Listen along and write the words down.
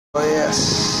Oh,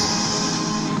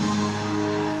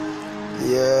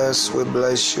 yes, we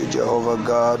bless you, Jehovah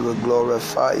God. We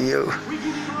glorify you.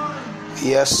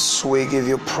 Yes, we give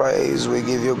you praise, we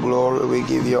give you glory, we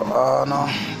give you honor.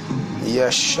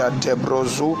 Yes,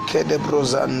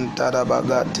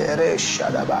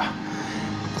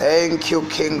 thank you,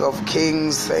 King of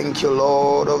Kings. Thank you,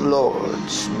 Lord of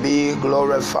Lords. Be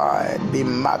glorified, be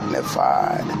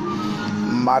magnified.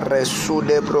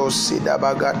 Maresude brosida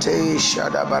bagate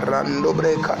shadabarando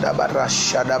brekadabara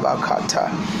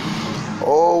shadabakata.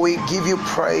 Oh, we give you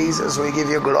praises, we give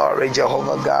you glory,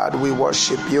 Jehovah God. We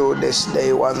worship you this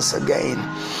day once again.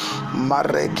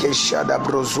 Mareke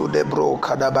shadabrozude bro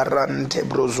kadabarante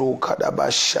brozu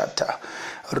kadabashata.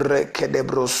 Reke de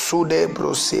brosude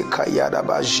brosika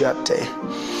yadabajate.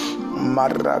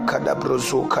 Marakada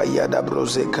brozuka yada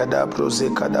brozeka da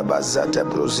brozeka da bazata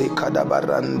brozeka da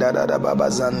baranda da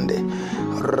babazande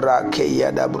rake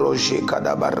yada brozeka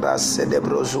da barase de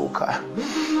brozuka.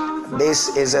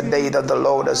 This is a day that the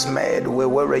Lord has made. We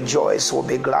will rejoice, we'll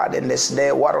be glad in this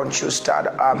day. Why don't you start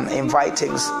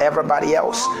inviting everybody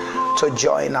else to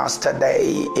join us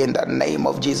today in the name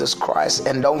of Jesus Christ.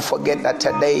 And don't forget that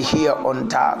today here on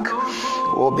TERC,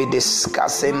 we'll be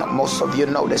discussing, most of you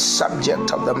know the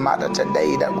subject of the matter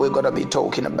today that we're going to be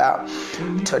talking about.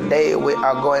 Today we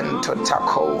are going to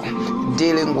tackle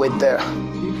dealing with the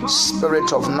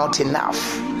spirit of not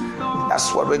enough.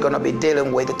 That's what we're going to be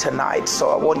dealing with tonight.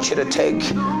 So I want you to take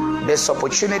this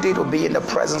opportunity to be in the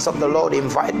presence of the Lord.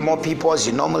 Invite more people as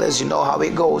you know how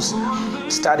it goes.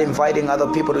 Start inviting other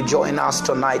people to join us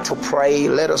tonight to pray.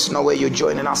 Let us know where you're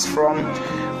joining us from.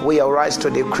 We arise to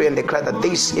decree and declare that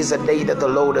this is a day that the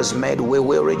Lord has made. We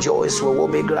will rejoice. We will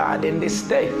be glad in this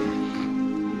day.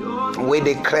 We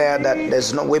declare that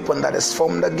there's no weapon that is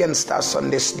formed against us on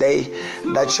this day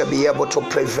that shall be able to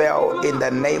prevail in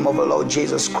the name of the Lord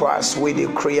Jesus Christ. We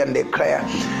decree and declare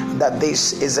that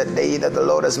this is a day that the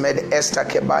Lord has made. Esther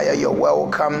Kebaya, you're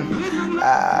welcome.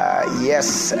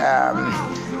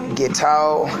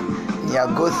 Gitao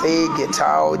Nyaguthi,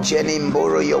 Gitao Jenny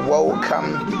Mburu, you're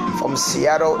welcome. From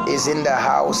Seattle is in the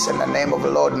house in the name of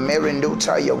the Lord. Mary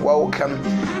Nduta, you're welcome.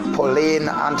 Pauline,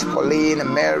 Aunt Pauline,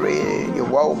 Mary, you're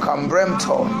welcome.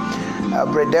 Bremto,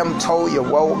 Bredemto, you're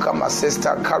welcome. My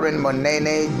sister Karen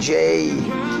Monene, Jay,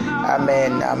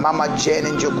 Mama Jane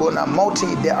in Juguna,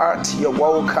 Moti the Art, you're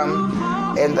welcome.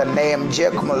 In the name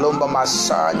Jake Malumba, my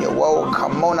son, you're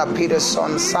welcome. Mona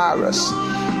Peterson, Cyrus,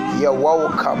 you're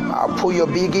welcome. Apuyo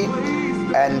Biggie,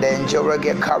 and then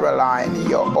Jorge Caroline,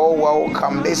 you're all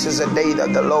welcome. This is a day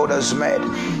that the Lord has made.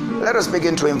 Let us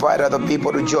begin to invite other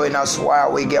people to join us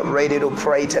while we get ready to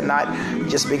pray tonight.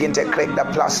 Just begin to click the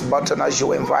plus button as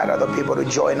you invite other people to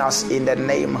join us in the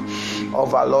name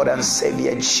of our Lord and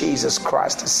Savior Jesus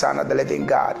Christ, the Son of the living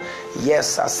God.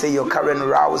 Yes, I see your Karen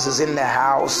Rouse is in the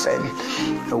house, and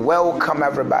welcome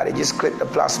everybody. Just click the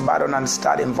plus button and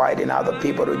start inviting other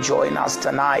people to join us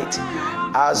tonight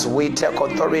as we take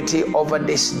authority over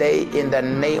this day in the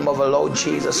name of the Lord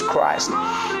Jesus Christ,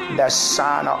 the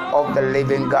Son of the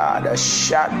living God.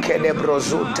 Shakede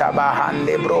brozuta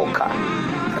bahande broka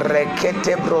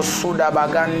rekete brosuda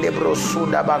bagande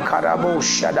brosuda bakarabu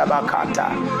shada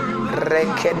bakata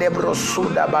rekede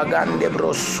brosuda bagande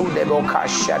brosude boka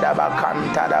shada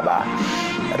bakanta daba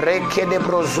rekede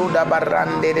brozuda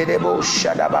barande debo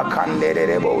shada bakande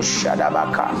debo shada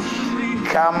baka.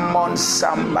 Come on,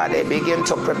 somebody, begin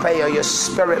to prepare your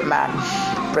spirit, man.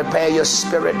 Prepare your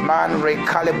spirit, man.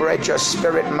 Recalibrate your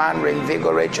spirit, man.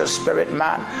 Reinvigorate your spirit,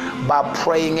 man, by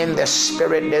praying in the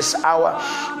spirit this hour,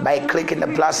 by clicking the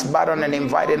plus button and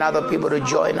inviting other people to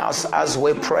join us as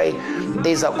we pray.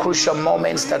 These are crucial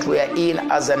moments that we are in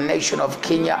as a nation of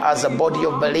Kenya, as a body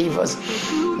of believers.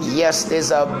 Yes,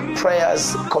 these are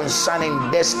prayers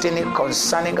concerning destiny,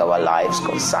 concerning our lives,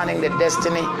 concerning the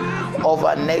destiny of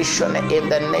our nation in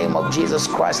the name of Jesus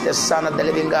Christ, the Son of the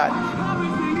living God.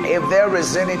 If there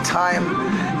is any time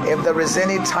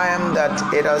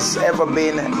that it has ever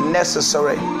been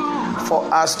necessary for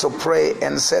us to pray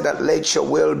and say that let your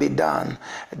will be done,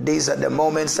 these are the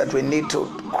moments that we need to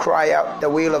cry out the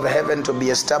will of heaven to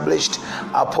be established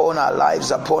upon our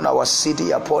lives, upon our city,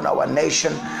 upon our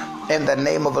nation, in the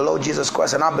name of the Lord Jesus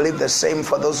Christ. And I believe the same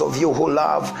for those of you who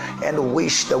love and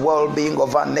wish the well-being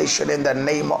of our nation in the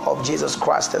name of Jesus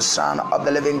Christ, the Son of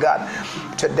the living God.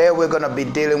 Today we're going to be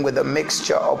dealing with a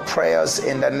mixture of prayers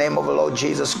in the name of the Lord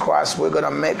Jesus Christ. We're going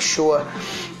to make sure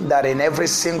that in every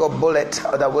single bullet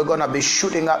that we're going to be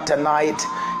shooting up tonight,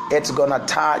 it's going to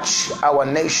touch our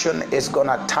nation, it's going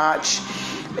to touch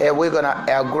we're going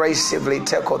to aggressively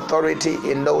take authority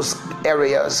in those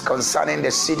areas concerning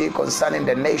the city, concerning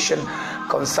the nation,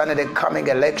 concerning the coming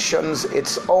elections.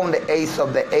 It's on the 8th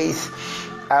of the 8th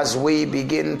as we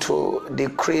begin to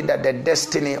decree that the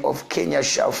destiny of Kenya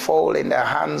shall fall in the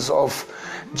hands of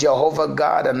Jehovah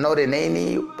God and not in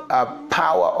any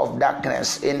power of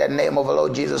darkness, in the name of the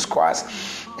Lord Jesus Christ.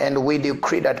 And we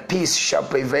decree that peace shall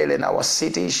prevail in our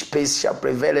cities, peace shall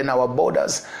prevail in our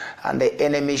borders, and the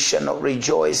enemy shall not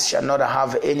rejoice, shall not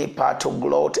have any part to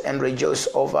gloat and rejoice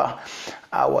over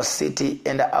our city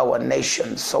and our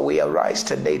nation. So we arise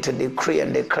today to decree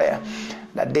and declare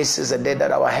that this is a day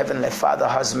that our Heavenly Father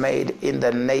has made, in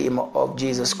the name of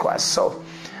Jesus Christ. So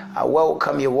I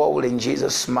welcome you all in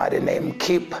Jesus' mighty name.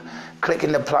 Keep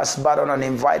clicking the plus button and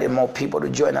inviting more people to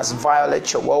join us.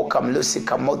 Violet, you're welcome. Lucy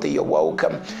Kamoti, you're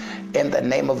welcome. In the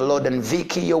name of the Lord. And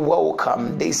Vicky, you're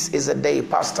welcome. This is a day.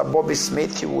 Pastor Bobby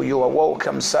Smith, you are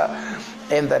welcome, sir.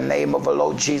 In the name of the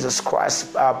Lord Jesus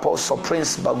Christ. Apostle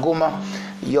Prince Baguma,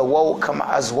 you're welcome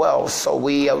as well. So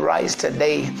we arise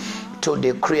today to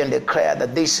decree and declare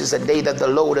that this is a day that the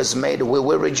Lord has made. We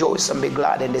will rejoice and be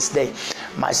glad in this day.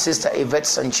 My sister Yvette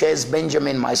Sanchez,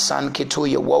 Benjamin, my son Kitu,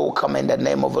 you're welcome in the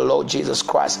name of the Lord Jesus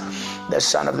Christ, the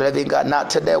Son of the living God. Now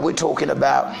today we're talking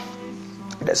about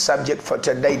the subject for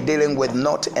today, dealing with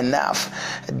not enough,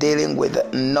 dealing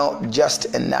with not just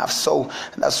enough. So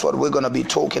that's what we're going to be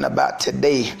talking about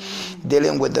today,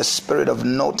 dealing with the spirit of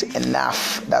not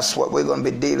enough. That's what we're going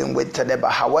to be dealing with today.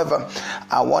 But however,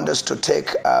 I want us to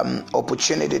take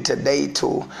opportunity today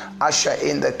to usher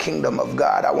in the kingdom of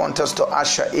God. I want us to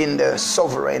usher in the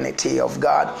sovereignty of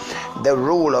God, the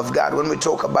rule of God. When we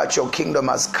talk about your kingdom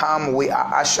has come, we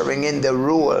are ushering in the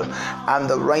rule and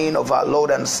the reign of our Lord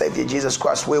and Savior Jesus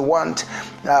Christ. We want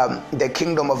the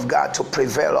kingdom of God to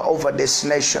prevail over this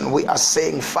nation. We are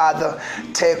saying, Father,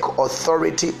 take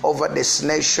authority over this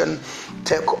nation.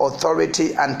 Take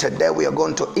authority, and today we are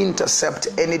going to intercept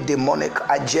any demonic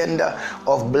agenda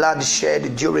of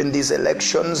bloodshed during these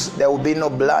elections. There will be no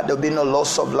blood, there will be no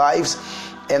loss of lives,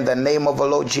 in the name of the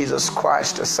Lord Jesus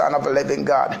Christ, the Son of the living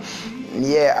God.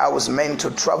 Yeah, I was meant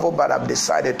to travel, but I've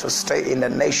decided to stay in the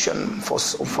nation for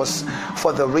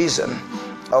the reason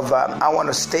of I want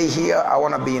to stay here. I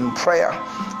want to be in prayer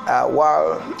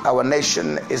while our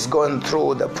nation is going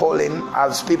through the polling.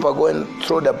 As people are going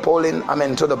through the polling,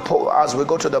 as we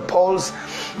go to the polls,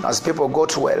 as people go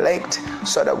to elect,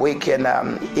 so that we can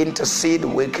intercede,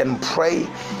 we can pray.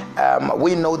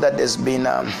 We know that there's been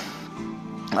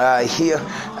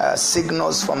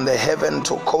signals from the heaven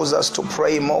to cause us to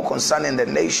pray more concerning the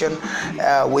nation.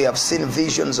 We have seen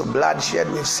visions of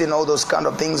bloodshed. We've seen all those kind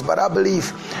of things. But I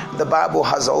believe the Bible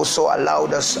has also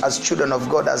allowed us as children of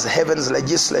God, as heaven's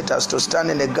legislators, to stand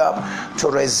in the gap, to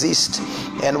resist.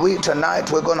 And tonight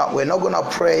we're not gonna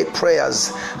pray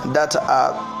prayers that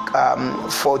are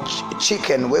for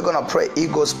chicken. We're gonna pray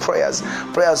eagles prayers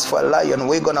for a lion.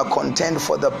 We're gonna contend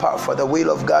for the will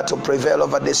of God to prevail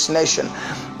over this nation,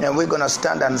 and we're gonna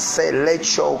stand and say,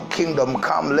 let your kingdom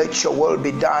come, let your will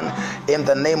be done in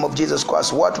the name of Jesus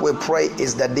Christ. What we pray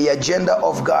is that the agenda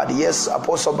of God, yes,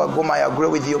 Apostle Baguma, I agree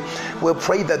with you, we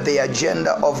pray that the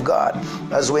agenda of God,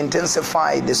 as we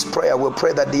intensify this prayer, we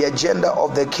pray that the agenda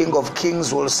of the King of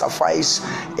Kings will suffice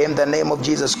in the name of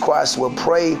Jesus Christ. We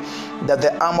pray that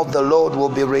the arm of the Lord will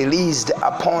be released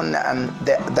upon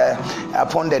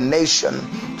the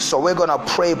nation. So we're going to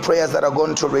pray prayers that are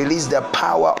going to release the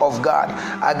power of God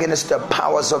against the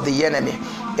powers of the enemy.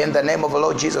 In the name of the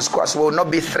Lord Jesus Christ, we will not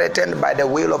be threatened by the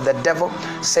will of the devil.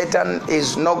 Satan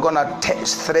is not going to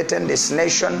threaten this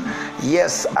nation.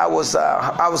 Yes, I was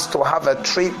to have a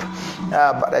trip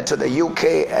to the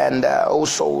UK and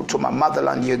also to my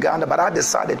motherland, Uganda, but I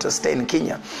decided to stay in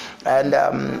Kenya. And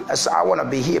so I want to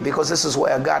be here because this is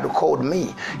where God called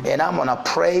me, and I'm gonna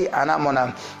pray, and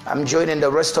I'm joining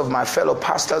the rest of my fellow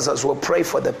pastors as we pray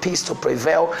for the peace to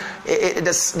prevail.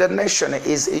 The nation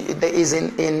is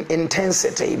in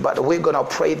intensity, but we're gonna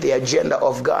pray the agenda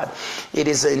of God.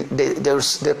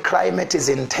 The climate is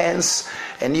intense,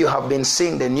 and you have been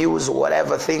seeing the news,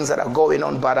 whatever things that are going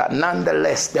on, but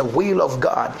nonetheless, the will of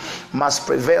God must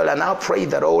prevail. And I pray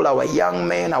that all our young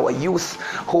men, our youth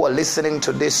who are listening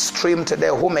to this stream today,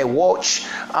 who may watch,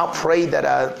 I pray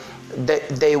that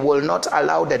they will not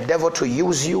allow the devil to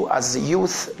use you as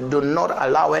youth. Do not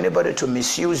allow anybody to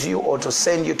misuse you or to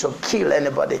send you to kill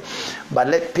anybody, but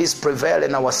let peace prevail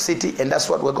in our city. And that's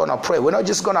what we're going to pray. We're not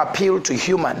just going to appeal to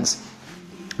humans.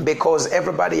 because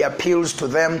everybody appeals to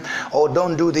them, or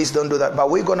don't do this, don't do that. But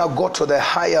we're going to go to the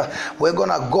higher, we're going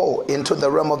to go into the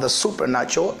realm of the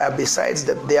supernatural. Besides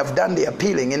that, they have done the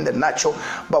appealing in the natural,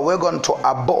 but we're going to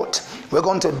abort. We're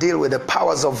going to deal with the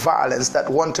powers of violence that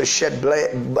want to shed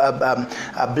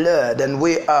blood. And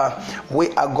we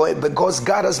are going, because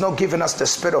God has not given us the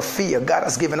spirit of fear. God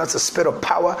has given us the spirit of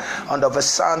power and of a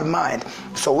sound mind.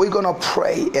 So we're going to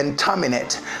pray and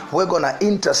terminate. We're going to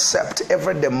intercept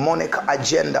every demonic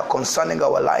agenda concerning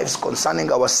our lives,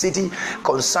 concerning our city,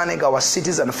 concerning our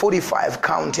cities and 45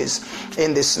 counties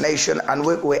in this nation. And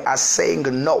we are saying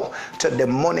no to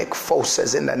demonic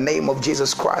forces in the name of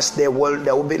Jesus Christ. There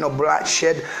will be no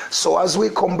bloodshed. So as we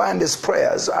combine these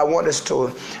prayers, I want us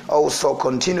to also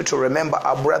continue to remember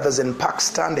our brothers in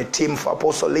Pakistan, the team for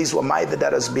Apostle Liz Wamaida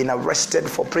that has been arrested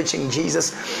for preaching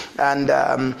Jesus.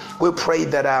 And we pray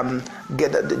that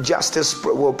the justice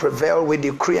will prevail. We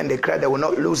decree and declare they will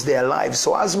not lose their lives.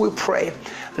 So as we pray,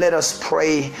 let us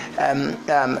pray,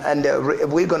 and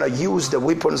we're going to use the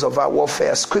weapons of our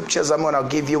warfare. Scriptures I'm going to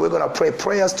give you. We're going to pray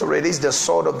prayers to release the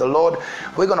sword of the Lord.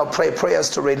 We're going to pray prayers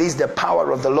to release the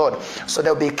power of the Lord. So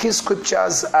there'll be key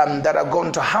scriptures that are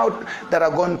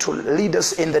going to lead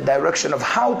us in the direction of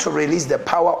how to release the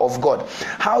power of God.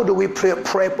 How do we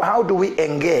pray? How do we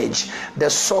engage the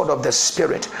sword of the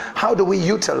Spirit? How do we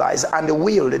utilize and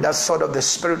wield that sword of the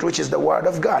Spirit, which is the Word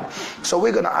of God? So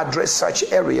we're going to address such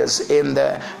areas in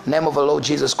the name of the Lord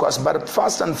Jesus Christ. But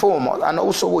first and foremost, and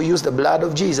also we'll use the blood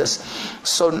of Jesus.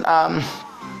 So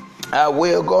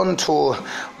we're going to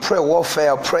pray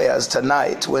warfare prayers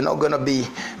tonight. We're not going to be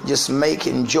just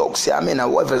making jokes. I mean,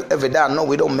 every day, no,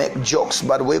 we don't make jokes,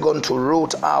 but we're going to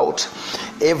root out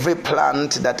every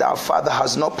plant that our Father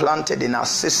has not planted in our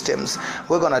systems.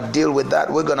 We're going to deal with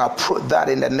that. We're going to put that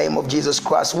in the name of Jesus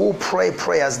Christ. We'll pray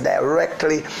prayers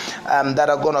directly that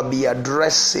are going to be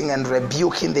addressing and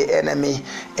rebuking the enemy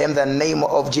in the name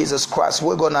of Jesus Christ.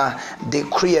 We're going to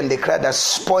decree and declare that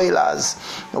spoilers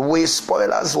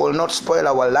will not spoil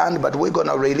our land, but we're going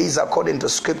to release, according to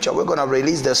Scripture, we're going to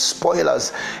release the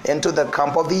spoilers into the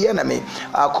camp of the enemy.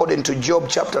 According to Job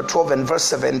chapter 12 and verse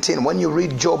 17, when you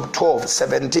read Job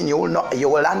 12:17, you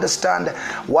will understand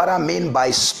what I mean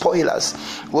by spoilers.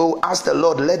 We'll ask the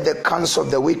Lord, let the counsel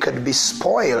of the wicked be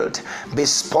spoiled,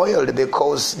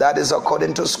 because that is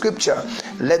according to Scripture.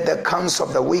 Let the counsel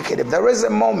of the wicked, if there is a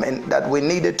moment that we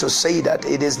needed to say that,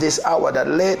 it is this hour, that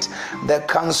let the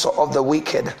counsel of the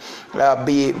wicked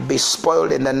be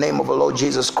spoiled in the name of the Lord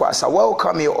Jesus Christ. I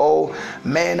welcome you all,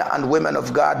 men and women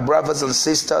of God, brothers and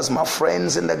sisters, my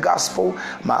friends in the gospel,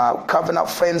 my covenant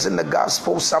friends in the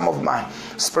gospel, some of my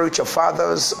spiritual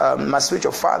fathers. My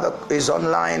spiritual father is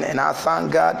online, and I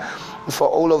thank God for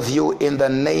all of you in the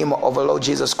name of the Lord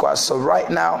Jesus Christ. So right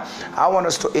now, I want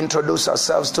us to introduce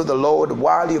ourselves to the Lord.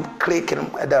 While you click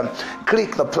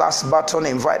the plus button,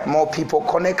 invite more people,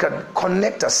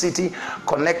 connect a city,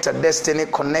 connect a destiny,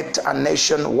 connect a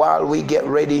nation, while we get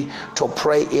ready to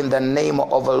pray in the name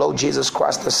of the Lord Jesus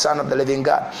Christ, the Son of the living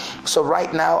God. So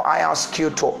right now, I ask you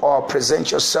to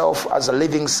present yourself as a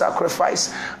living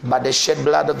sacrifice by the shed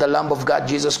blood of the Lamb of God,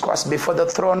 Jesus Christ, before the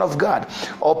throne of God.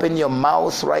 Open your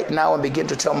mouth right now and begin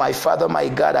to tell my Father, my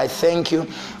God, I thank you,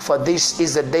 for this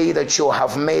is the day that you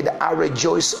have made. I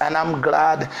rejoice and I'm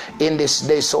glad in this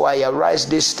day. So I arise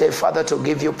this day, Father, to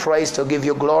give you praise, to give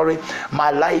you glory.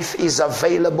 My life is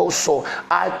available, so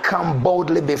I come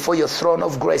boldly before your throne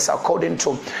of grace, according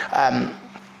to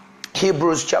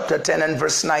Hebrews chapter 10 and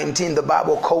verse 19. The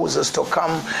Bible calls us to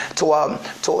come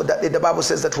the Bible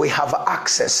says that we have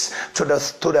access to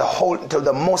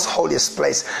the most holiest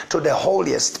place, to the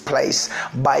holiest place,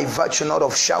 by virtue not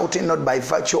of shouting, not by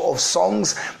virtue of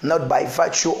songs, not by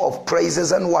virtue of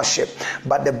praises and worship,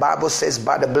 but the Bible says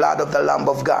by the blood of the Lamb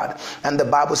of God. And the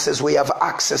Bible says we have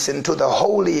access into the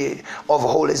holy of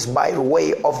holies by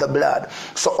way of the blood.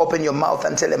 So open your mouth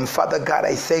and tell him, Father God,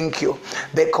 I thank you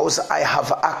because I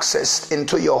have access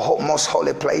into your most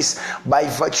holy place by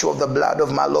virtue of the blood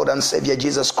of my Lord and Savior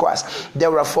Jesus Christ.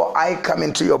 Therefore, I come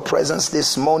into your presence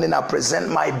this morning. I present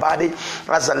my body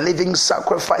as a living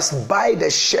sacrifice by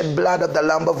the shed blood of the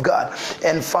Lamb of God.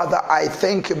 And Father, I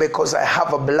thank you because I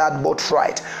have a blood-bought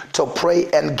right to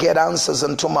pray and get answers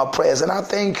unto my prayers. And I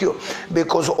thank you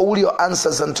because all your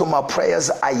answers unto my prayers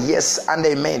are yes and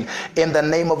amen. In the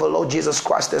name of the Lord Jesus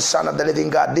Christ, the Son of the living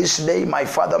God, this day, my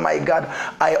Father, my God,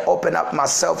 I open up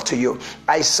myself to you.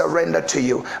 I surrender to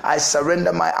you. I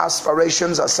surrender my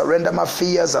aspirations. I surrender my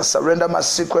fears. I surrender my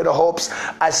secret hopes.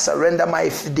 I surrender my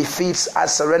defeats. I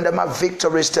surrender my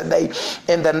victories today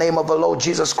in the name of the Lord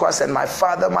Jesus Christ. And my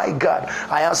Father, my God,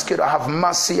 I ask you to have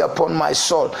mercy upon my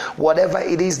soul. Whatever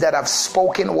it is that I've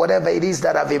spoken, whatever it is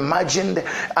that I've imagined,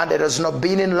 and it has not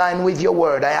been in line with your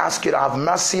word, I ask you to have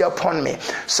mercy upon me.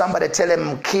 Somebody tell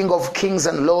him, King of kings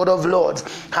and Lord of lords,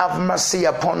 have mercy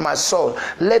upon my soul.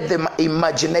 Let the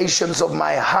imaginations of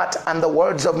my heart and the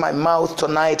words of my mouth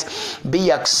tonight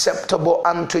be acceptable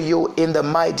unto you in the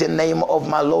mighty name of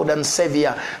my Lord and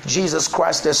Savior, Jesus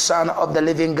Christ, the Son of the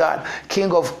living God.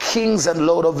 King of kings and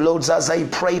Lord of lords, as I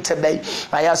pray today,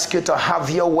 I ask you to have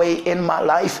your way in my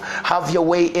life, have your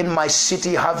way in my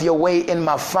city, have your way in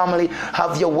my family,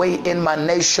 have your way in my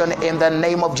nation in the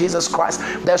name of Jesus Christ,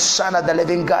 the Son of the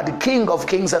living God. King of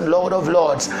kings and Lord of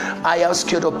lords, I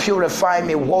ask you to purify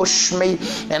me, wash me,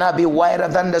 and I'll be whiter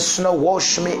than the snow.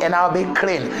 Wash me and I'll be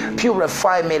clean.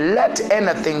 Purify me. Let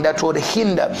anything that would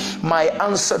hinder my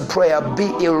answered prayer be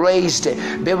erased,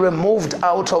 be removed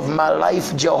out of my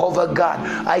life, Jehovah God.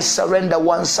 I surrender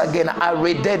once again. I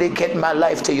rededicate my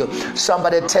life to you.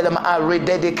 Somebody tell him, I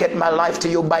rededicate my life to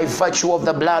you by virtue of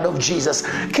the blood of Jesus.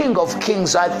 King of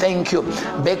kings, I thank you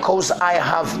because I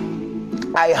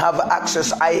have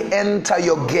access. I enter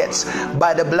your gates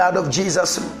by the blood of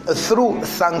Jesus through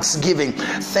thanksgiving,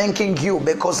 thanking you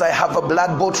because I have a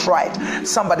blood bought right.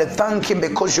 Somebody thank him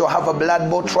because you have a blood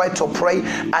bought right to pray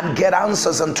and get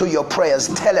answers unto your prayers.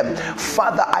 Tell him,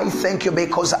 Father, I thank you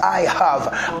because I have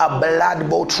a blood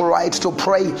bought right to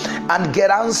pray and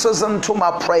get answers unto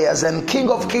my prayers. And King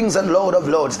of kings and Lord of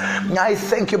lords, I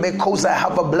thank you because I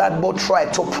have a blood bought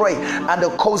right to pray and to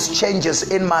cause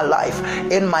changes in my life,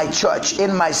 in my church,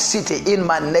 in my city, in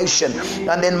my nation,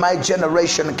 and in my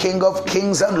generation. King of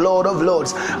kings and Lord of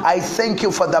lords, I thank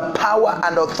you for the power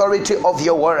and authority of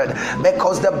your word,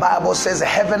 because the Bible says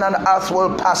heaven and earth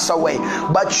will pass away,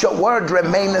 but your word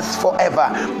remaineth forever.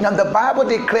 And the Bible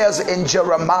declares in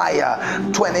Jeremiah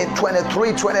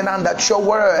 23:29 that your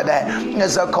word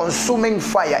is a consuming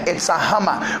fire. It's a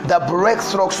hammer that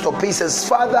breaks rocks to pieces.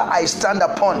 Father, I stand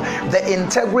upon the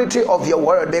integrity of your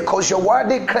word, because your word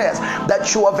declares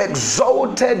that you have exalted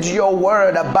your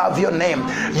word above your name.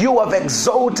 You have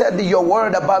exalted your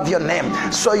word above your name.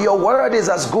 So your word is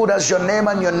as good as your name,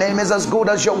 and your name is as good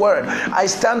as your word. I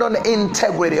stand on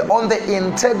integrity, on the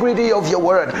integrity of your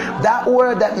word. That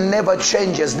word that never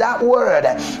changes. That word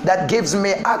that gives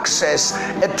me access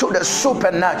to the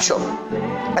supernatural,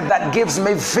 and that gives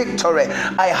me victory.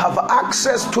 I have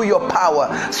access to your power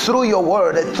through your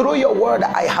word. Through your word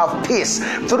I have peace.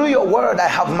 Through your word I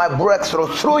have my breakthrough.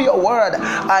 Through your word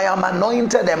I am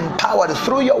anointed, empowered.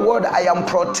 Through your word I am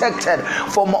protected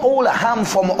from all harm,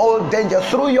 from all danger.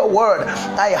 Through your word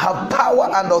I have power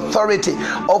and authority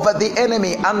over the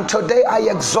enemy. And today I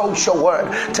exalt your word.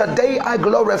 Today I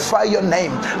glorify your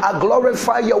name. I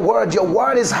glorify your word. Your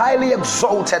word is highly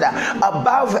exalted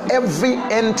above every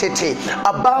entity,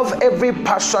 above every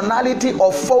personality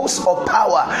or force or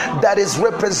power that is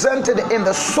represented in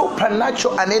the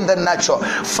supernatural and in the natural.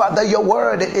 Father, your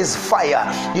word is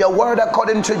fire. Your word,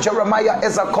 according to Jeremiah,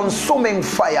 is a consuming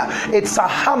fire. It's a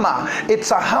hammer.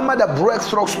 It's a hammer that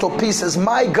breaks rocks to pieces.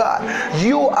 My God,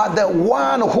 you are the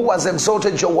one who has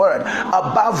exalted your word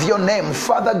above your name.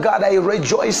 Father God, I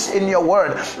rejoice in your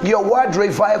word. Your word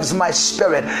revives my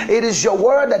spirit. It is your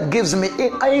word that gives me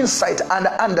insight and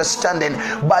understanding.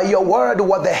 By your word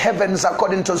were the heavens,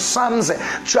 according to Psalms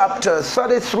chapter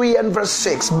 33 and verse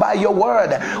 6. By your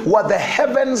word were the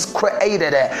heavens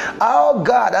created, our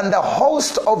God, and the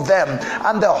host of them,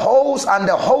 and the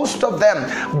host of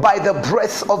them by the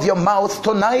breath of your mouth.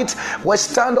 Tonight we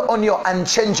stand on your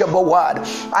unchangeable word.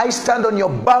 I stand on your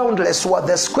boundless word.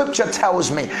 The scripture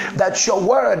tells me that your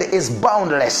word is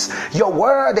boundless. Your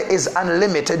word is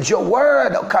unlimited. Your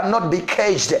word cannot be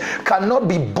caged, cannot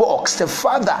be boxed.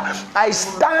 Father, I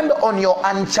stand on your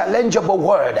unchallengeable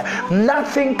word.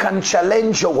 Nothing can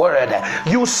challenge your word.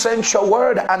 You sent your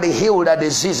word and healed our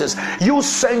diseases. You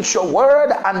sent your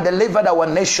word and delivered our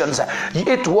nations.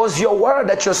 It was your word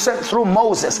that you sent through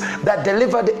Moses that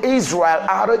delivered Israel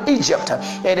out of Egypt.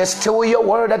 It is still your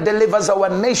word that delivers our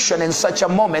nation in such a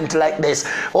moment like this.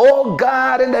 Oh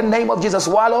God, in the name of Jesus,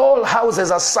 while all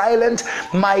houses are silent,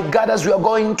 my God, as we are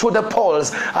going to the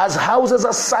polls, as houses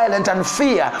are silent and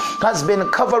fear has been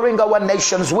covering our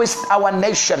nations, with our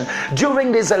nation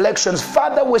during these elections,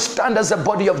 Father, we stand as a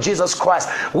body of Jesus Christ.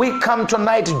 We come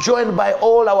tonight joined by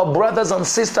all our brothers and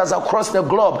sisters across the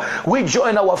globe. We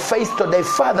join our faith today,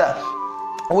 Father.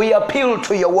 We appeal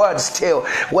to your word still,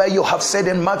 where you have said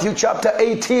in Matthew chapter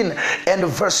 18 and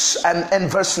verse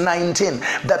 19,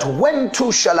 that when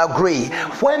two shall agree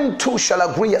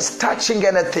as touching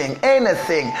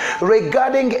anything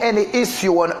regarding any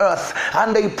issue on earth,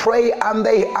 and they pray and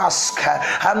they ask,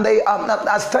 and they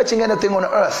as touching anything on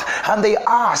earth, and they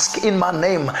ask in my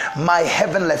name, my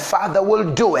heavenly Father will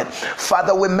do it.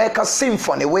 Father, we make a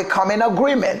symphony. We come in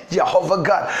agreement, Jehovah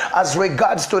God, as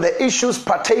regards to the issues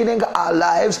pertaining our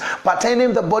lives,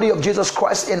 pertaining the body of Jesus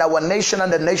Christ in our nation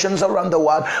and the nations around the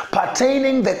world,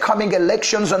 pertaining the coming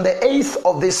elections on the 8th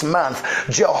of this month.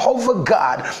 Jehovah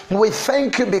God, we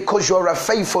thank you because you are a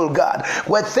faithful God.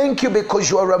 We thank you because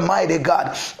you are a mighty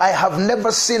God. I have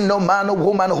never seen no man or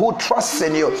woman who trusts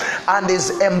in you and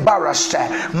is embarrassed.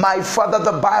 My Father,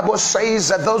 the Bible says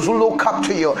that those who look up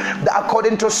to you,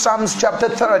 according to Psalms chapter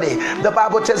 30, the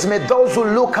Bible tells me those who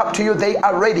look up to you, they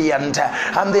are radiant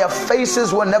and their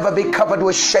faces will never be covered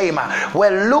with shame.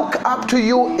 Well, look up to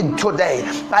you today.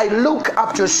 I look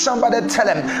up to somebody. Tell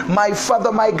him, my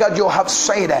Father, my God, you have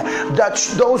said that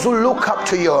those who look up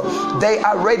to you, they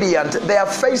are radiant. Their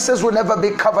faces will never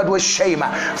be covered with shame.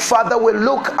 Father, we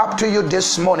look up to you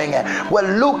this morning. We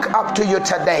look up to you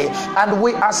today, and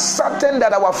we are certain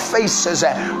that our faces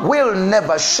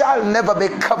shall never be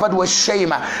covered with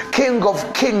shame. King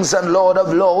of kings and Lord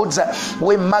of lords,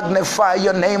 we magnify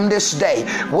your name this day.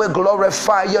 We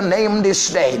glorify your name this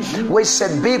day. We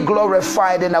said, be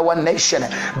glorified in our nation,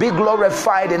 be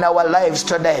glorified in our lives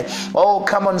today. Oh,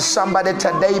 come on, somebody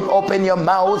today, open your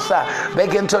mouth,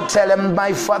 begin to tell him,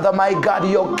 my Father, my God,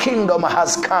 your kingdom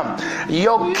has come.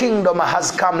 Your kingdom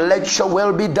has come. Let your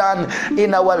will be done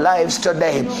in our lives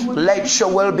today. Let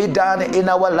your will be done in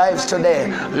our lives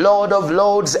today. Lord of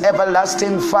lords,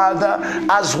 everlasting Father,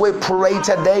 as we pray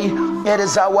today, it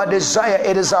is our desire,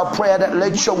 it is our prayer that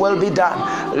let your will be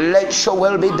done. Let your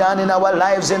will be done in our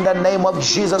lives in the name of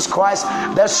Jesus Christ,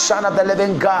 the Son of the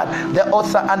living God, the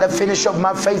author and the finisher of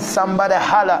my faith. Somebody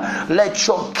holler, let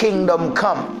your kingdom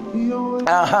come.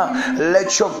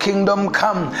 Let your kingdom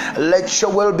come. Let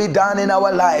your will be done in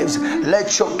our lives.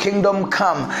 Let your kingdom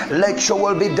come. Let your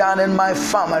will be done in my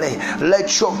family.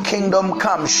 Let your kingdom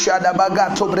come.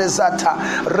 Shadabagato brezata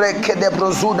reke de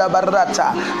brozuda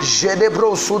barata jede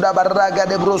brosuda baraga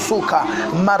de brosuka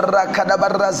maraka da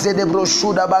baraze de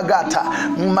brosuda bagata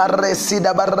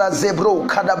marresida baraze bro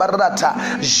kada barata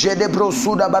jede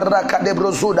brosuda baraka de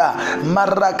brozuda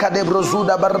maraka de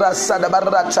brozuda barasa da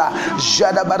barata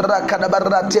jada baraka da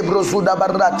barate brozuda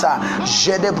barata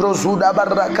jede brozuda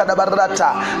baraka da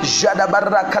barata jada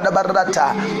baraka da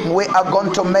barata. We are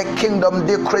going to make kingdom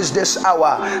decrease this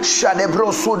hour. Shade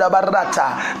brozuda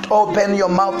barata. Open your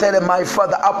mouth and my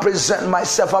Father, I present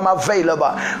myself. I'm available.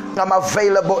 I'm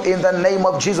available in the name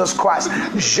of Jesus Christ.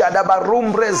 Jada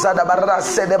barumbre zada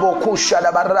barase de boku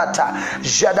shada barata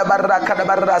jada baraka da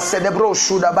barase de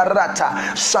brozuda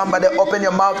barata. Somebody open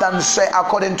your mouth and say,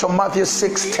 according to Matthew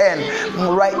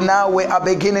 6:10, right now we are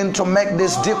beginning to make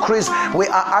this decrease. We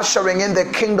are ushering in the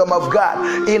kingdom of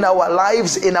God in our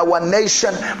lives, in our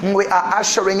nation. We are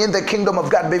ushering in the kingdom of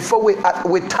God. Before we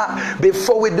tackle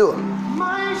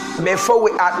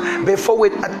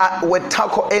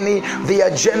the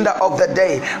agenda of the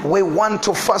day, we want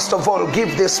to first of all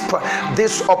give this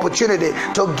opportunity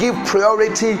to give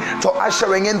priority to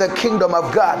ushering in the kingdom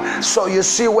of God. So you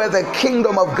see where the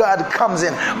kingdom of God comes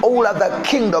in. All other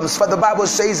kingdoms, for the Bible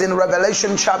says in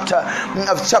Revelation chapter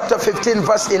 15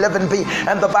 verse 11b,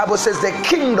 and the Bible says the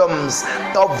kingdoms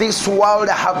of this world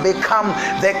have become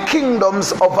the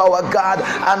kingdoms of our God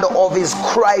and of his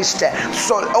Christ.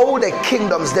 So all the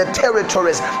kingdoms, the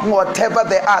territories, whatever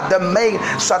they are, the main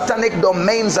satanic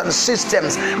domains and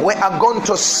systems, we are going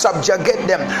to subjugate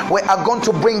them. We are going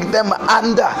to bring them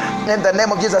under in the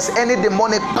name of Jesus. Any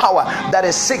demonic power that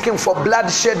is seeking for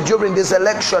bloodshed during these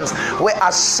elections, we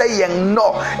are saying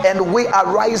no, and we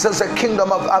arise as a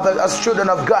kingdom of others, as children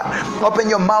of God. Open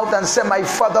your mouth and say, my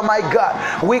Father, my God,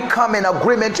 we come in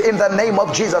agreement in the name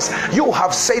of Jesus. You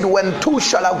have said when two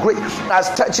shall agree as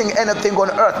touching anything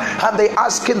on earth, and they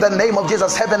ask in the name of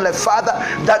Jesus, Heavenly Father,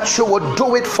 that you would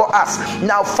do it for us.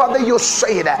 Now, Father, you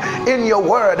say that in your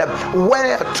word,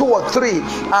 where two or three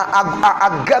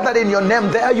are gathered in your name,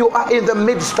 there you are in the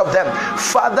midst of them.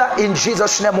 Father, in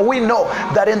Jesus' name, we know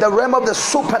that in the realm of the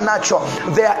supernatural,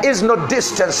 there is no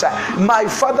distance. My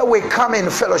Father, we come in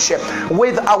fellowship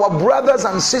with our brothers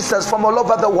and sisters from all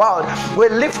over the world. We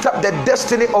lift up the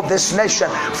destiny of this nation.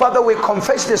 Father, we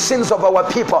confess the sins of our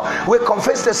people. We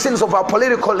confess the sins of our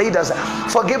political leaders.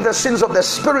 Forgive the sins of the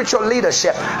spiritual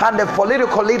leadership and the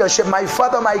political leadership. My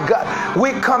Father, my God,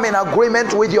 we come in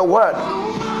agreement with your word.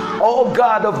 oh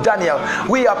God of Daniel.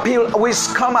 We appeal, we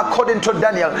come according to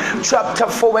Daniel chapter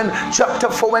 4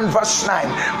 and verse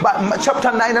 9. But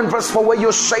chapter 9 and verse 4, where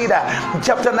you say that,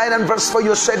 chapter 9 and verse 4,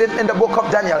 you said it in the book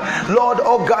of Daniel. Lord,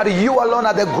 oh God, you alone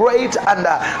are the great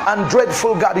and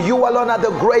dreadful God. You alone are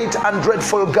the great and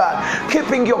dreadful God,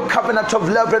 keeping your covenant of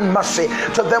love and mercy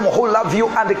to them who love you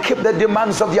and keep the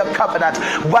demands of your covenant.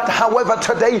 But however,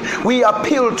 today we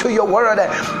appeal to your word.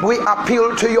 We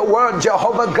appeal to your word,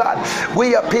 Jehovah God.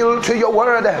 We appeal to your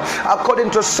word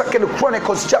according to 2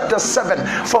 Chronicles chapter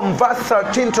 7 from verse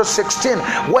 13 to 16,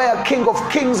 where King of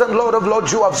Kings and Lord of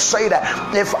Lords, you have said,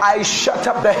 if I shut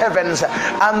up the heavens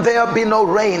and there be no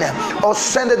rain, or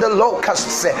send the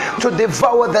locusts to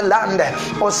devour the land,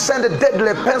 or send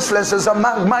deadly pestilences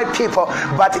among my people,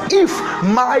 but if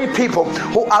my people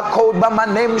who are called by my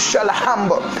name shall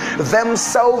humble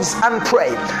themselves and pray,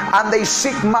 and they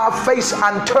seek my face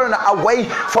and turn away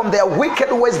from their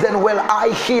wicked ways, then will I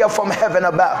hear from heaven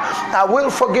above. I will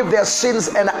forgive their sins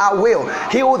and I will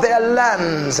heal their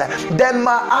lands. Then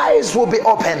my eyes will be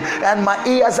open and my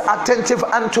ears attentive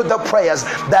unto the prayers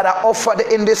that are offered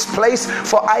in this place,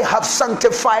 for I have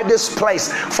sanctified this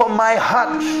place for my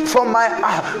heart, for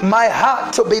my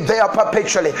heart to be there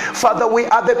perpetually. Father, we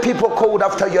are the people called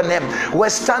after your name. We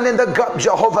stand in the gap,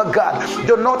 Jehovah God.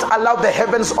 Do not allow the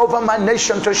heavens over my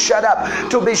nation to shut up,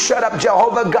 to be shut up,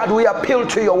 Jehovah God. We appeal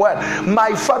to your word.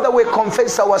 My Father, we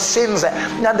confess our sins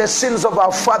and the sins of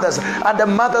our fathers and the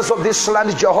mothers of this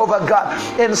land, Jehovah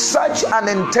God, in such an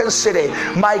intensity,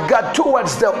 my God,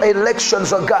 towards the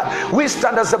elections of God. We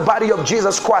stand as the body of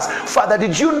Jesus Christ. Father,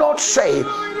 did you not say,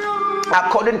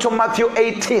 according to Matthew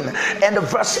 18 and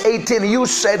verse 18, you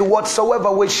said, whatsoever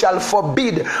we shall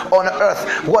forbid on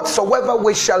earth, whatsoever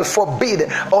we shall forbid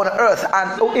on earth,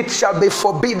 and it shall be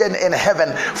forbidden in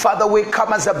heaven. Father, we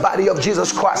come as a body of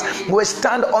Jesus Christ. We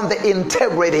stand on the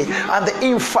integrity and the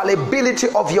infallibility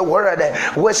of your word.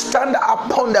 We stand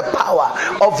upon the power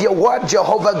of your word,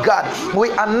 Jehovah God.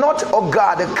 We are not, oh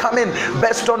God, coming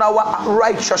based on our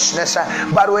righteousness,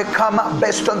 but we come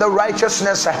based on the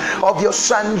righteousness of your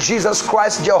Son, Jesus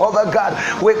Christ, Jehovah God.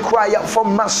 We cry out for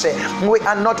mercy. We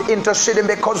are not interceding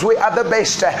because we are the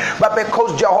best, but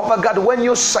because, Jehovah God, when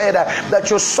you said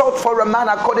that you sought for a man,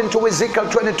 according to Ezekiel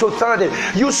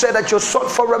 22:30, you said that you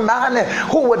sought for a man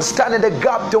who would stand in the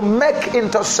gap to make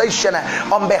intercession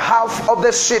on behalf of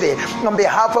the city, on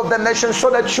behalf of the nation, so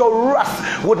that your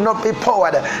wrath would not be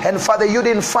poured. And Father, you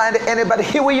didn't find anybody.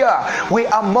 Here we are. We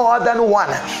are more than one.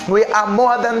 We are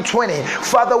more than 20.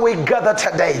 Father, we gather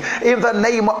today in the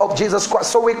name of Jesus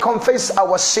Christ. So we confess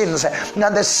our sins and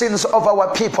the sins of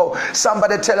our people.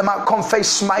 Somebody tell them, I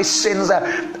confess my sins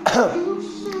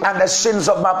and the sins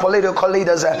of my political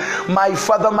leaders. My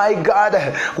Father, my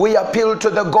God, we appeal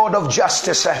to the God of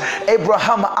justice.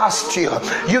 Abraham asked you,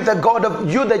 you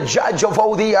the judge of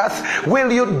all the earth,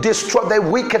 will you destroy the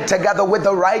wicked together with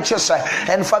the righteous?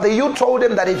 And Father, you told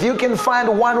him that if you can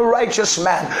find one righteous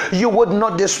man, you would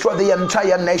not destroy the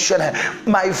entire nation.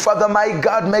 My Father, my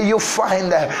God, may you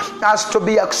find us to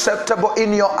be acceptable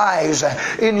in your eyes,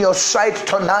 in your sight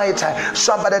tonight.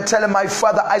 Somebody tell him, my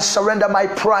Father, I surrender my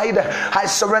pride, I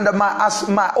surrender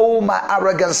my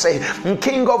arrogancy.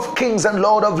 King of Kings and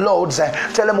Lord of Lords,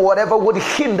 tell him whatever would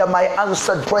hinder my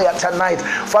answered prayer tonight,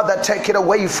 Father, take it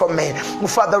away from me.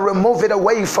 Father, remove it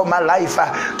away from my life.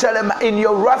 Tell him, in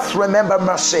your wrath remember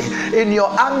mercy, in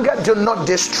your anger do not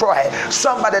destroy.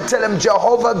 Somebody tell him,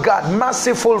 Jehovah God,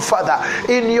 merciful Father,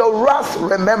 in your wrath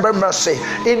remember mercy,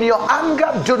 in your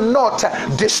anger do not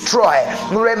destroy.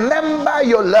 Remember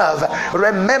your love,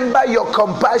 remember your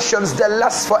compassions that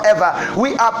last forever.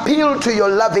 We appeal to your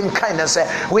loving kindness.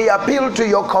 We appeal to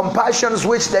your compassions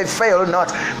which they fail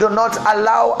not. Do not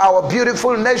allow our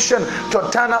beautiful nation to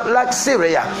turn out like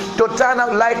Syria, to turn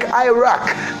out like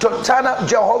Iraq, to turn out,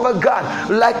 Jehovah God,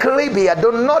 like Libya.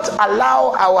 Do not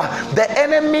allow the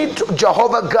enemy,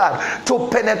 Jehovah God, to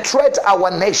penetrate our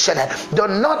nation. Do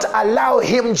not allow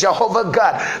him, Jehovah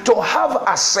God, to have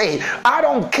a say. I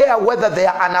don't care whether they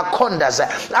are anacondas.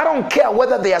 I don't care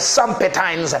whether they are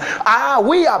serpentines.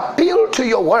 We appeal to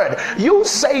your word. You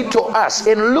say to us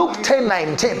in Luke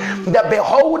 10:19 that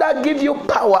behold, I give you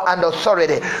power and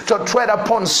authority to tread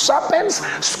upon serpents,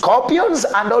 scorpions,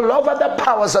 and all over the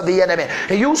powers of the enemy.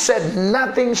 You said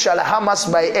nothing shall harm us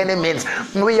by any means.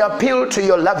 We appeal to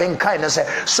your loving kindness.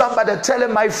 Somebody tell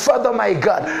him, my Father, my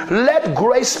God, let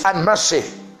grace and mercy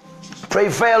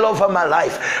prevail over my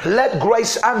life. Let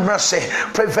grace and mercy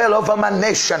prevail over my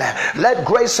nation. Let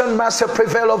grace and mercy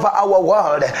prevail over our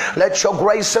world. Let your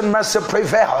grace and mercy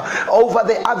prevail over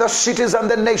the other cities and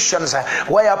the nations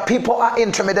where people are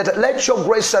intimidated. Let your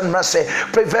grace and mercy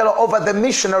prevail over the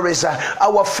missionaries,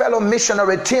 our fellow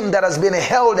missionary team that has been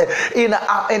held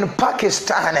in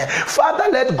Pakistan. Father,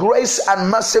 let grace and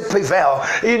mercy prevail.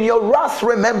 In your wrath,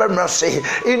 remember mercy.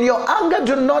 In your anger,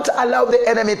 do not allow the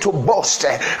enemy to boast.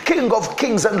 King of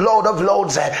kings and Lord of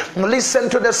lords, listen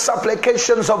to the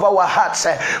supplications of our hearts.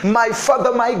 My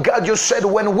Father, my God, you said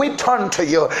when we turn to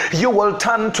you, you will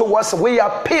turn to us. We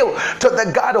appeal to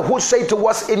the God who said to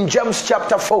us in James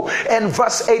chapter 4 and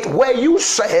verse 8, where you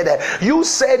said,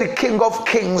 King of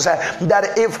kings,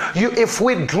 that if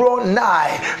we draw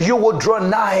nigh, you will draw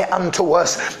nigh unto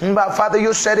us. My Father,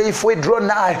 you said if we draw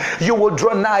nigh, you will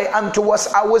draw nigh unto us.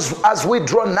 As we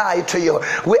draw nigh to you,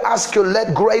 we ask you,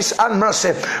 let grace and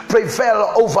mercy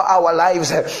prevail over our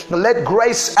lives. Let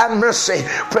grace and mercy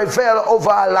prevail over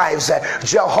our lives.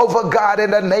 Jehovah God,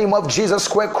 in the name of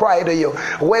Jesus, we cry to you.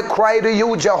 We cry to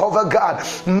you, Jehovah God.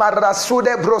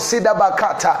 Marasude brosida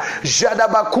bakata,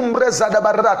 jadabakumbre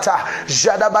zadabarata,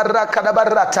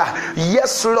 jadabarakadabarata.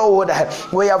 Yes, Lord,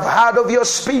 we have heard of your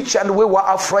speech and we were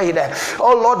afraid.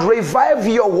 Oh Lord, revive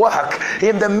your work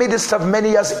in the midst of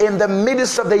many years, in the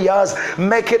midst of the years.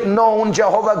 Make it known,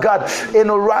 Jehovah God.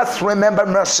 In wrath, remember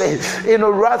mercy. In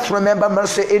wrath, remember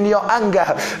mercy. In your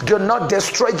anger, do not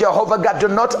destroy, Jehovah God. Do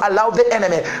not allow the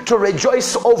enemy to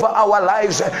rejoice over our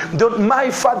lives. My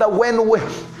Father,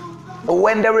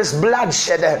 when there is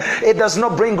bloodshed, it does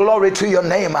not bring glory to your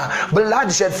name.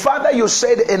 Bloodshed, Father, you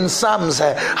said in Psalms,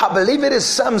 I believe it is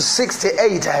Psalm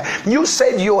 68, you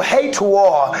said you hate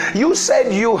war. You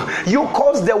said you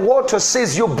cause the war to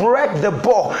cease. You break the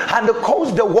bow and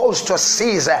cause the wars to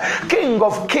cease. King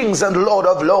of kings and Lord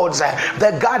of lords,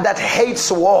 the God that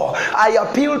hates war. I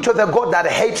appeal to the God that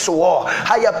hates war.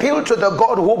 I appeal to the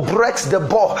God who breaks the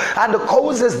bow and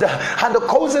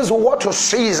causes war to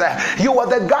cease. You are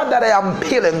the God that I am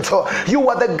appealing to. You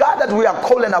are the God that we are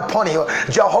calling upon you.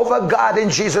 Jehovah God, in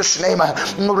Jesus' name.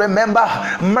 Remember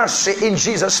mercy in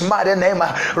Jesus' mighty name.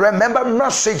 Remember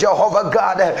mercy, Jehovah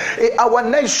God. Our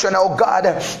nation, oh God,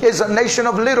 is a nation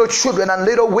of little children and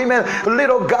little women,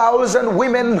 little girls and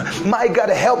women, my God,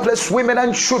 helpless women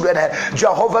and children.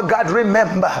 Jehovah God,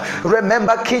 remember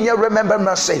Kenya, remember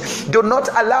mercy. Do not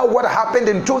allow what happened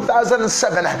in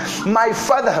 2007, my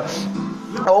Father,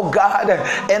 oh God,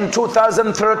 in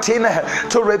 2013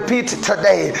 to repeat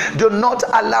today. Do not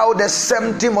allow the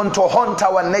same demon to haunt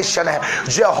our nation.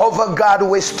 Jehovah God,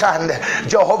 we stand.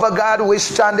 Jehovah God, we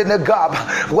stand in the gap.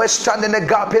 We stand in the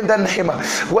gap in the name.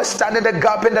 We stand in the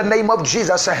gap in the name of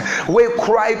Jesus. We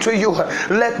cry to you.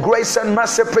 Let grace and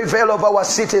mercy prevail over our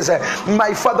cities.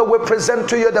 My Father, we present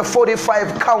to you the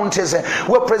 45 counties.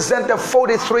 We present the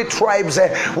 43 tribes.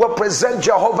 We present,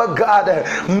 Jehovah God,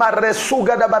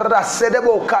 Maresuga da Barasede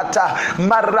Bokata,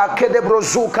 Marakede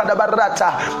Brozuka da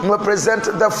Barata. We present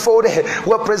the 40.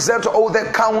 We present all the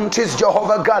counties,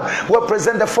 Jehovah God. We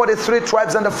present the 43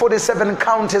 tribes and the 47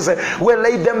 counties. We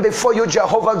lay them before you,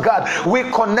 Jehovah God. We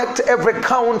connect every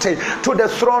county to the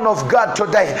throne of God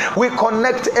today. We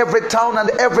connect every town and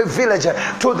every village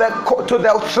to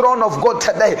the throne of God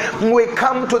today. We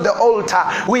come to the altar.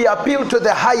 We appeal to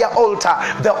the higher altar,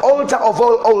 the altar of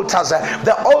all altars,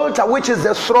 the altar which is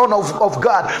the throne of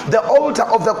God, the altar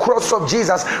of the cross of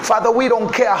Jesus. Father, we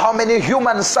don't care how many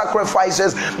human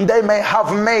sacrifices they may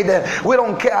have made. We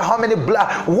don't care how many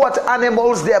blood, what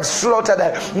animals they have slaughtered,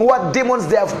 what demons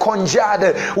they have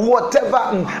conjured, whatever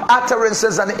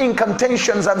utterances and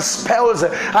incantations and spells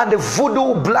and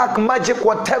voodoo, black magic,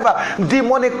 whatever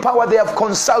demonic power they have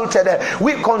consulted.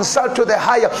 We consult to the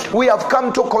higher. We have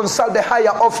come to consult the higher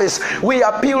office. We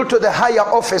appeal to the higher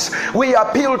office. We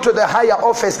appeal to the higher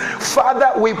office.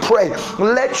 Father, we pray,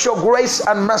 let your grace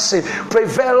and mercy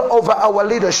prevail over our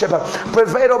leadership,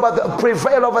 prevail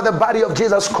over the body of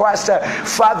Jesus Christ.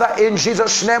 Father, in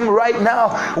Jesus' name, right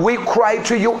now we cry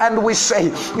to you and we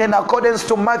say, in accordance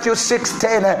to Mathew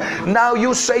 6:10, now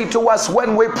you say to us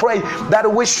when we pray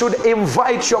that we should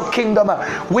invite your kingdom.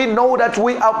 We know that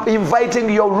we are inviting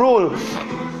your rule,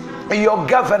 your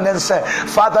governance.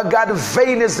 Father God,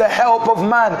 vain is the help of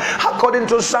man, according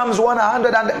to Psalms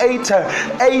 108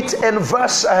 and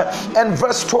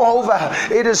verse 12.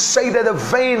 It is said that the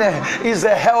vain is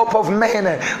the help of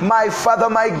men. My Father,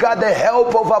 my God, the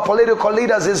help of our political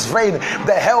leaders is vain.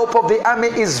 The help of the army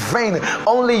is vain.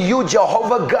 Only you,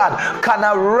 Jehovah God, can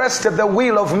arrest the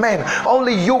will of men.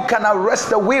 Only you can arrest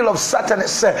the will of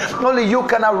Satanists. Only you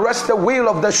can arrest the will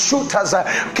of the shooters.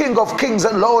 King of kings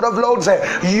and Lord of lords,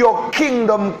 your Your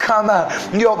kingdom come.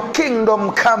 Your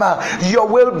kingdom come. Your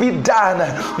will be done.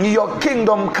 Your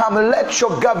kingdom come. Let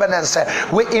your governance.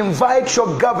 We invite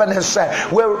your governance.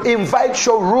 We invite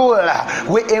your rule.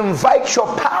 We invite your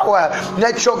power.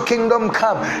 Let your kingdom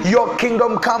come. Your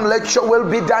kingdom come. Let your will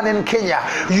be done in Kenya.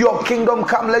 Your kingdom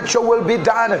come. Let your will be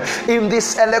done in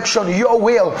this election. Your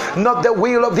will, not the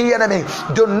will of the enemy.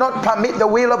 Do not permit the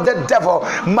will of the devil.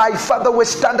 My Father, we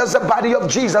stand as the body of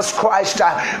Jesus Christ.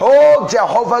 Oh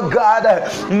Jehovah God,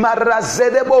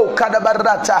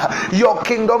 your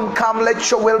kingdom come. Let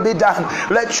your will be done.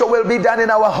 Let your will be done in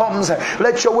our homes.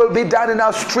 Let your will be done in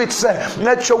our streets.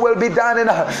 Let your will be done in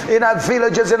our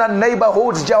villages, in our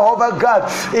neighborhoods. Jehovah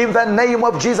God, in the name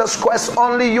of Jesus Christ,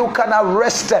 only you can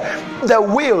arrest the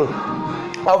will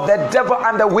of the devil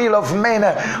and the will of men.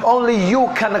 Only you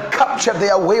can capture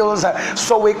their wills.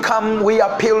 So we come, we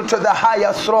appeal to the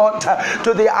higher throne,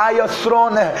 to the higher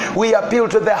throne. We appeal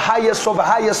to the highest of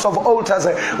altars,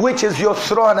 which is your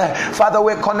throne. Father,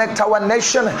 we connect our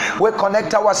nation, we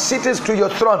connect our cities to your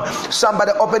throne.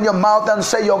 Somebody open your mouth and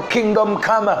say, your kingdom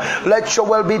come. Let your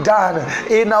will be done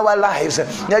in our lives.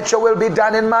 Let your will be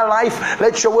done in my life.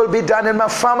 Let your will be done in my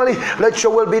family. Let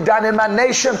your will be done in my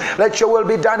nation. Let your will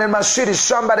be done in my city.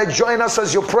 Somebody join us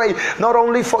as you pray, not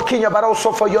only for Kenya, but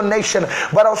also for your nation,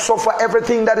 but also for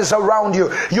everything that is around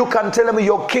you. You can tell him,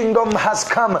 your kingdom has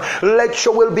come. Let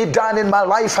your will be done in my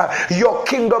life. Your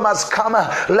kingdom has come.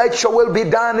 Let your will be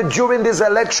done during these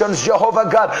elections, Jehovah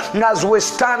God. As we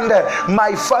stand,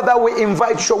 my Father, we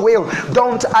invite your will.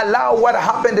 Don't allow what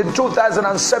happened in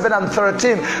 2007 and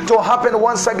 13 to happen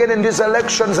once again in these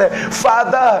elections.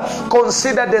 Father,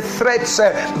 consider the threats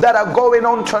that are going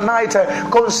on tonight.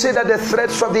 Consider the threats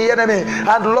of the enemy,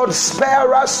 and Lord,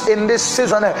 spare us in this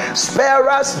season. Spare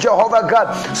us, Jehovah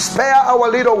God. Spare our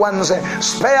little ones.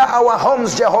 Spare our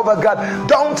homes, Jehovah God.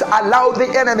 Don't allow the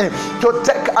enemy to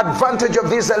take advantage of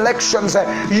these elections.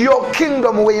 Your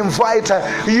kingdom we invite.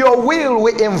 Your will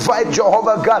we invite,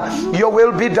 Jehovah God. Your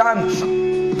will be done.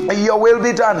 Your will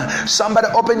be done. Somebody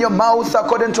open your mouth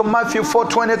according to Mathew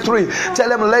 4:23.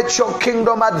 Tell him, let your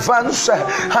kingdom advance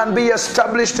and be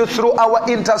established through our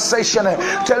intercession.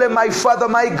 Tell him, my Father,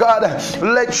 my God,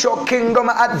 let your kingdom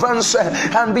advance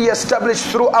and be established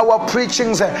through our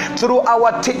preachings, through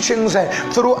our teachings,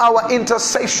 through our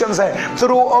intercessions,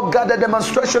 through, oh God, the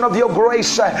demonstration of your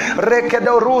grace.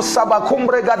 Rekedorusa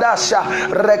bakumbre gadasha,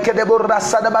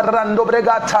 rekedeburasa barando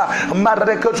bregata,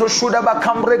 mareketu shuda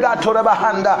bakambregato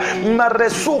rabahanda.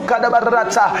 Maresuka da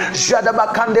barata,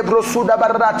 Jadabakande brosuda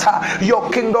barata. Your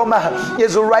kingdom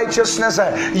is righteousness.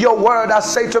 Your word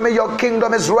has said to me, your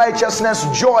kingdom is righteousness,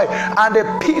 joy, and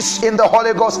a peace in the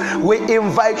Holy Ghost. We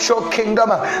invite your kingdom.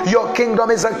 Your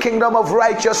kingdom is a kingdom of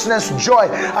righteousness, joy,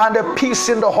 and a peace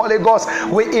in the Holy Ghost.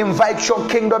 We invite your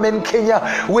kingdom in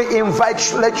Kenya. We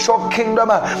invite, let your kingdom,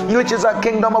 which is a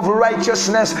kingdom of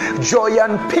righteousness, joy,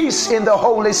 and peace in the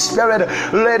Holy Spirit.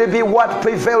 Let it be what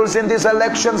prevails in this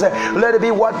election. Let it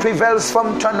be what prevails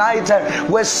from tonight.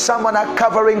 Where someone a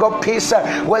covering of peace,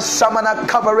 where someone a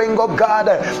covering of God.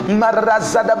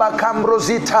 Marazada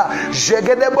bakamrosita,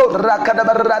 Jegedebo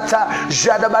rakadabarata,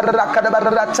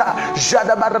 Jadabarakadabarata,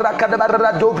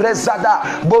 Jadabarakadabarado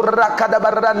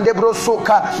Borakadabarande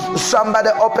brosuka. Somebody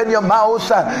open your mouth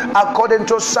according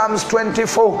to Psalms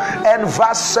 24 and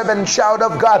verse 7. Child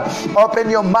of God, open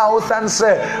your mouth and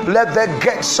say, let the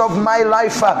gates of my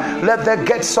life, let the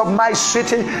gates of my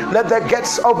city, let the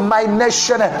gates of my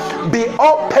nation be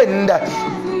opened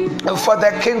for the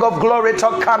King of Glory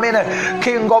to come in.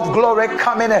 King of Glory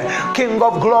come in. King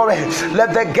of Glory,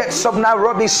 let the gates of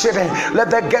Nairobi City,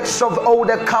 let the gates of all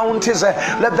the counties,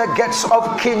 let the gates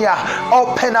of Kenya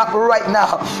open up right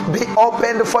now. Be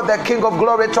opened for the King of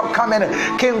Glory to come in.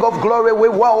 King of Glory, we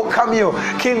welcome you.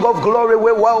 King of Glory,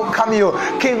 we welcome you.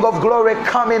 King of Glory,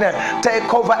 come in.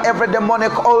 Take over every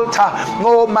demonic altar.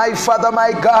 Oh my Father,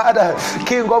 my God.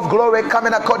 King of Glory, come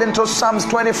in according to Psalms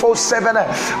 24:7.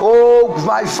 Oh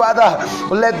my Father,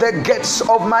 let the gates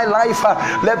of my life,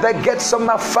 let the gates of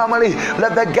my family,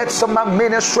 let the gates of my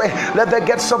ministry, let the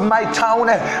gates of my town,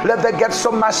 let the gates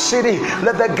of my city,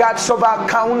 let the gates of our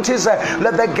counties,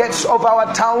 let the gates of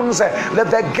our towns,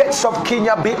 let the gates of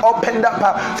Kenya be opened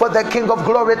up for the King of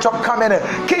Glory to come in.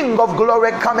 King of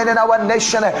Glory, come in our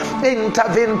nation.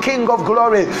 Intervene, King of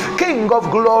Glory. King of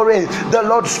Glory, the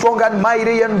Lord strong and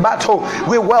mighty in battle.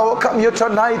 We welcome you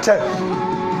tonight.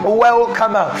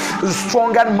 welcome,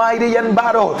 strong and mighty in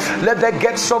battle. Let the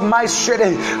gates of my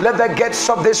city, let the gates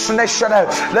of this nation,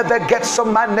 let the gates of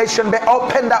my nation be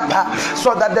opened up,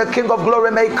 so that the King of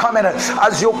Glory may come in.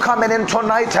 As you come in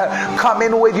tonight, come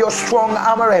in with your strong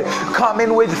armory, come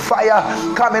in with fire,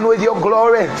 come in with your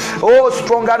glory. Oh,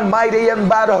 strong and mighty in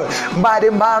battle, mighty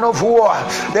man of war,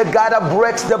 the God that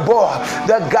breaks the bow,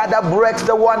 the God that breaks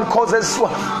the one,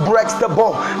 breaks the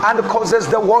bow and causes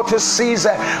the war to cease.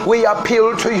 We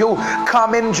appeal to you.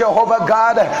 Come in, Jehovah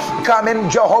God. Come in,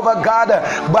 Jehovah God.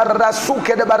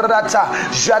 Barasuke de barata,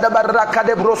 jada baraka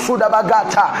de brosuda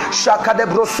bagata, shaka de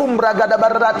brosumbra gada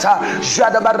barata,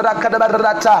 jada baraka de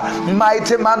barata,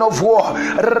 mighty man of war,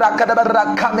 rakada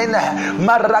baraka, come in,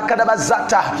 marakada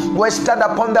bazata. We stand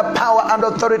upon the power and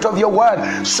authority of your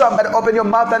word. Somebody open your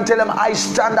mouth and tell him, I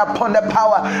stand upon the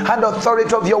power and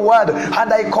authority of your word,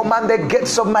 and I command the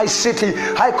gates of my city,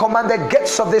 I command the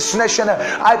gates of this nation,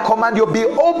 I command you be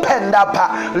opened up.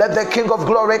 Let the King of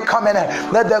Glory come in,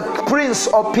 let the Prince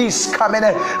of Peace come in.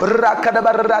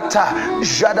 Rakadabarata,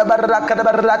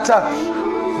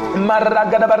 Jadabarakabarata.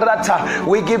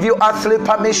 We give you earthly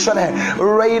permission.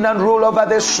 Reign and rule over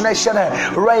this nation.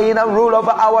 Reign and rule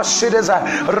over our cities.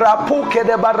 Rapuke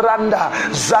de baranda,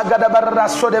 Zagada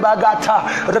baraso de bagata,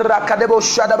 Rakadebo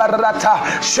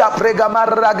shadabarata, Shaprega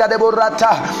maragadebo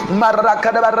rata,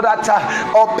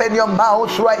 Marakadabarata. Open your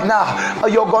mouth right now.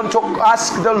 You're going to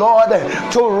ask the Lord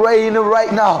to reign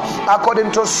right now.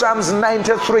 According to Psalms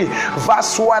 93,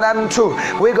 verse 1 and 2,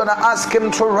 we're going to ask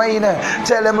him to reign.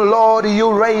 Tell him, Lord,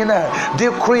 you reign.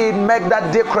 Decree, make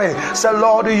that decree. Say,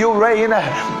 Lord, you reign.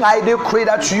 I decree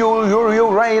that you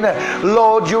reign.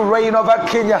 Lord, you reign over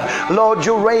Kenya. Lord,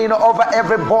 you reign over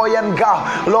every boy and girl.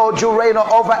 Lord, you reign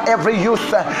over every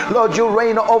youth. Lord, you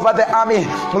reign over the army.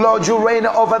 Lord, you reign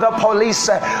over the police.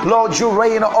 Lord, you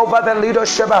reign over the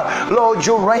leadership. Lord,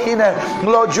 you reign.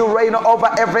 Lord, you reign over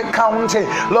every county.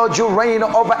 Lord, you reign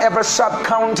over every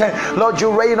sub-county. Lord, you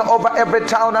reign over every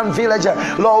town and village.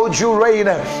 Lord, you reign.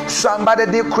 Somebody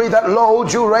decree that,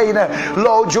 Lord, you reign.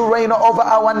 Lord, you reign over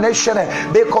our nation.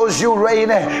 Because you reign,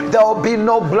 there will be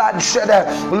no bloodshed.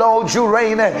 Lord, you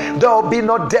reign, there will be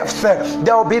no death.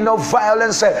 There will be no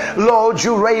violence. Lord,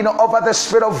 you reign over the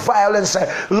spirit of violence.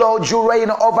 Lord, you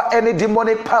reign over any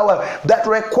demonic power that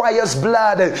requires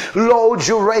blood. Lord,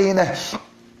 you reign.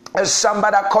 As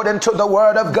somebody, according to the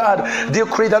word of God,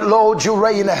 decree that, Lord, you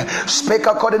reign. Speak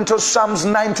according to Psalms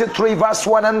 93 verse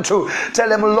 1 and 2.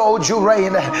 Tell him, Lord, you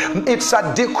reign. It's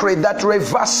a decree that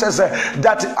reverses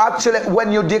that. Actually,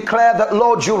 when you declare that,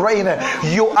 Lord, you reign,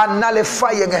 you are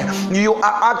nullifying, you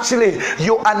are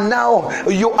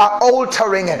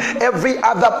altering every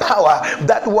other power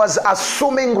that was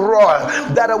assuming role,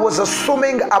 that was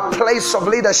assuming a place of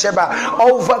leadership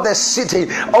over the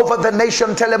city, over the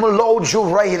nation. Tell him, Lord, you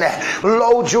reign.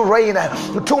 Lord, you reign.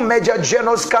 Two major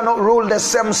generals cannot rule the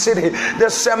same city, the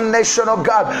same nation of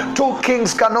God. Two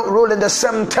kings cannot rule in the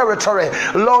same territory.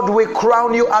 Lord, we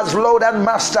crown you as Lord and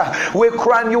Master. We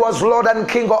crown you as Lord and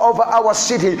King over our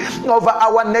city, over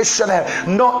our nation.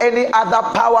 No any other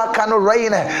power can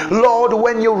reign. Lord,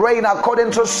 when you reign, according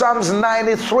to Psalms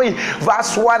 93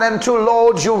 verse 1 and 2,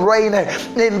 Lord, you reign.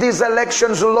 In these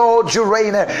elections, Lord, you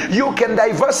reign. You can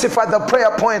diversify the prayer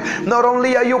point. Not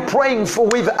only are you praying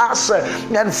with us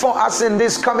and for us in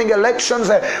these coming elections,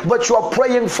 but you are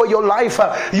praying for your life.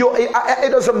 It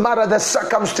doesn't matter the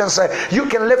circumstance. You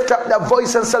can lift up the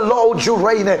voice and say, Lord, you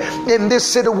reign in this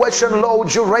situation.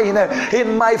 Lord, you reign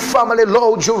in my family.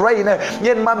 Lord, you reign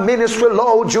in my ministry.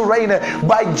 Lord, you reign.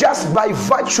 By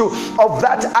virtue of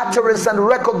that utterance and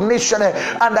recognition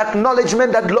and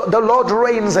acknowledgement that the Lord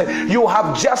reigns, you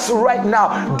have just right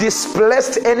now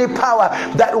displaced any power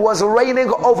that was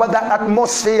reigning over that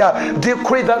atmosphere.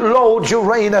 Decree that, Lord, you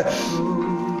reign.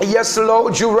 Yes,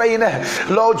 Lord, you reign.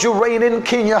 Lord, you reign in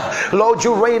Kenya. Lord,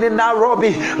 you reign in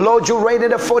Nairobi. Lord, you reign in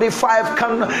the 45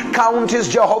 counties,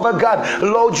 Jehovah God.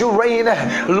 Lord, you reign.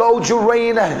 Lord, you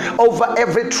reign over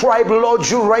every tribe. Lord,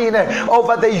 you reign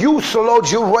over the youth.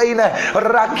 Lord, you reign.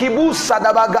 Rakibu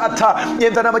Sadabagata.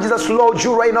 In the name of Jesus, Lord,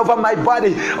 you reign over my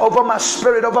body, over my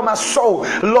spirit, over my soul.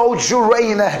 Lord, you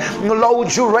reign.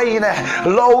 Lord, you reign.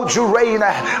 Lord, you reign.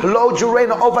 Lord, you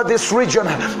reign over this region,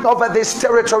 over this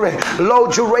territory.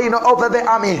 Lord, you reign over the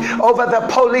army, over the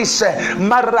police,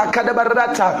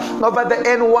 Marakadabarata, over the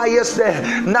NYS, the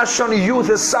National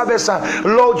Youth Service.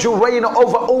 Lord, you reign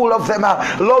over all of them.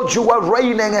 Lord, you are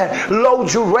reigning.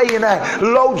 Lord, you reign.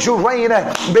 Lord, you reign.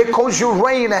 Because you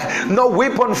reign, no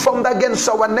weapon formed against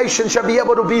our nation shall be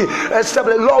able to be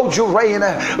established. Lord, you reign.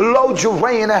 Lord, you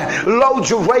reign. Lord,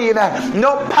 you reign.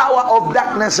 No power of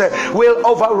darkness will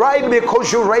override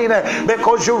because you reign.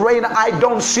 Because you reign, I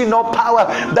don't see no power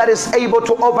that is able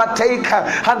to overtake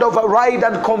and override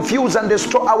and confuse and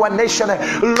destroy our nation.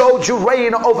 Lord, you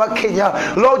reign over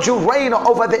Kenya. Lord, you reign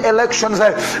over the elections.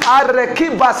 I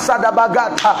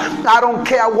don't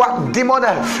care what demon,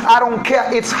 I don't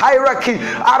care its hierarchy,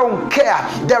 I don't care.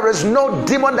 There is no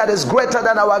demon that is greater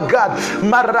than our God.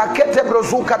 Marakete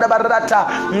brozuka da barata,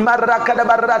 maraka da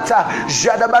barata,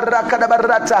 jada baraka da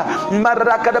barata,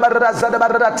 maraka da barata da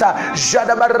barata,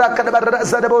 jada baraka da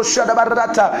barata da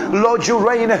barata. Lord, you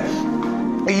reign.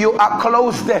 You are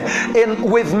clothed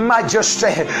with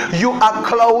majesty. You are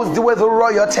clothed with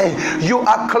royalty. You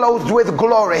are clothed with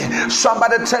glory.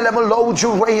 Somebody tell him, Lord,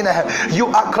 you reign. You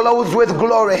are clothed with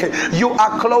glory. You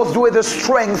are clothed with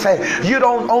strength. You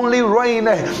don't only reign,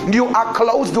 you are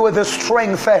clothed with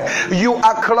strength. You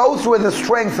are clothed with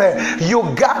strength. You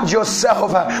guard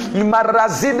yourself.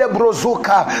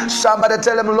 Somebody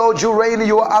tell him, Lord, you reign.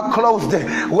 You are clothed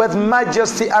with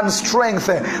majesty and strength.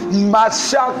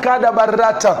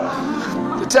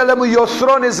 Tell them your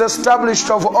throne is established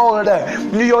of old.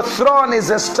 Your throne is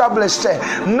established.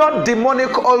 Not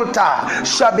demonic altar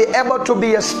shall be able to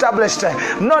be established.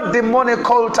 Not demonic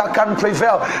altar can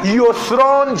prevail. Your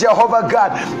throne, Jehovah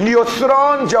God, your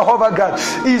throne, Jehovah God,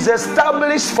 is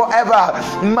established forever.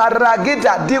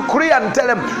 Maragita, decree and tell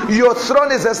them your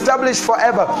throne is established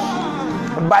forever.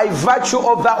 By virtue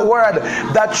of that word,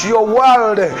 that your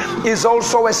world is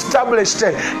also established.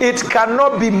 It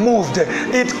cannot be moved.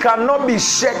 It cannot be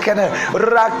shaken.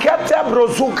 Rakata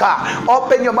brozuka.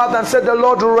 Open your mouth and say, the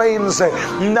Lord reigns.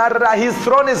 His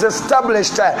throne is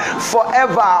established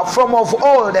forever, from of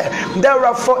old.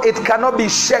 Therefore, it cannot be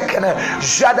shaken.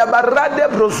 Jadabarade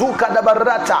brozuka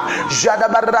dabarata.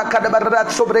 Jadabaraka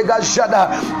dabarat sobrega jada.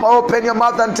 Open your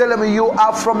mouth and tell him, you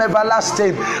are from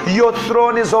everlasting. Your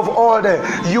throne is of old.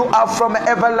 You are from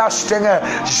everlasting.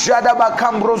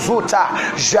 Jadabakam brozuta,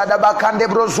 Jadabakande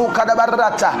brozuka da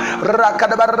barata,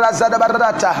 Rakadabarraza da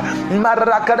barata,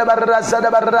 Marakadabarraza da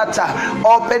barata.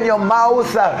 Open your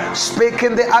mouth, speak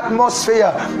in the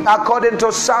atmosphere. According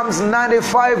to Psalms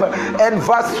 95 and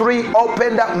verse 3,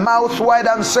 open that mouth wide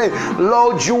and say,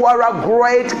 Lord, you are a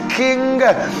great king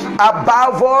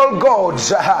above all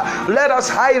gods. Let us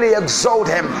highly exalt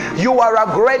him. You are a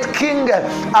great king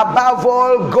above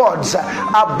all gods,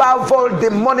 above all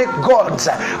demonic gods.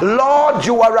 Lord,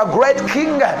 you are a great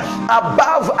king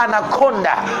above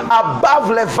anaconda, above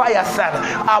leviathan,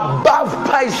 above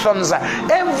pythons,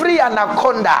 every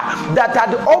anaconda that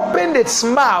had opened its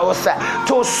mouth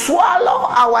to swallow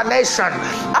our nation.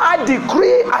 I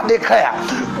decree and declare,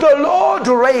 the Lord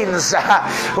reigns.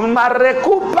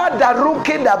 Marekupa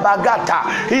daruki da bagata.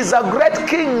 He's a great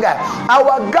king.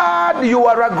 Our God, you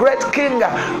are a great king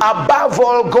above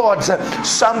all gods.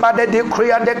 Somebody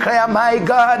decree and declare, my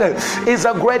God is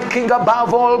a great king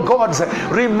above all gods.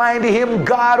 Remind him,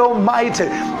 God Almighty.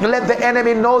 Let the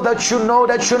enemy know that you know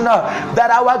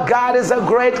that our God is a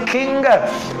great king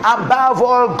above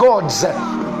all gods.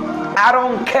 I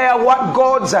don't care what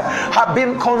gods have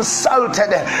been consulted,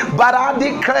 but I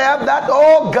declare that,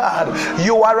 oh God,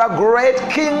 you are a great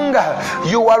king.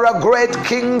 You are a great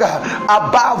king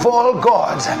above all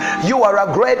gods. You are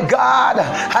a great God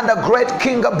and a great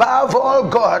king above all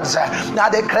gods. I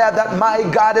declare that my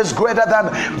God is greater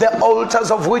than the altars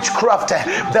of witchcraft,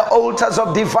 the altars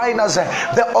of diviners,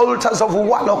 the altars of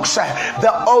warlocks,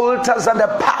 the altars and the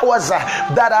powers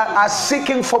that are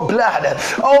seeking for blood.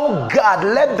 Oh God,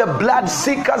 let the blood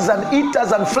seekers and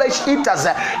eaters and flesh eaters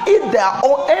eat their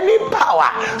own, any power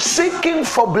seeking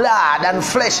for blood and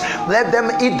flesh, let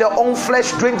them eat their own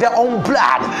flesh, drink their own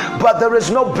blood. But there is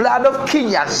no blood of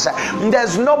Kenyans,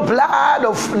 there's no blood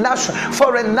of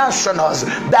foreign nationals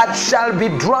that shall be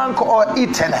drunk or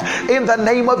eaten in the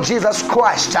name of Jesus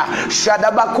Christ.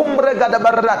 Shadabakumbre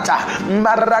gadabarata,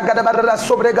 maragadabarra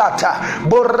sobregata,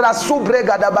 borra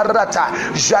subregadabarata,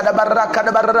 jadabaraka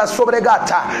dabarra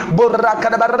sobregata,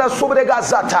 borrakadabarra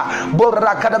sobregazata,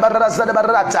 borrakadabarra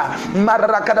zadabarata,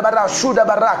 marakadabara shuda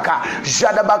baraka,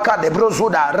 jadabaka de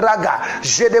brozuda, raga,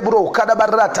 jedebro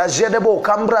kadabarata, jedebo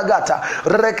kambragata,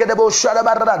 rekedebo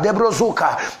shadabarra de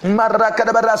brozuka,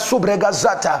 marakadabara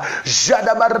subregazata,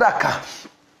 jadabaraka.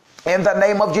 In the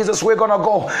name of Jesus, we're going to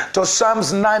go to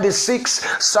Psalms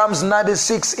 96. Psalms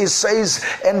 96, it says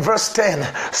in verse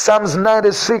 10, Psalms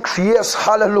 96, yes,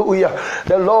 hallelujah,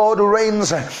 the Lord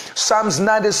reigns. Psalms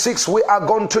 96, we are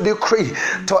going to decree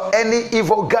to any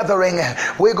evil gathering,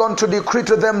 we're going to decree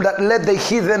to them that let the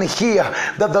heathen hear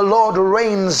that the Lord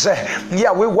reigns.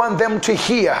 Yeah, we want them to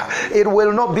hear. It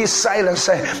will not be silence.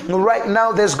 Right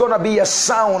now, there's going to be a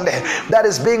sound that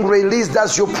is being released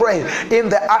as you pray in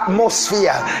the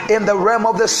atmosphere. In the realm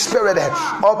of the spirit,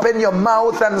 open your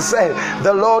mouth and say,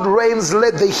 the Lord reigns.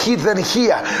 Let the heathen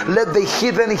hear. Let the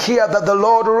heathen hear that the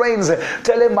Lord reigns.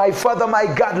 Tell him, my Father, my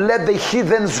God, let the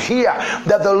heathens hear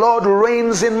that the Lord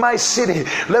reigns in my city.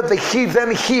 Let the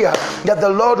heathen hear that the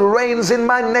Lord reigns in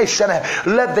my nation.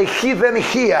 Let the heathen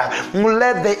hear.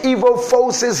 Let the evil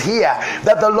forces hear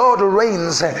that the Lord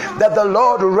reigns. That the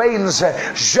Lord reigns.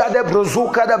 Jade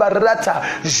brozuka da barata.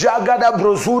 Jagada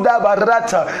brozuda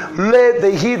barata. Let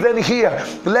the heathen hear.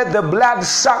 Let the blood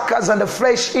suckers and the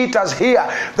flesh eaters hear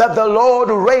that the Lord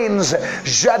reigns.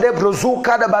 Jade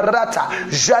brozuka da barata.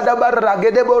 Jada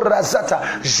baragede borazata.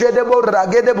 Jede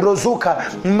boragede brozuka.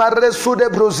 Maresude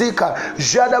brozika.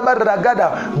 Jada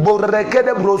baragada.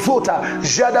 Borekede brozuta.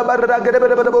 Jada baragede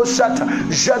bosata.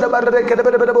 Jada barekede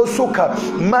bosuka.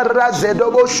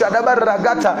 Marazedobo shada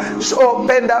baragata. So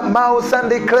open that mouth and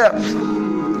declare.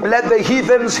 Let the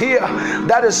heathens hear.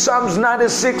 That is Psalms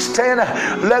 96:10.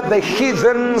 Let the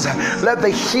heathen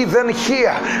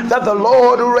hear that the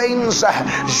Lord reigns.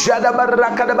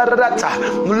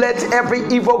 Let every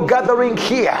evil gathering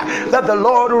hear that the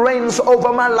Lord reigns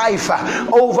over my life,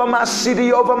 over my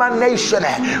city, over my nation,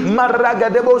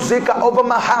 over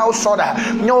my household.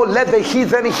 No, let the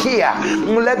heathen hear.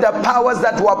 Let the powers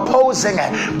that were opposing,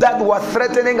 that were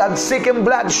threatening and seeking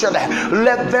bloodshed,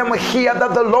 let them hear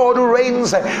that the Lord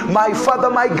reigns. My Father,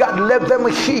 my God, let them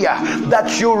hear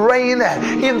that you reign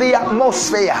in the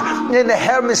atmosphere, in the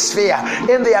hemisphere,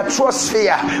 in the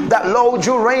atmosphere. That Lord,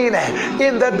 you reign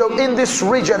in this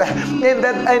region, in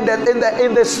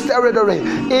this territory.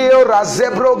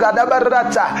 Razebro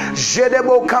gadabarata,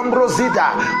 jedebo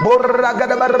cambrosida,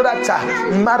 borragadabarata,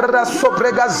 marra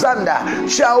sopregazanda.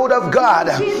 Child of God,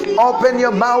 open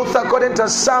your mouth according to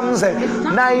Psalms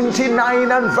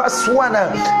 99 and verse 1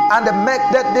 and make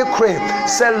that decree.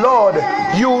 Say, Lord,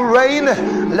 you reign,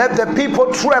 let the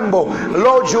people tremble.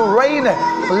 Lord, you reign,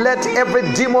 let every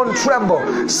demon tremble.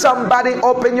 Somebody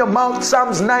open your mouth.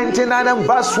 Psalms 99 and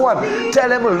verse 1. Tell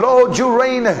him, Lord, you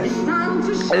reign.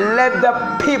 Let the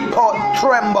people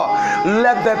tremble.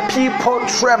 Let the people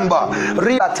tremble.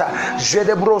 Riata,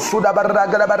 Jedebro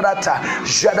Sudabaragada Barata,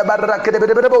 Jadabaraka de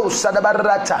Bedebo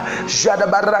Sadabarata,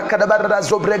 Jadabaraka de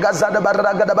Barrazo Bregazada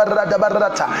Baragada Barada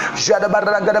Barata,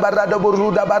 Jadabaragada Barada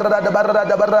Buruda Barada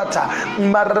Barada Barata,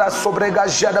 Marra Sobrega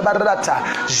Jadabarata,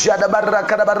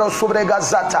 Jadabaraka de Barro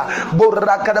Sobregazata,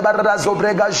 Burraka de Barrazo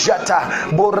Brega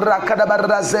Jata, Burraka de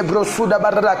Barrazebro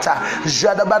Sudabarata,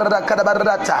 Jadabaraka de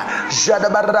Barata,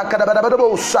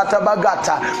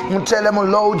 Tell him,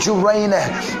 Lord, you reign.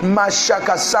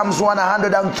 Mashaka. Psalms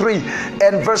 103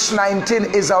 and verse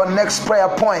 19 is our next prayer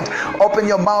point. Open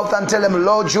your mouth and tell him,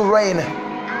 Lord, you reign.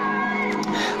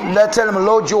 Tell him,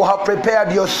 Lord, you have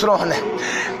prepared your throne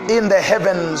in the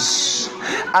heavens,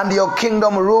 and your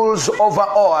kingdom rules over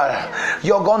all.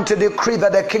 You're going to decree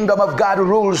that the kingdom of God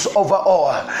rules over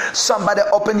all. Somebody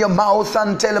open your mouth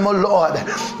and tell him, oh Lord,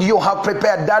 you have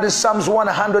prepared. That is Psalms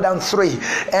 103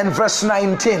 and verse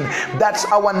 19. That's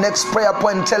our next prayer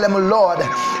point. Tell him, Lord,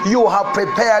 you have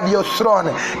prepared your throne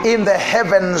in the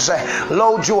heavens.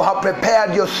 Lord, you have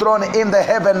prepared your throne in the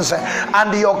heavens,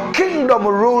 and your kingdom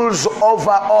rules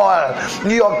over all.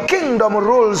 Your kingdom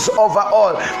rules over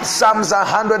all. Psalms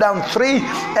 103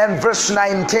 and verse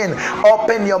 19.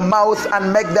 Open your mouth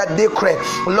and make that decree.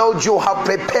 Lord, you have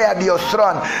prepared your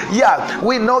throne. Yeah,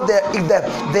 we know that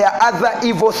there are other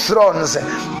evil thrones.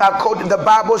 The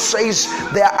Bible says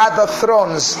there are other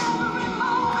thrones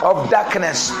of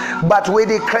darkness, but we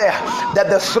declare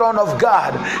that the throne of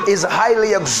God is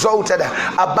highly exalted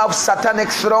above satanic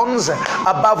thrones,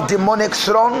 above demonic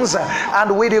thrones,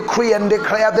 and we decree and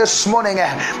declare this morning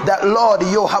that, Lord,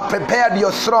 you have prepared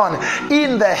your throne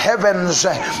in the heavens,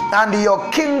 and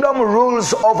your kingdom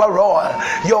rules over all.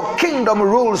 Your kingdom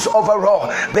rules over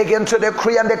all. Begin to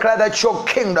decree and declare that your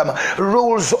kingdom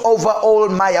rules over all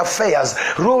my affairs,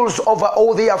 rules over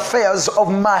all the affairs of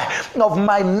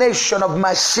my nation, of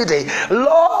my city.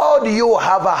 Lord, you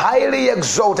have highly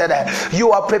exalted.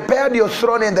 You have prepared your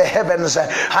throne in the heavens,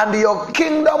 and your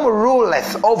kingdom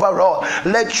ruleth over all.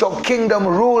 Let your kingdom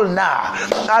rule now.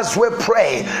 As we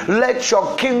pray, let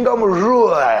your kingdom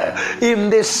rule in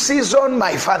this season,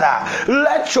 my Father.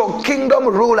 Let your kingdom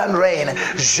rule and reign.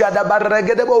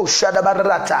 Jadabaragedebo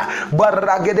shadabarata,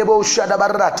 baragedebo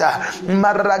shadabarata,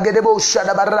 maragedebo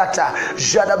shadabarata,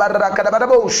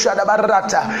 jadabarakadabo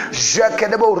shadabarata,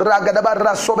 jakedebo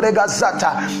ragadabarra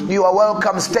sobregazata. You are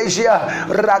welcome, Stasia.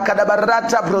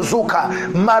 Rakadabarata brozuka,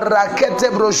 marakete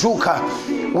brozuka.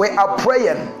 We are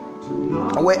praying.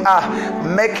 We are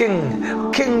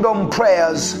making kingdom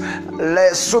prayers.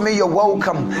 Sumi, you're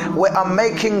welcome. We are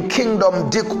making kingdom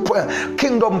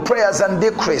prayers and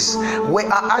decrees. We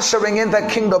are ushering in the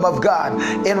kingdom of God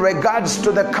in regards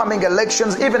to the coming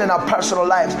elections. Even in our personal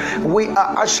lives, we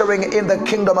are ushering in the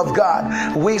kingdom of God.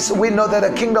 We know that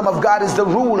the kingdom of God is the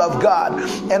rule of God,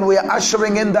 and we are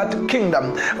ushering in that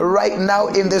kingdom right now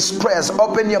in these prayers.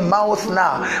 Open your mouth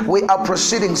now. We are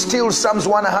proceeding. Still Psalms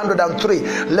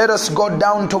 103. Let us go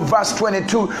down to verse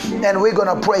 22, and we're going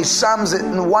to pray Psalms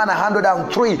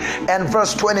 103 and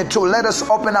verse 22. Let us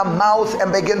open our mouth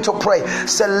and begin to pray.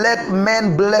 Say, let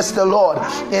men bless the Lord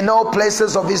in all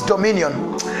places of his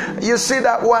dominion. You see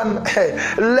that one?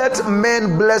 Let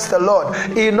men bless the Lord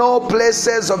in all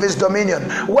places of his dominion,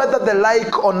 whether they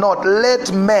like or not.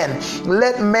 Let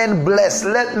men bless,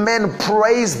 let men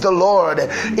praise the Lord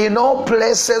in all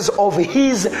places of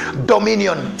his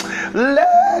dominion.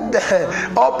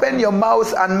 Open your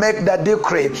mouth and make that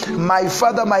decree. My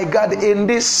Father, my God, in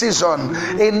this season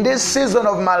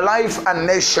of my life and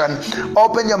nation,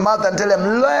 open your mouth and tell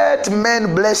them, let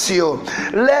men bless you.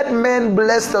 Let men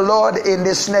bless the Lord in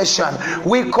this nation.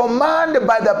 We command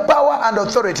by the power and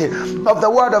authority of the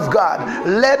word of God,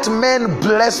 let men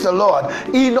bless the Lord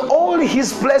in all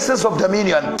his places of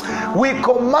dominion. We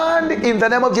command in the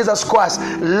name of Jesus Christ,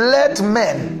 let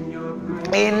men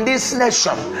in this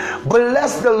nation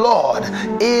bless the Lord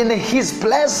in his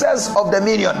places of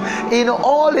dominion, in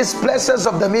all his places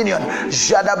of dominion.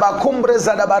 Jadabakumbre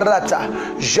zadabarata,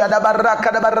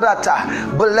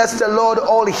 jadabarakadabarata. Bless the Lord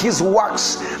all his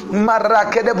works.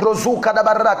 Marakedebrozuka.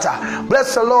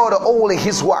 Bless the Lord all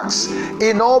his works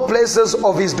in all places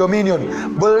of his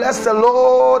dominion. Bless the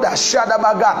Lord.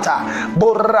 Shadabagata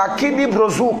borakidi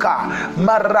brozuka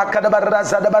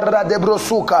marakadabarraza dabarrade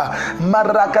brosuka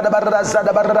marakadabarraza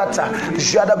dabarrata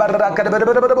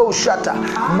jadabarrakadabarrabushata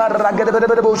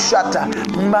maragadabarrabushata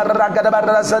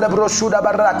maragadabarraza dabrosuda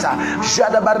barrata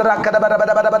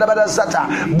jadabarrakadabarrabarazata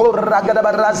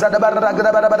borragadabarraza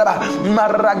dabarragadabarabara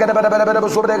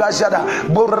maragadabarrabuzuregashada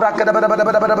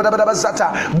borrakadabarrabarazata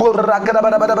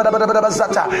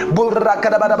borrakadabarrabarazata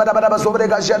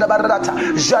borrakadabarrabarazobregashada barrata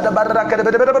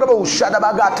jadabarrakadabarrabushada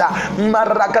bagata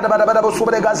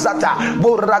maragadabarrabuzuregazata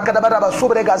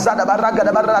borrakadabarrabuzuregazada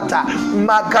barragadabarrata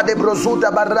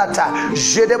makadebrozuda barrata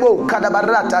jedebo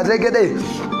kadabarrata regede.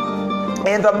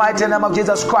 In the mighty name of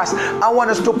Jesus Christ, I want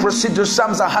us to proceed to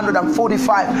Psalms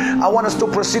 145. I want us to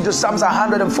proceed to Psalms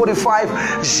 145,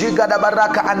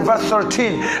 Jigadabaraka and verse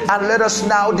 13. And let us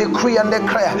now decree and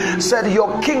declare. Said,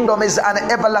 your kingdom is an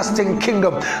everlasting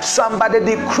kingdom. Somebody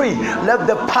decree, let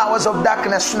the powers of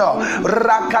darkness know.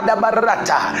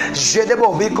 Rakadabarata,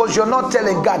 Jedebo, because you're not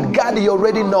telling God. God, he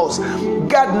already knows.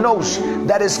 God knows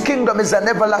that his kingdom is an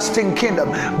everlasting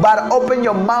kingdom. But open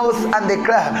your mouth and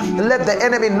declare, let the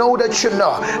enemy know that you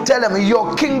know. Tell him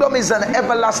your kingdom is an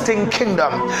everlasting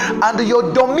kingdom, and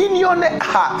your dominion in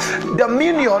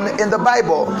the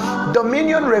Bible,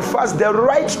 dominion refers the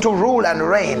right to rule and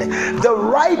reign. The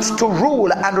right to rule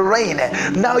and reign.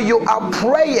 Now you are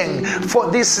praying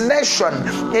for this nation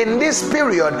in this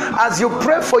period. As you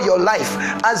pray for your life,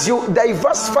 as you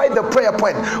diversify the prayer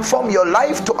point from your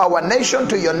life to our nation,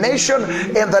 to your nation,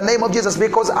 in the name of Jesus,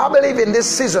 because I believe in this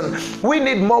season we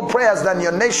need more prayers than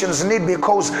your nations need,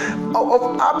 because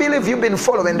I believe you've been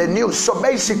following the news. So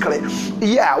basically,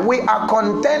 we are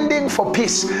contending for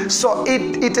peace. So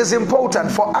it is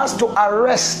important for us to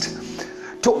arrest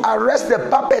the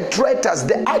perpetrators,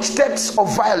 the architects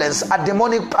of violence, are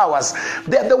demonic powers.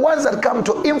 They're the ones that come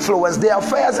to influence the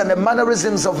affairs and the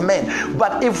mannerisms of men.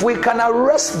 But if we can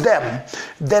arrest them,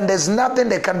 then there's nothing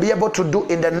they can be able to do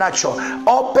in the natural.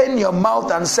 Open your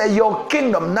mouth and say, your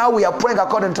kingdom. Now we are praying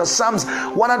according to Psalms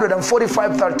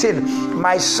 145:13.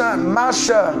 My son,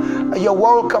 Marshall, you're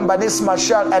welcome, Banis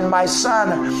Marshall, and my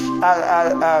son,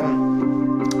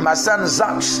 My son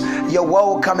Zax, you're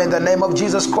welcome in the name of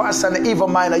Jesus Christ. And Eva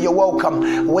Minor, you're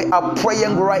welcome. We are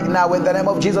praying right now in the name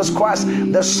of Jesus Christ,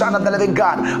 the Son of the living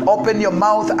God. Open your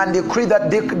mouth and decree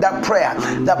that prayer.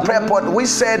 That prayer point we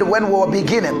said when we were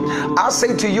beginning. I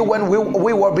say to you when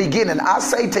we were beginning, I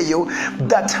say to you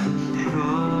that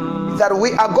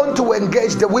we are going to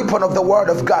engage the weapon of the word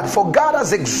of God. For God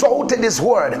has exalted his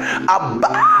word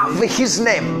above his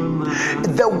name.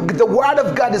 The word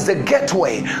of God is the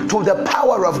gateway to the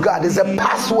power of God, is a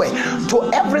pathway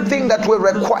to everything that we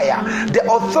require. The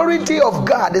authority of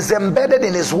God is embedded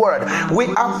in his word. We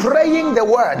are praying the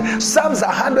word. Psalms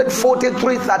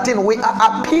 143:13. We are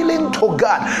appealing to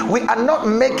God. We are not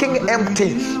making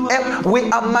empty. We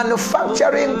are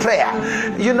manufacturing prayer.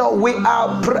 You know, we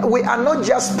are not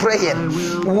just praying.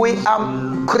 We are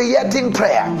creating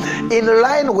prayer in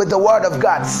line with the word of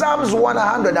God. Psalms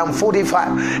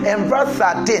 145 and verse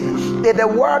 13. The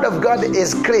word of God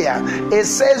is clear. It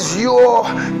says, your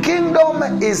kingdom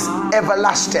is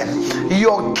everlasting.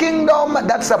 Your kingdom,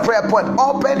 that's a prayer point.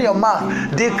 Open your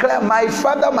mouth. Declare, my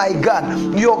Father, my God,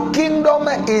 your kingdom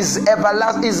is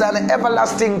an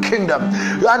everlasting kingdom.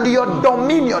 And your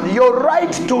dominion, your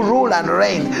right to rule and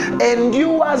reign,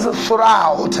 endures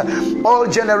throughout all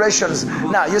generations.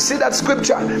 Now, you see that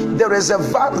scripture? There is a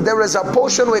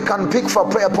portion we can pick for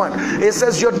prayer point. It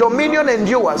says, your dominion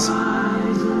endures.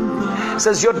 It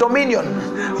says, your dominion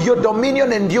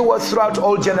endures throughout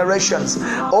all generations.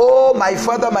 Oh, my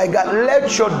Father, my God,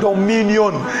 let your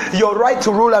dominion, your right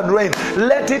to rule and reign,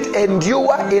 let it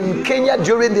endure in Kenya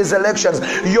during these elections.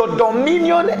 Your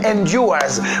dominion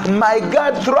endures, my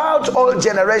God, throughout all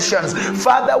generations.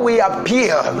 Father, we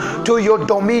appeal to your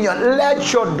dominion.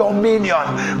 Let your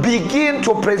dominion begin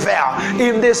to prevail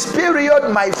in this period,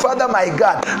 my Father, my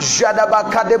God.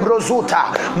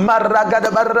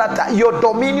 Your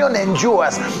dominion endures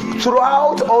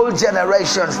throughout all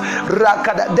generations.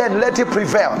 Then let it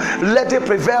prevail. Let it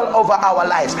prevail over our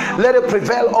lives. Let it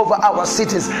prevail over our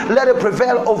cities. Let it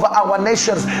prevail over our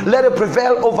nations. Let it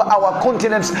prevail over our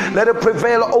continents. Let it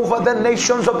prevail over the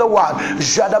nations of the world.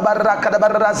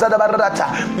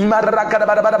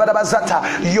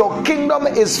 Your kingdom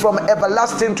is from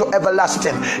everlasting to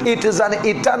everlasting. It is an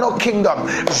eternal kingdom.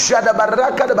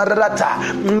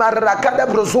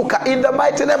 In the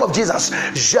mighty name of Jesus.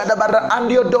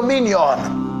 And your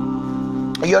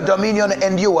dominion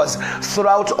endures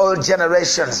throughout all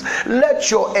generations.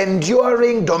 Let your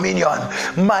enduring dominion,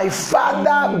 my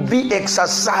Father, be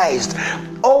exercised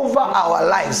over our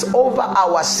lives, over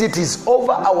our cities,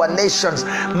 over our nations.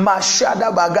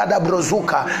 Mashada bagada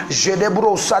brozuka,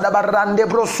 jedebro sadabarande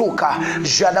brosuka,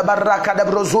 jadabaraka de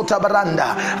brozuta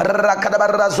baranda,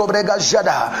 rakadabarra zobrega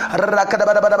jada,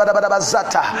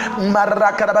 rakadabarabazata,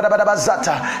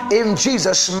 marakadabarabazata. In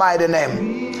Jesus' mighty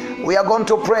name. We are going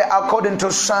to pray according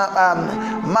to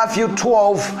Matthew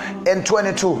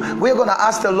 12:22. We are going to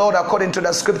ask the Lord according to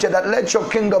the scripture that let your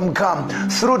kingdom come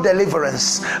through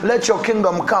deliverance. Let your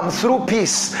kingdom come through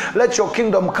peace. Let your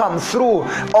kingdom come through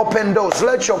open doors.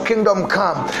 Let your kingdom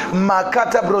come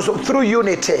makata brozo through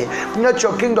unity. Let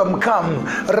your kingdom come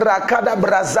rakada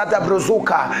brazata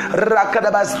brozuka rakada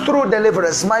baz through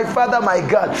deliverance. My Father, my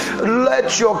God,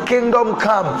 let your kingdom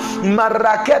come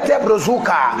marakete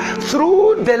brozuka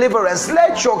through deliverance.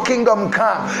 Let your kingdom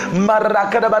come.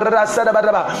 Let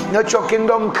your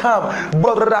kingdom come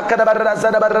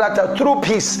through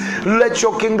peace. Let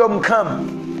your kingdom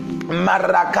come.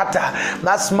 Marakata.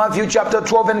 That's Matthew chapter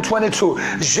 12:22.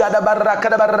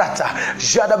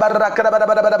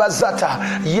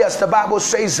 Yes, the Bible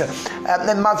says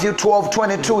in Matthew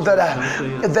 12:22 that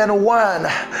then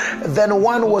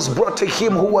one was brought to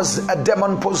him who was a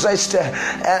demon possessed,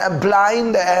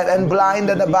 blind, and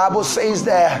the Bible says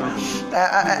there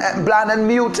blind and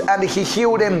mute, and he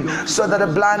healed him, so that a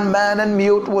blind man and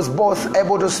mute was both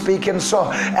able to speak and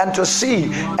to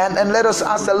see. And let us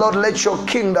ask the Lord, let your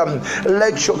kingdom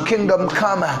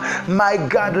come. My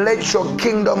God, let your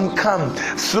kingdom come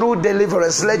through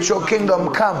deliverance. Let your kingdom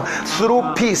come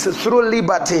through peace, through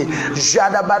liberty.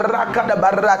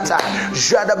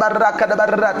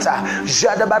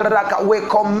 We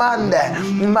command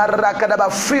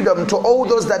freedom to all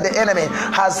those that the enemy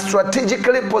has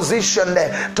strategically positioned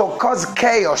to cause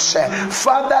chaos.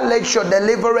 Father, let your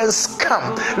deliverance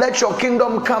come. Let your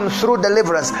kingdom come through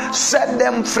deliverance. Set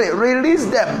them free. Release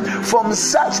them from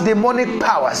such demonic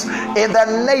powers in the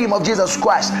name of Jesus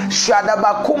Christ.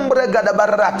 Shadabakumbre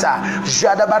gadabarata,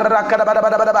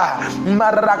 Jadabarakadabadabadaba,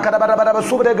 Marakadabadabadaba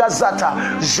subregazata,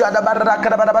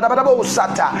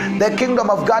 Jadabarakadabadabadabosata. The kingdom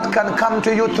of God can come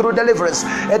to you through deliverance.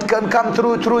 It can come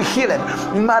through healing.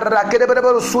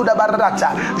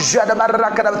 Marakadabadabadabasudabarata,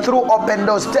 Jadabarakadab, through open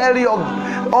doors.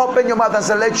 Open your mouth and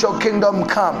say, let your kingdom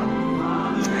come.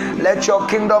 Let your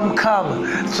kingdom come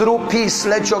through peace.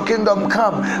 Let your kingdom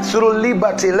come through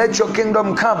liberty. Let your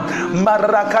kingdom come.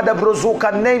 Marakada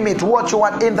brozuka, name it what you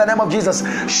want in the name of Jesus.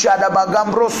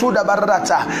 Shadabagambro suda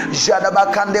barata,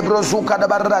 Jadabakande brozuka da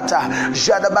barata,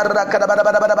 Jadabarakada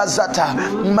barabazata,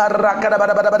 Marakada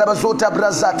barabazuta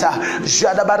brazata,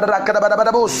 Jadabarakada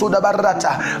barabazuda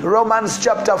barata. Romans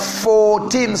chapter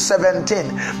 14:17.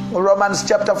 Romans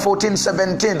chapter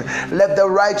 14:17. Let the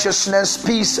righteousness,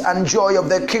 peace, and joy of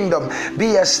the kingdom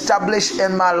be established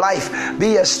in my life,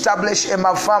 be established in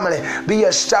my family, be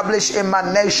established in my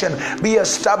nation, be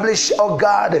established, oh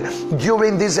God,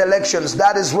 during these elections.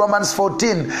 That is Romans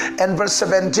 14 and verse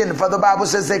 17. For the Bible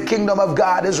says the kingdom of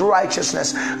God is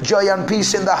righteousness, joy, and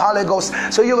peace in the Holy Ghost.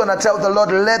 So you're going to tell the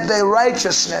Lord, let the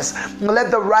righteousness,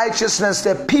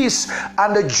 the peace,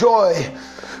 and the joy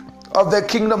of the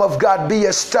kingdom of God be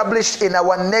established in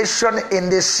our nation in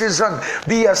this season,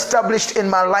 be established in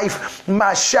my life.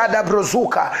 Mashada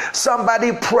brozuka.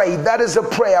 Somebody pray. That is a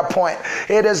prayer point.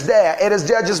 It is there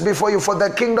just before you. For the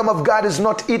kingdom of God is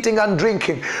not eating and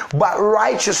drinking, but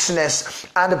righteousness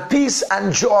and peace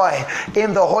and joy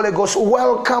in the Holy Ghost.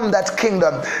 Welcome that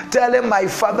kingdom. Tell him, my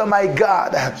Father, my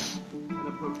God,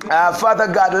 Father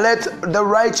God, let the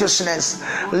righteousness,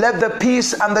 let the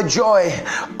peace and the joy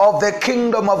of the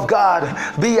kingdom of God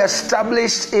be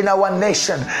established in our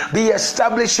nation, be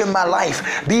established in my life,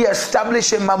 be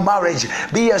established in my marriage,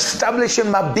 be established in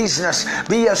my business,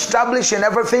 be established in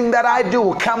everything that I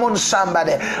do. Come on,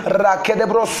 somebody.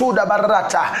 Rakedebrosuda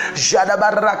barata,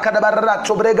 Jadabarakada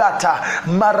barato bregata,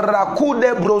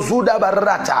 Marakude brozuda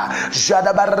barata,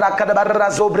 Jadabarakada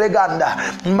barazo breganda,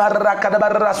 Marakada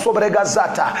barazo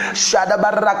bregazata,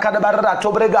 Shadabarakada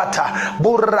barato bregata,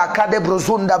 Burakade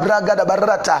brozunda bragada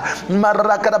barata,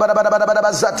 Marakada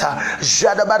barabazata,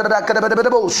 Jadabarakada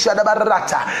barabo,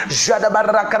 Shadabarata,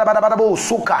 Jadabarakada barabo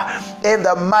suka, in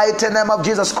the mighty name of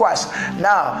Jesus Christ.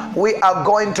 Now we are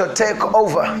going to take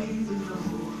over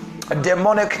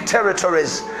demonic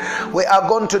territories. We are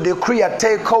going to decree a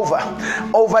takeover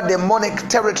over demonic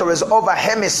territories, over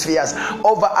hemispheres,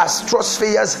 over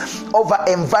astrospheres, over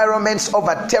environments,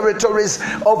 over territories,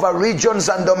 over regions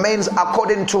and domains,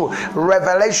 according to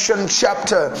Revelation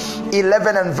chapter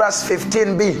 11 and verse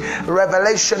 15b.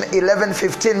 Revelation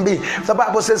 11:15b. The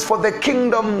Bible says, for the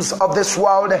kingdoms of this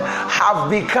world have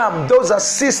become, those are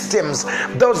systems,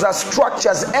 those are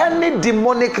structures, any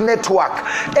demonic network,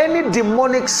 any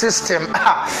demonic system.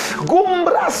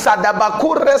 Gumbra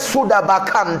sadabakure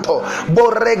sudabakanto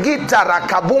boregita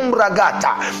rakabumbra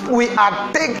gata. We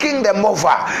are taking them over.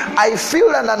 I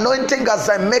feel an anointing as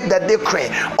I make the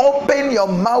decree. Open your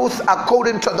mouth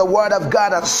according to the word of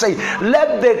God and say,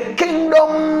 let the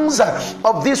kingdoms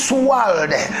of this world,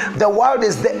 the world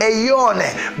is the aeon,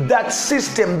 that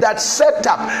system, that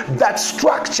setup, that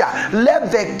structure, let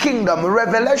the kingdom,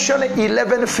 Revelation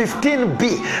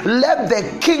 11:15b, let the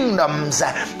kingdoms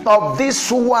of this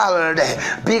world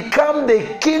become the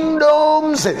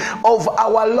kingdoms of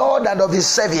our Lord and of his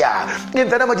Savior. In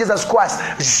the name of Jesus Christ,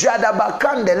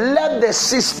 Jadabakande, let the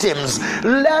systems,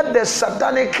 let the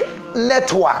satanic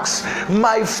networks,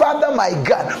 my Father, my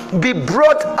God, be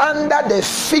brought under the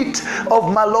feet of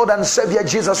my Lord and Savior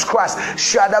Jesus Christ.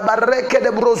 Shadabareke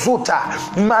de brozuta,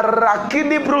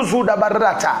 marakini bruzuda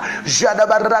barata,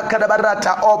 Jadabaraka de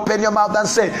barata. Open your mouth and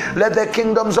say, let the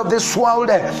kingdoms of this world,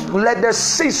 let the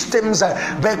systems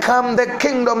become the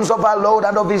kingdoms of our Lord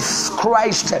and of his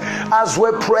Christ, as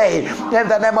we pray in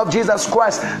the name of Jesus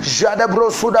Christ.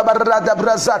 Jadabrosuda barata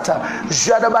brazata,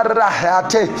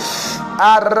 Jadabarahate,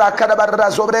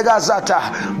 Arakadabarra sobregazata,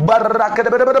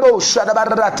 Barakadabarabo,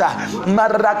 Shadabarata,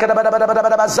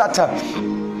 Marakadabarabazata.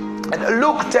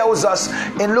 Luke tells us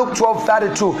in Luke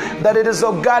 12:32 that it is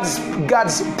of God's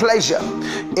pleasure.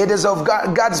 It is of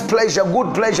God's pleasure,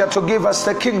 good pleasure, to give us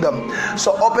the kingdom.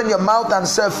 So open your mouth and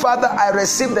say, Father, I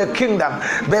receive the kingdom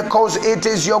because it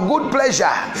is your good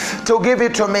pleasure to give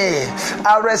it to me.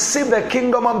 I receive the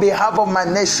kingdom on behalf of my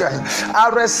nation. I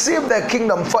receive the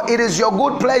kingdom, for it is your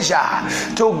good pleasure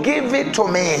to give it to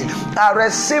me. I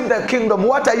receive the kingdom.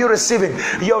 What are you receiving?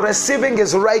 You're receiving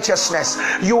his righteousness.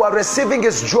 You are receiving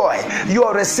his joy. You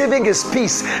are receiving his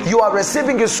peace. You are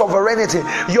receiving his sovereignty.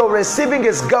 You are receiving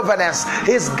his governance.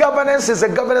 His governance is a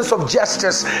governance of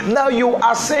justice. Now you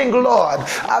are saying, Lord,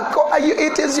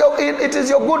 it is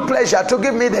your good pleasure to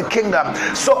give me the kingdom.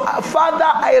 So Father,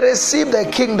 I receive the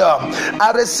kingdom.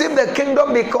 I receive the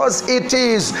kingdom because it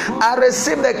is. I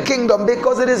receive the kingdom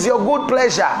because it is your good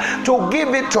pleasure to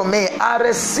give it to me. I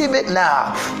receive it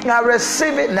now. I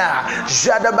receive it now.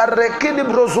 Jada barekidi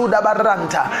brozuda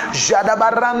baranta. Jada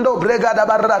barando bregada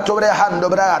barato brehando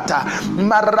brata.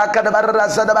 Maraka da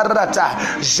baraza da barata.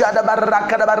 Jada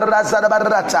baraka da baraza da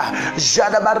barata.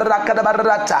 Jada baraka da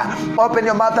barata. Open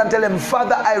your mouth and tell him,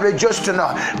 Father, I rejoice to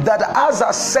know that as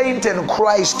a saint in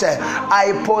Christ,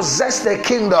 I possess the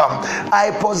kingdom.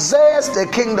 I possess the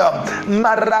kingdom.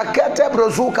 Marakete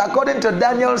brozuka. According to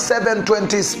Daniel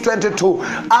 7:22,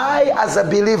 I as a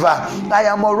believer, I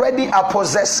am already a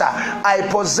possessor. I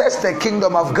possess the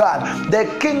kingdom of God, the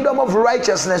kingdom of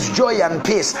righteousness, joy and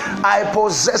peace. I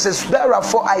possess it.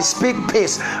 Therefore I speak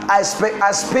peace. I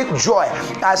speak joy.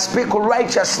 I speak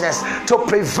righteousness to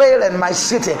prevail in my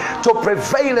city, to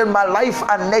prevail in my life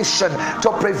and nation,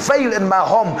 to prevail in my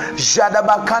home.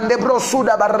 Jadabakande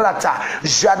brosuda barata.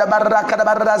 Jadabaraka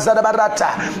barata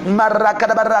barata. Maraka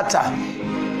barata.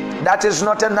 That is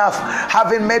not enough.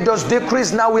 Having made those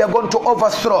decrees, now we are going to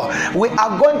overthrow. We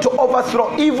are going to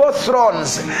overthrow evil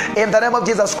thrones in the name of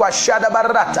Jesus Christ. Shada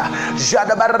barata,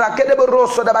 jada baraka de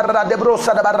broso da barra de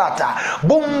brosa da barata,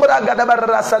 bumbra gada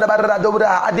barasa da barra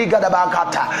dobra adiga da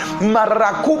bakata,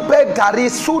 marakupe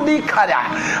tarisudi kada,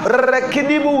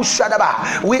 rekidibu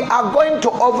shadaba. We are going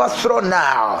to overthrow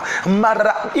now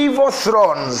evil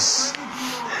thrones.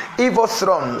 Evil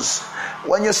thrones.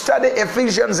 When you study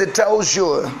Ephesians, it tells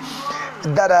you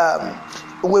that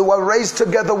we were raised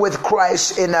together with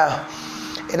Christ in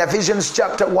Ephesians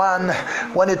chapter 1,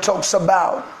 when it talks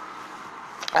about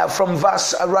from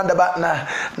verse around about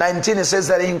 19, it says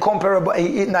that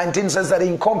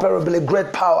incomparably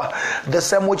great power, the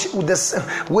same which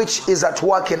is at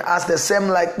work in us, the same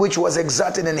like which was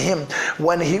exerted in him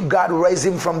when God raised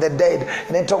him from the dead.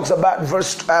 And it talks about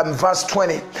verse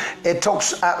 20. It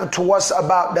talks to us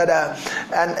about that,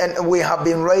 and we have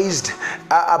been raised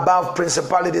above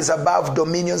principalities, above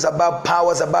dominions, above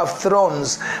powers, above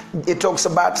thrones. It talks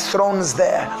about thrones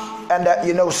there. And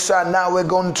sir, now we're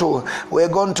going to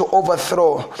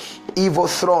overthrow evil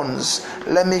thrones.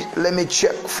 Let me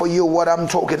check for you what I'm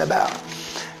talking about.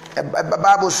 The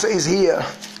Bible says here,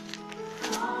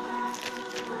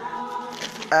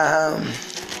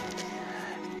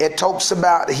 it talks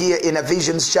about here in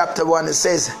Ephesians chapter 1,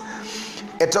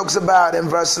 it talks about in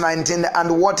verse 19,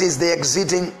 and what is the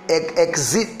exceeding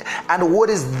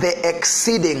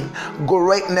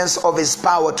greatness of his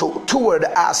power toward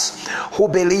us who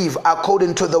believe,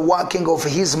 according to the working of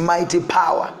his mighty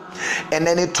power. And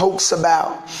then it talks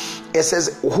about, it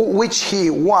says, which he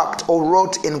worked or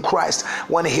wrought in Christ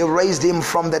when he raised him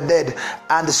from the dead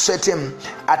and set him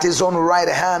at his own right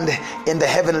hand in the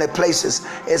heavenly places.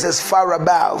 It says, far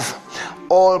above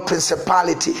all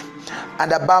principality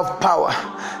and above power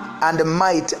and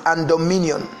might and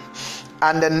dominion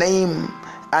and the name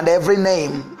and every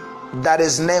name that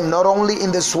is named, not only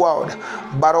in this world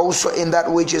but also in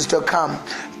that which is to come.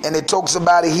 And it talks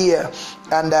about it here,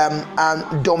 and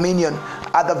dominion.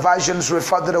 Other versions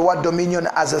refer to the word dominion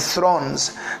as a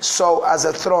thrones. So as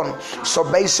a throne. So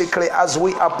basically, as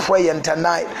we are praying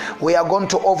tonight, we are going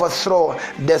to overthrow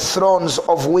the thrones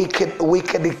of wicked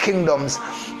kingdoms.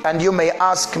 And you may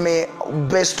ask me,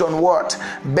 based on what?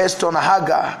 Based on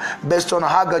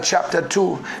Haggai chapter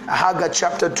 2. Haggai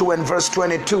chapter 2 and verse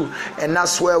 22. And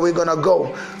that's where we're going to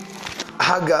go.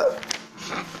 Haggai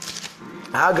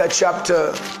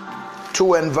chapter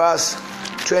 2 and verse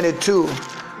 22.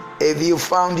 If you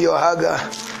found your Haggai,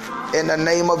 in the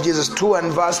name of Jesus, 2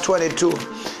 and verse 22.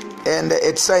 And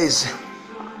it says,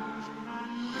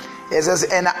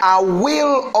 and I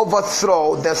will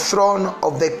overthrow the throne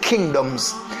of the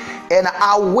kingdoms, and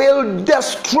I will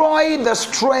destroy the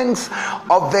strength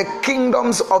of the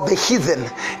kingdoms of the heathen,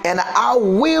 and I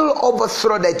will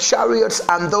overthrow the chariots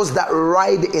and those that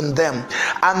ride in them,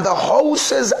 and the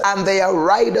horses and their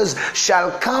riders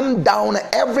shall come down,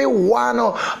 everyone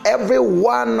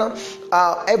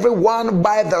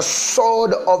by the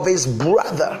sword of his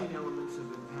brother.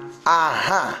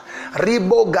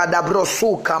 Ribo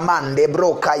gadabrosu kamande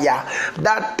brokaya.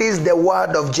 That is the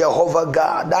word of Jehovah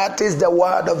God. That is the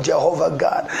word of Jehovah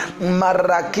God.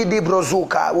 Marakidi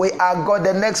brozuka. We are God.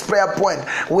 The next prayer point.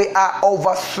 We are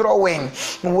overthrowing.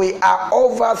 We are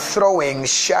overthrowing.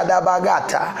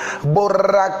 Shadabagata.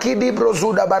 Borakidi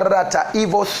brozuda barata.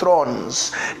 Evil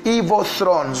thrones. Evil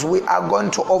thrones. We are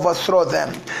going to overthrow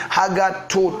them. Haggai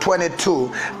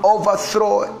 2:22.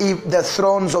 Overthrow the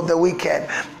thrones of the wicked.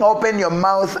 Open your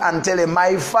mouth and tell him,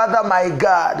 my Father, my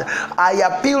God, I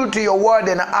appeal to your word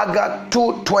in Haggai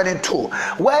 2:22,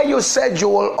 where you said you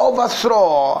will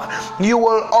overthrow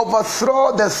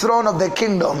the throne of the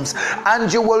kingdoms,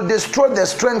 and you will destroy the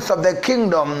strength of the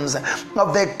kingdoms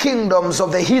of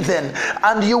the heathen,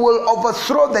 and you will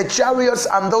overthrow the chariots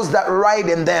and those that ride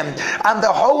in them, and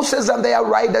the horses and their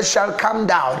riders shall come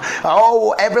down.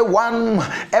 Oh, everyone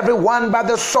by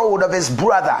the sword of his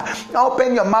brother.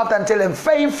 Open your mouth and tell him,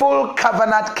 faithful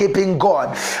covenant keeping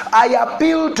God, I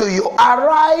appeal to you,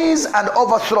 arise and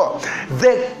overthrow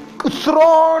the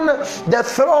thrones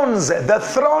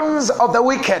of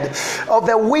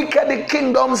the wicked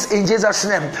kingdoms in Jesus'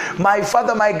 name. My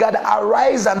Father, my God,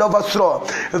 arise and overthrow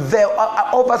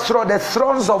the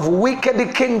thrones of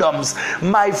wicked kingdoms.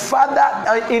 My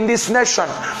Father, in this nation,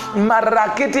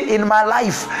 Marakiti, in my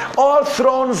life, all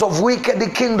thrones of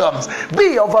wicked kingdoms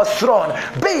be overthrown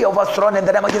in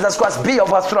the name of Jesus Christ. Be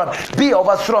overthrown.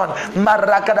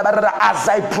 As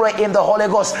I pray in the Holy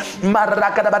Ghost,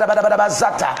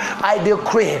 I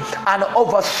decree an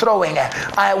overthrowing.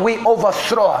 We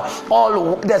overthrow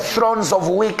all the thrones of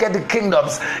wicked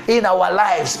kingdoms in our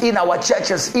lives, in our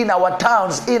churches, in our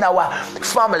towns, in our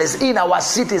families, in our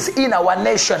cities, in our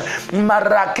nation.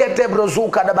 Marakete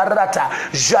brozuka da barata,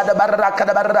 jada baraka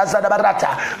da baraza da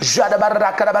barata, jada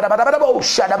baraka da barababo,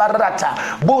 shada barata,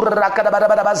 buraka da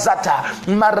barabazata.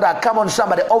 Mara, come on,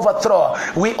 somebody, overthrow.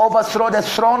 We overthrow the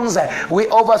thrones. We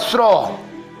overthrow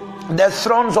the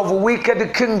thrones of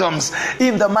wicked kingdoms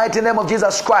in the mighty name of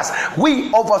Jesus Christ.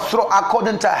 We overthrow,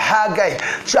 according to Haggai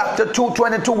chapter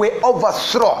 2:22, we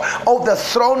overthrow all the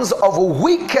thrones of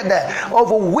wicked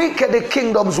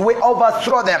kingdoms. We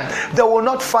overthrow them. They will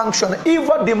not function.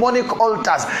 Evil demonic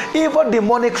altars, evil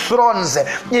demonic thrones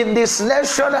in this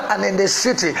nation and in this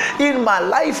city, in my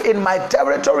life, in my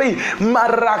territory,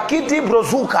 Marakiti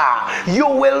brozuka, you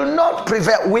will not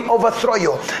prevail. We overthrow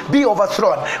you. Be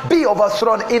overthrown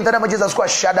in the name of Jesus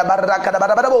Christ. Shada baraka da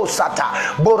barababo sata,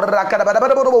 boraka da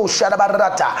barababo shada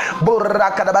barata,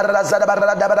 boraka da barazada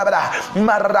barada barabara,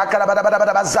 maraka da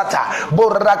barabada zata,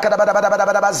 boraka da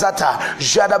barabada zata,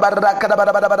 jada baraka da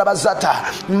barabada zata,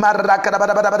 maraka da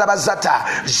barabada zata,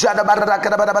 jada baraka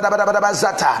da barabada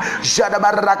zata, jada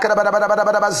baraka da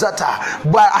barabada zata,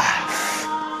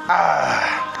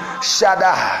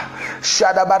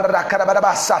 Shada baraka da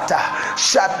basata,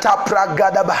 shata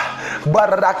pragadaba,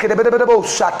 baraka de bedebo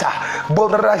sata,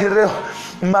 borahiro,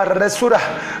 maresura,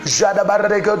 jada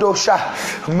barregodosha,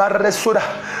 maresura,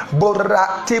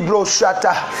 boratibro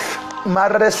shata,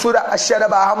 maresura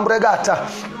ashadaba hambregata.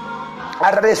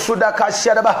 Arresuda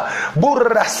kashadaba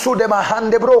burra sudema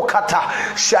hande brokata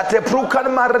shate prukan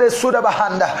marresuda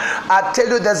bahanda. I tell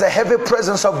you, there's a heavy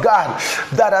presence of God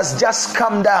that has just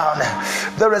come down.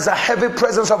 There is a heavy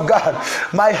presence of God.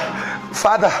 My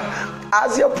Father,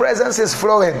 as your presence is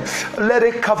flowing, let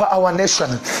it cover our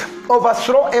nation.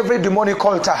 Overthrow every demonic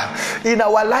altar in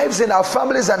our lives, in our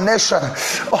families and nation.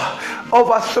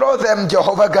 Overthrow them,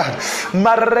 Jehovah God.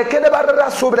 Marekede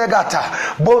barra subregata,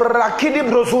 borakidi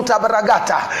brozuta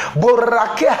baragata,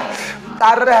 borakia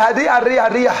arehadi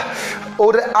aria.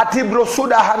 Ore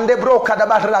atibrosuda hande broka da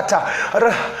barata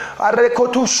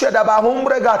arekotushe da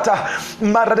bahumregata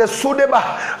maresude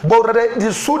ba borre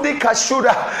disudi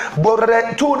kashuda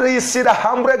borre turi sida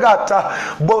hambregata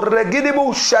borre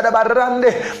gidibu shada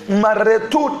barande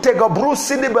maretute go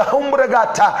brusi di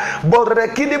bahumregata borre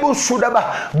kidibu suda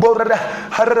ba borre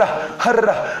harra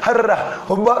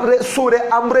borre sure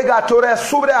ambregato re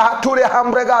sure hature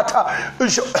hambregata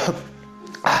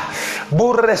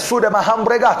burre sude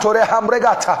mahambregato re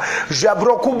hambregata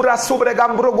jabro kubra subre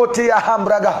gambrogoti ya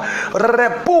hambraga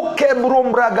repuke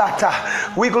mrumbragata.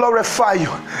 We glorify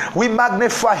you, we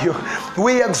magnify you,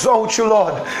 we exalt you,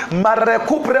 Lord. Mare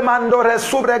kupre mandore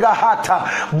subrega hata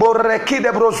borre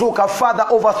kide brozuka. Father,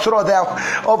 overthrow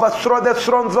the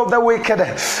thrones of the wicked.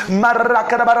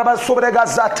 Marakada baraba subrega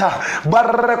zata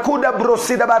barrakuda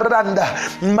brosida baranda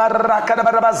marakada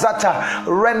baraba zata.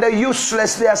 Render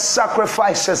useless their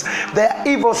sacrifices. their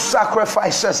evil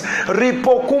sacrifices.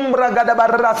 Ripokumbra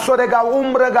gadabara sorega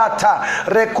umbragata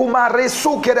rekuma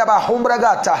resuke daba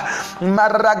umbragata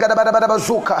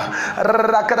maragadabazuka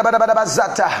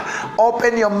rakadabarabazata.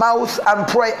 Open your mouth and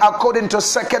pray according to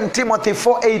 2 Timothy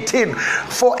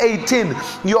 4:18.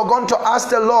 You're going to ask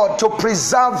the Lord to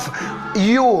preserve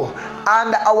you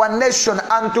and our nation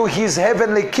unto his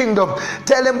heavenly kingdom.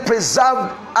 Tell him,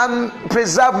 preserve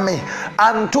me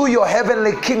unto your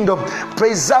heavenly kingdom.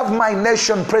 Preserve my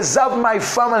nation, preserve my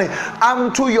family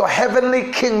unto your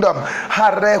heavenly kingdom.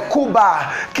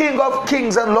 Harekuba, King of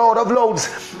kings and Lord of lords,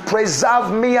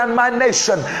 preserve me and my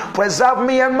nation, preserve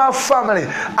me and my family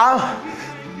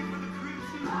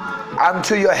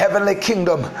unto your heavenly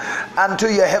kingdom, unto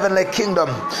your heavenly kingdom.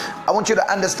 I want you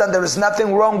to understand there is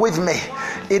nothing wrong with me.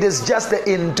 It is just the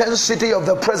intensity of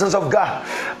the presence of God.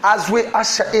 As we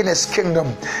usher in his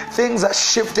kingdom, things are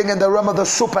shifting in the realm of the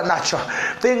supernatural.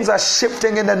 Things are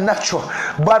shifting in the natural.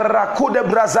 Barakude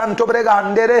brazanto brega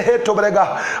andere heto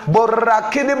brega.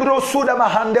 Borakini brosuda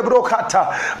mahande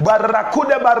brokata.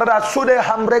 Barakude barasude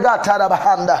hambregata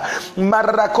rabahanda.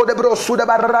 Marakode brosuda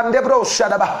barande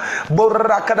broshadaba.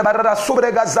 Borakada barra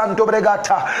sobrega zanto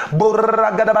bregata.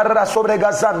 Boragada barra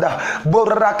sobrega zanda.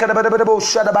 Borakada barra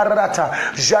barata.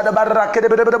 Jada baraka de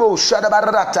berebo shada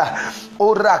barata.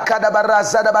 Urakada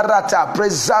barazada barata.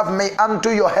 Preserve me unto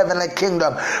your heavenly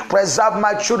kingdom. Preserve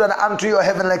my children unto your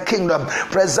heavenly kingdom.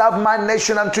 Preserve my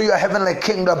nation unto your heavenly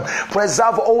kingdom.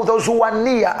 Preserve all those who are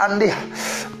near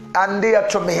and dear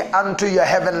to me unto your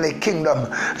heavenly kingdom.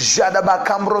 Jadaba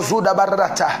kambrozuda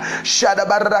barata.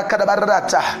 Shadabaraka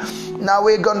barata. Now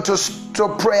we're going to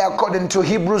pray according to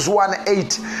Hebrews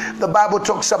 1:8. The Bible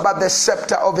talks about the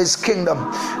scepter of his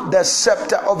kingdom. The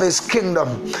scepter of his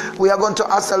kingdom. We are going to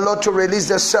ask the Lord to release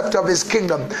the scepter of his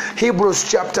kingdom. Hebrews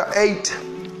chapter 8.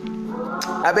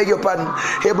 I beg your pardon.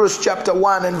 Hebrews chapter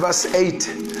 1 and verse 8.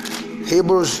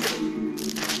 Hebrews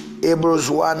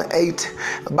 1:8.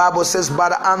 The Bible says,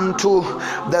 but unto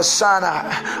the Son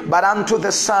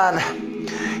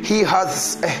he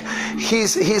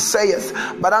saith,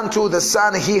 but unto the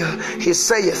Son he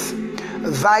saith,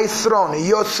 thy throne,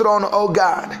 your throne, O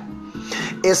God,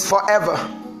 is forever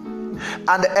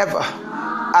and ever.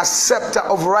 A scepter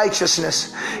of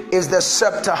righteousness is the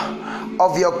scepter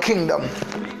of your kingdom.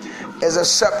 Is a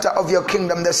scepter of your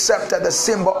kingdom. The scepter, the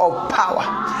symbol of power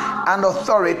and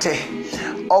authority.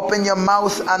 Open your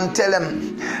mouth and tell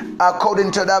him,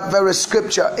 according to that very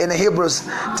scripture in Hebrews,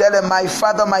 tell him, my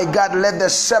Father, my God, let the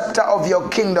scepter of your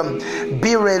kingdom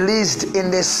be released in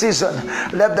this season.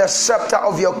 Let the scepter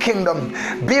of your kingdom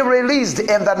be released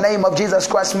in the name of Jesus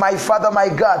Christ. My Father, my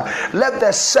God, let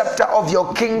the scepter of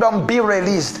your kingdom be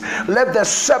released. Let the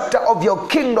scepter of your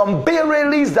kingdom be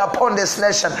released upon this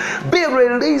nation. Be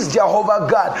released, Jehovah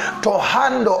God, to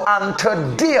handle and to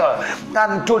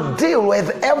deal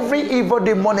with every evil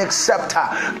demonic scepter,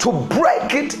 to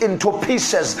break it into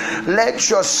pieces. Let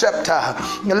your scepter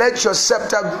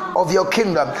of your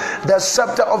kingdom, the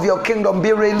scepter of your kingdom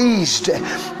be released.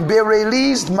 Be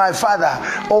released, my Father,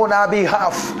 on our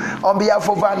behalf, on behalf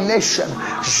of our nation.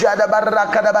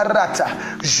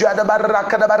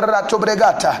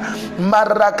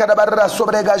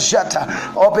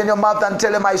 Open your mouth and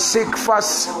tell him, I seek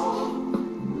first.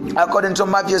 According to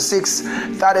Mathew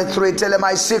 6:33, tell him,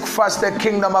 I seek first the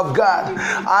kingdom of God.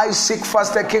 I seek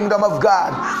first the kingdom of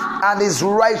God and his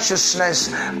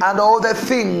righteousness, and all the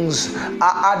things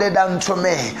are added unto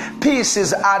me. Peace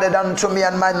is added unto me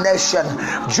and my nation.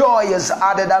 Joy is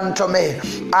added unto me.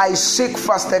 I seek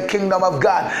first the kingdom of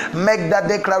God. Make that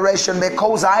declaration,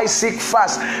 because I seek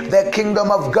first the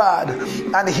kingdom of God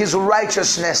and his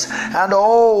righteousness, and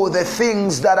all the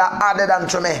things that are added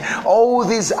unto me. All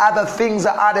these other things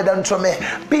are added unto me.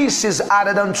 Peace is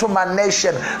added unto my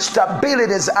nation.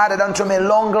 Stability is added unto me.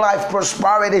 Long life,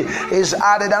 prosperity is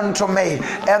added unto me.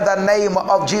 In the name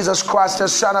of Jesus Christ, the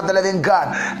Son of the living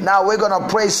God. Now we're going to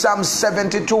pray Psalm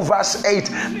 72 verse 8.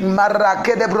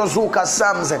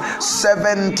 Psalms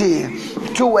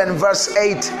 72 and verse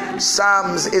 8.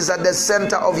 Psalms is at the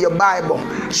center of your Bible.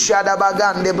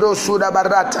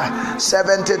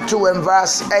 72 and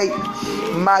verse 8.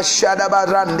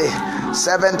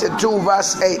 72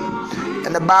 verse 8.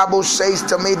 And the Bible says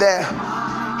to me there,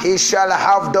 he shall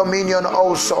have dominion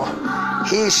also.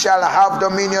 He shall have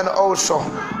dominion also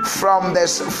from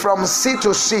sea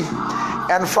to sea,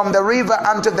 and from the river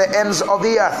unto the ends of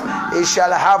the earth. He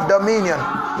shall have dominion.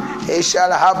 He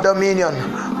shall have dominion.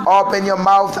 Open your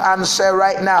mouth and say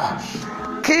right now,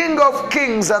 King of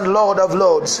kings and Lord of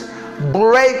lords,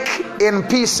 break in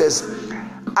pieces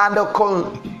and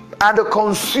and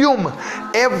consume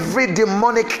every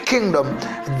demonic kingdom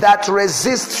that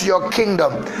resists your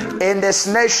kingdom in this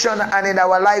nation and in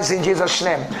our lives, in Jesus'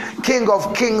 name. King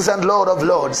of kings and Lord of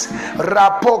lords,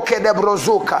 Rapoke de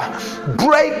Brozuka,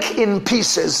 break in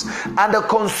pieces and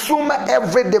consume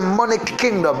every demonic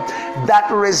kingdom that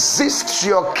resists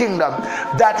your kingdom,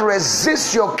 that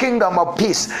resists your kingdom of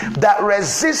peace, that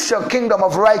resists your kingdom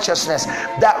of righteousness,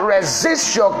 that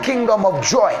resists your kingdom of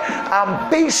joy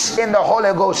and peace in the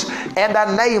Holy Ghost, in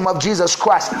the name of Jesus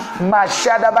Christ.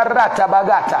 Mashada barata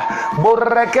bagata,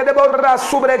 borreke de borra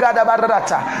subregada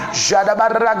barata, jada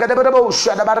barraga de berbo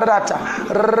shada barata,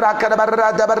 rakada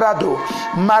barada barado,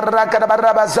 marrakada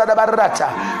barabazada barata,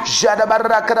 jada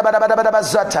barrakada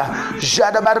barabazata,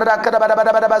 jada barrakada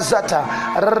barabazata,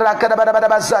 rakada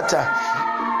barabazata.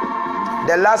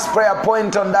 The last prayer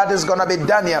point on that is going to be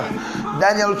Daniel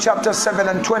chapter 7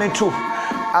 and 22.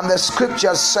 And the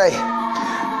scriptures say,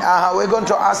 we're going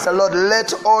to ask the Lord,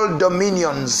 let all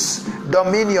dominions,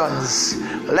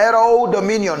 let all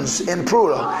dominions in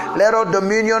plural, let all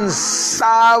dominions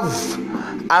serve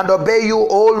and obey you,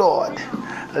 O Lord.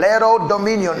 Let all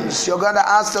dominions, you're going to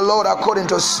ask the Lord according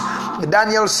to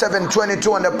Daniel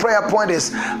 7:22, and the prayer point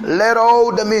is, let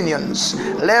all dominions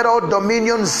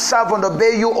serve and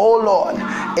obey you, O Lord,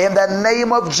 in the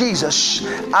name of Jesus.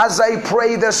 As I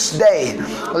pray this day,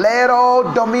 let all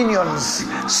dominions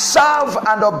serve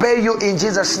and obey you in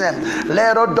Jesus' name.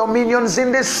 Let all dominions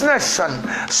in this nation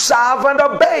serve and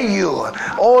obey you,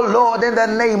 O Lord, in the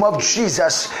name of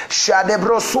Jesus.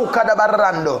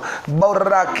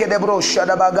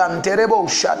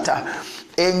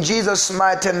 In Jesus'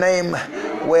 mighty name,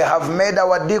 we have made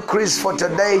our decrees for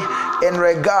today in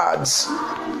regards.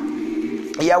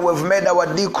 We've made our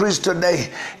decrees today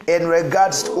in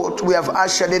regards to what we have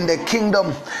ushered in the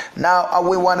kingdom. Now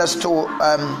we want us to,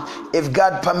 if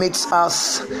God permits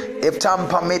us, if time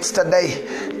permits today,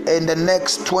 in the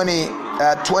next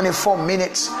 24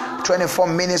 minutes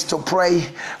to pray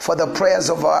for the prayers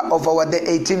of our the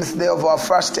 18th day of our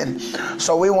fasting.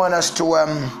 So we want us to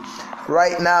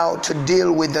right now to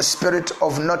deal with the spirit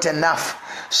of not enough.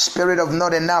 Spirit of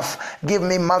not enough. Give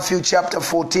me Matthew chapter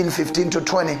 14, 15 to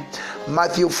 20.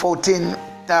 Matthew 14,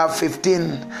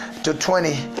 15 to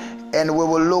 20. And we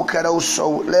will look at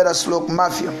also, let us look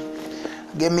Matthew.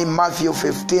 Give me Matthew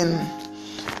 14,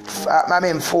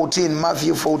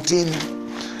 Matthew 14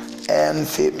 and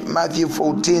Matthew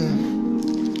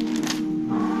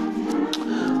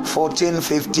 14,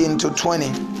 15 to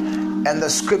 20. And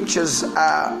the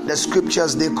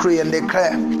scriptures decree and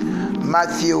declare.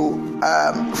 Matthew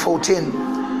 14,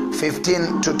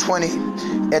 15 to 20.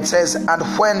 It says, and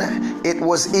when it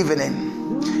was evening,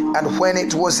 Matthew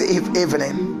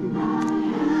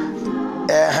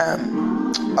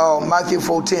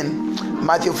 14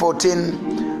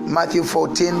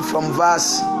 from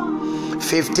verse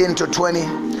 15 to 20.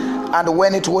 And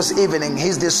when it was evening,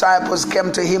 his disciples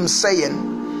came to him saying,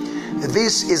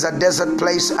 this is a desert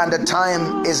place, and the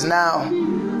time is now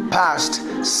past.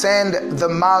 Send the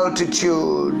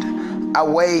multitude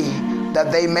away,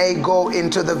 that they may go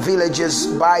into the villages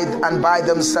buy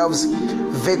themselves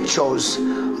victuals.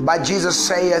 But Jesus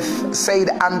said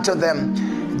unto them,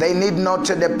 they need not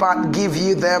to depart, give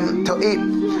ye them to eat.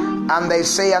 And they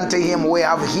say unto him, we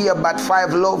have here but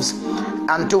 5 loaves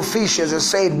and 2 fishes. He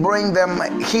said, bring them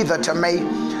hither to me.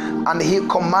 And he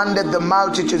commanded the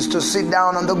multitudes to sit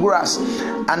down on the grass,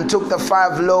 and took the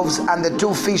 5 loaves and the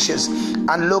 2 fishes,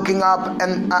 and looking up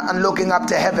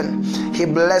to heaven, he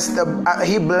blessed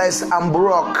and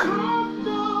broke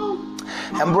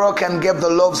and gave the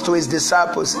loaves to his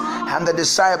disciples, and the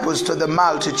disciples to the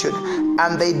multitude.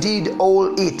 And they did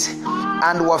all eat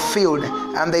and were filled,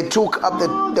 and they took up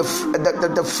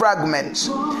the fragments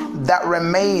that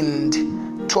remained,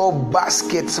 12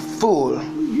 baskets full.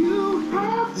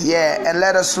 Yeah, and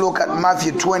let us look at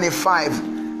Matthew 25,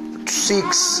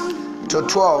 6 to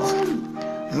 12.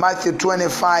 Matthew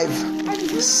 25,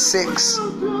 6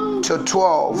 to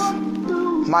 12.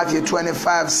 Matthew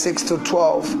 25, 6 to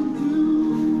 12.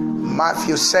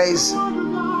 Matthew says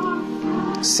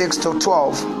 6 to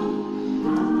 12.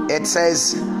 It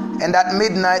says, and at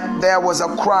midnight there was a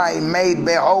cry made,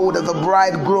 behold, the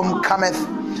bridegroom cometh,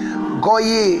 go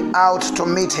ye out to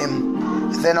meet him.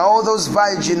 Then all those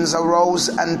virgins arose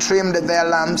and trimmed their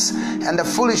lamps. And the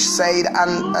foolish said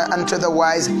unto the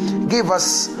wise, give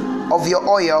us of your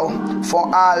oil, for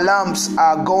our lamps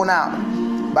are gone out.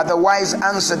 But the wise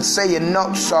answered, saying,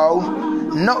 not so,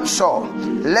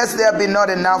 lest there be not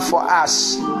enough for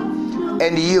us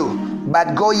and you.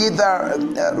 But go ye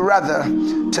rather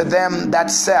to them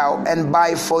that sell, and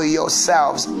buy for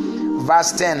yourselves.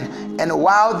 Verse 10. And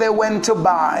while they went to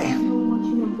buy,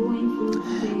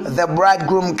 the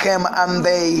bridegroom came, and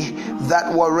they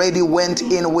that were ready went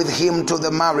in with him to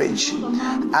the marriage,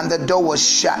 and the door was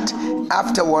shut.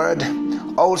 Afterward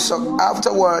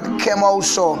came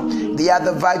also the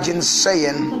other virgins,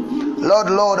 saying, Lord,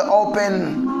 Lord,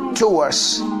 open to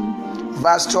us.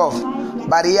 Verse 12.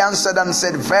 But he answered and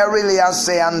said, Verily I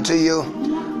say unto you,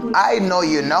 I know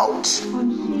you not.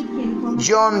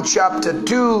 John chapter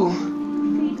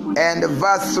 2 and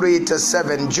verse 3 to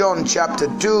 7. John chapter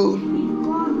 2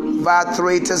 verse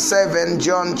 3 to 7.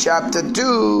 John chapter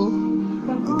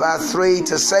 2 verse 3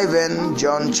 to 7.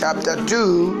 John chapter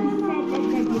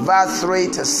 2 verse 3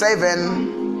 to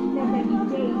 7.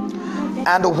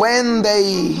 And when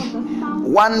they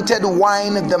wanted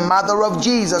wine, the mother of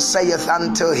Jesus saith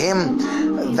unto him,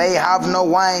 They have no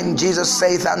wine. Jesus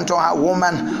saith unto her,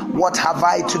 Woman, what have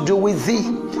I to do with thee?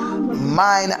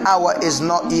 Mine hour is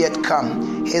not yet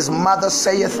come. His mother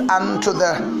saith unto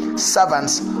the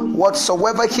servants,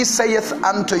 Whatsoever he saith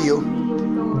unto you,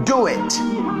 do it.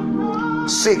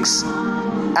 6.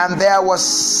 And there was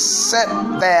set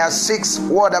there 6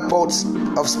 water pots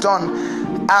of stone,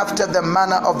 after the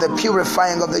manner of the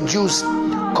purifying of the Jews,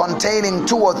 containing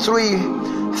 2 or 3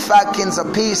 firkins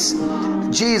apiece.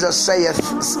 Jesus saith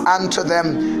unto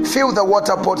them, Fill the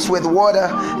water pots with water,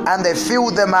 and they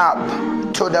filled them up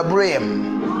to the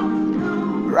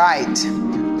brim. Right.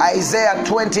 Isaiah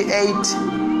 28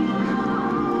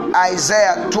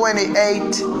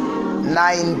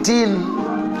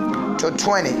 19 to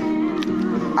 20.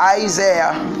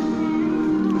 Isaiah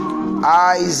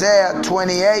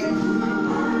 28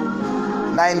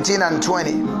 19 and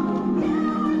 20.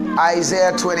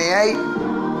 Isaiah 28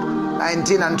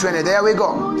 19 and 20. There we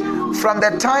go. From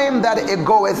the time that it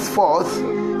goeth forth,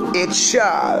 it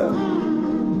shall.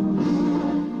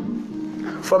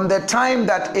 From the time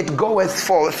that it goeth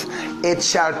forth, it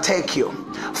shall take you.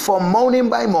 For morning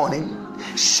by morning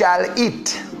shall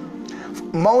it.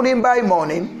 Morning by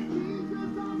morning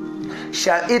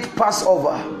shall it pass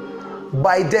over,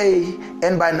 by day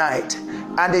and by night.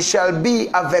 And it shall be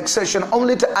a vexation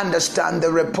only to understand the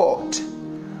report.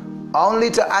 Only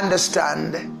to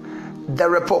understand the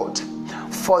report.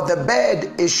 For the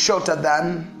bed is shorter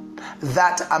than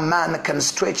that a man can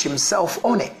stretch himself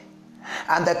on it,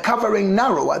 and the covering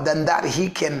narrower than that he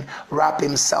can wrap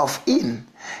himself in.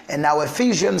 And now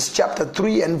Ephesians chapter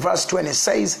 3 and verse 20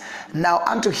 says, Now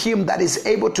unto him that is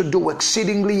able to do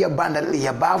exceedingly abundantly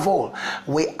above all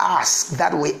we ask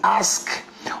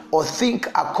or think,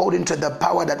 according to the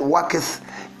power that worketh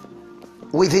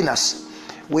within us.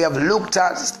 We have looked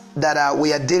at that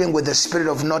we are dealing with the spirit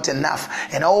of not enough,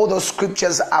 and all those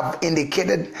scriptures have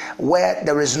indicated where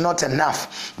there is not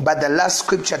enough. But the last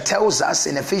scripture tells us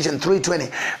in Ephesians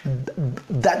 3:20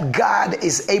 that God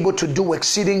is able to do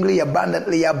exceedingly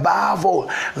abundantly above all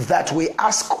that we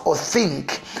ask or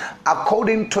think,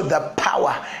 according to the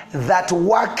power that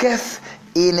worketh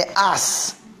in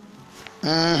us.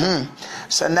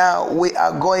 So now we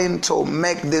are going to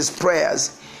make these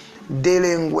prayers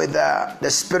dealing with the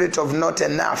spirit of not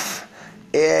enough.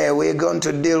 We're going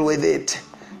to deal with it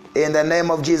in the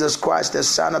name of Jesus Christ, the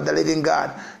Son of the living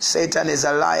God. Satan is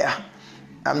a liar.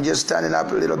 I'm just turning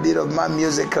up a little bit of my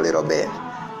music a little bit.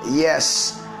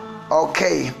 Yes.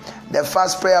 Okay. The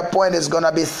first prayer point is going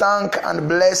to be thank and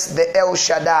bless the El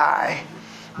Shaddai,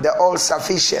 the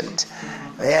all-sufficient,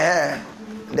 the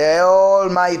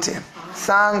Almighty.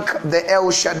 Thank the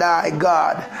El Shaddai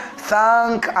God.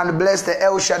 Thank and bless the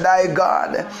El Shaddai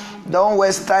God. Don't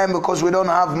waste time, because we don't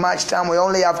have much time. We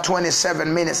only have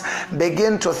 27 minutes.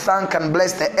 Begin to thank and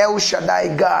bless the El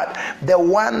Shaddai God, the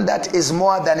one that is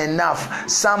more than enough.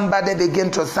 Somebody begin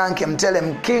to thank him. Tell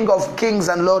him, King of kings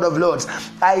and Lord of lords,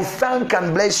 I thank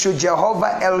and bless you,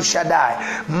 Jehovah El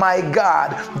Shaddai, my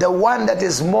God, the one that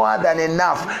is more than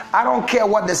enough. I don't care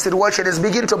what the situation is.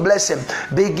 Begin to bless him.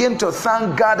 Begin to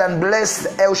thank God and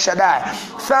bless El Shaddai.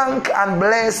 Thank and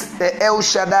bless the El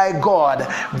Shaddai God,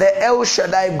 the El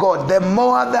Shaddai God, the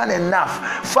more than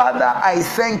enough. Father, I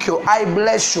thank you. I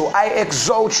bless you. I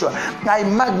exalt you. I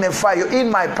magnify you in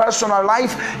my personal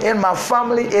life, in my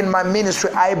family, in my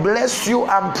ministry. I bless you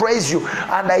and praise you.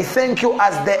 And I thank you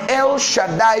as the El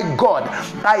Shaddai God.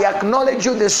 I acknowledge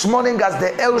you this morning as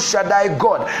the El Shaddai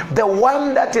God, the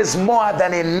one that is more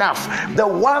than enough. The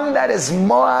one that is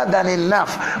more than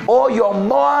enough. Oh, you're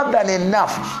more than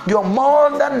enough. You're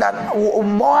more than that.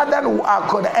 More than I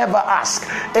could ever ask.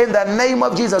 In the name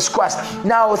of Jesus Christ.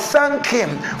 Now thank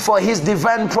him for his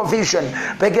divine provision.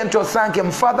 Begin to thank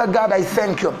him. Father God, I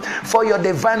thank you for your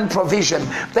divine provision.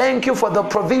 Thank you for the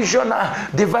provision,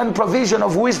 divine provision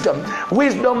of wisdom.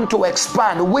 Wisdom to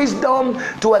expand. Wisdom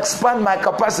to expand my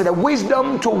capacity.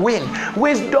 Wisdom to win.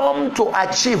 Wisdom to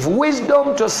achieve.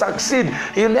 Wisdom to succeed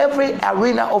in every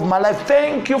arena of my life.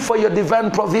 Thank you for your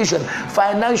divine provision.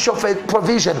 Financial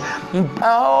provision.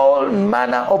 All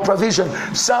manner of provision.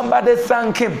 Somebody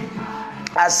thank him.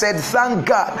 I said, thank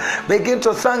God. Begin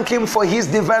to thank him for his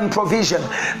divine provision.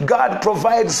 God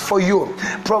provides for you,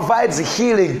 provides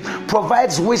healing,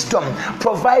 provides wisdom,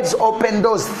 provides open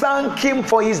doors. Thank him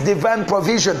for his divine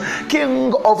provision.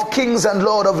 King of kings and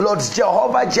Lord of lords,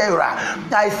 Jehovah Jireh,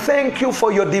 I thank you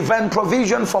for your divine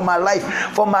provision for my life,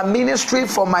 for my ministry,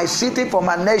 for my city, for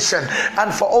my nation,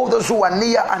 and for all those who are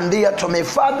near and dear to me.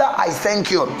 Father, I thank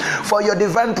you for your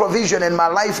divine provision in my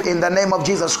life in the name of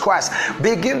Jesus Christ.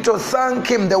 Begin to thank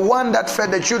him, the one that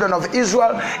fed the children of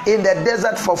Israel in the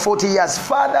desert for 40 years.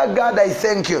 Father God, I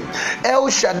thank you. El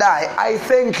Shaddai, I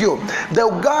thank you. The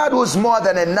God who's more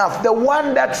than enough, the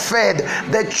one that fed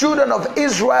the children of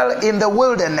Israel in the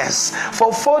wilderness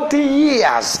for 40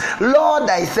 years. Lord,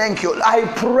 I thank you. I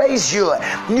praise you.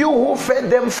 You who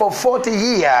fed them for 40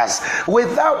 years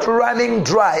without running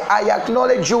dry. I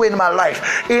acknowledge you in my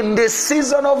life. In this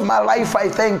season of my life, I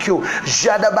thank you.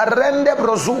 Jadabarende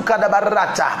brozuka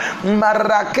dabarata.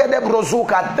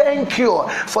 Thank you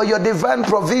for your divine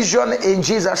provision in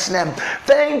Jesus' name.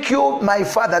 Thank you, my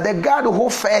Father, the God who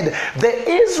fed the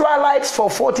Israelites for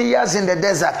 40 years in the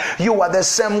desert. You are the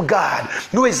same God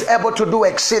who is able to do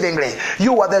exceedingly.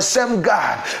 You are the same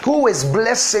God who is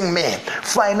blessing me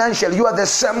financially. You are the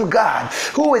same God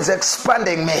who is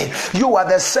expanding me. You are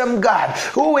the same God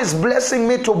who is blessing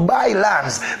me to buy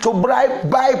lands, to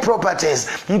buy properties,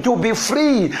 to be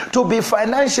free, to be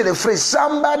financially free.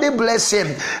 Somebody bless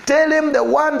him. Tell him, the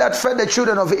one that fed the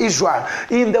children of Israel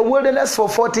in the wilderness for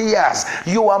 40 years.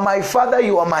 You are my Father,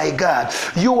 you are my God.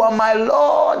 You are my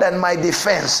Lord and my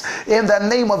defense. In the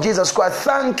name of Jesus Christ,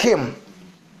 thank him.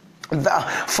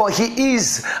 For he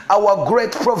is our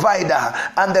great provider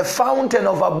and the fountain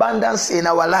of abundance in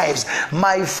our lives.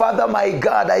 My Father, my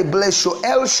God, I bless you.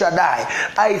 El Shaddai,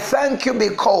 I thank you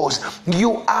because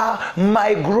you are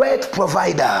my great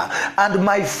provider and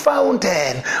my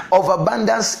fountain of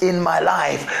abundance in my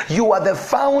life. You are the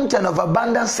fountain of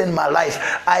abundance in my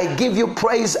life. I give you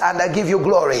praise and I give you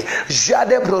glory.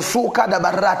 Jade brosuka da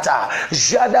barata,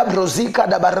 Jada brozika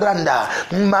da baranda,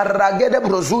 Maragede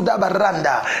brozuda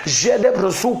baranda, Jede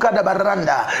brozuka da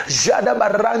baranda, Jada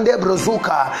barande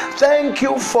brozuka. Thank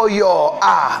you for your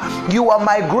you are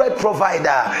my great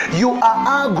provider. You are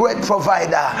our great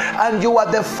provider, and you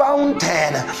are the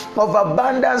fountain of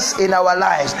abundance in our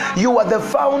lives. You are the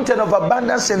fountain of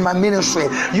abundance in my ministry.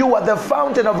 You are the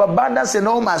fountain of abundance in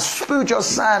all my spiritual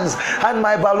sons and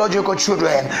my biological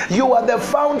children. You are the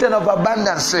fountain of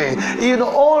abundance in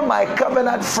all my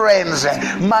covenant friends,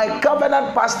 my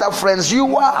covenant pastor friends.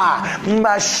 You are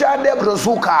Mashade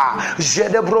brozuka,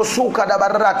 Jede brosuka da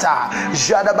barata,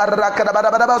 Jada baraka da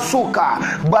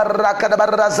barabasuka, Baraka da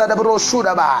baraza de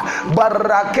broshudaba,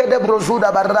 Barake de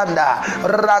brozuda baranda,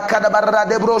 Raka da barra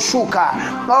de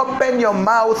broshuka. Open your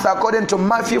mouth according to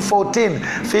Matthew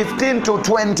 14:15 to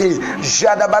 20.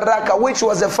 Jada baraka, which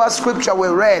was the first scripture we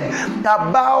read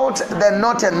about the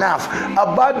not enough,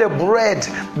 about the bread.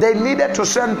 They needed to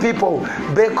send people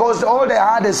because all they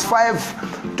had is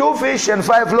 2 fish and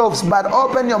 5 loaves. But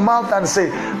open your mouth and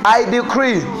say, I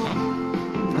decree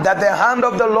that the hand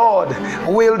of the Lord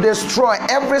will destroy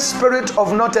every spirit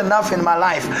of not enough in my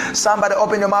life. Somebody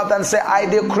open your mouth and say, I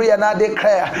decree and I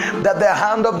declare that the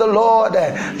hand of the Lord, I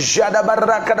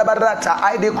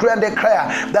decree and declare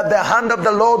that the hand of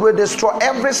the Lord will destroy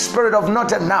every spirit of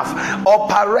not enough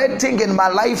operating in my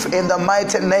life in the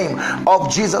mighty name of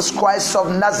Jesus Christ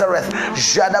of Nazareth.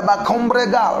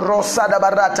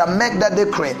 Make that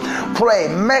decree. Pray.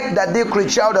 Make that decree,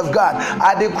 child of God.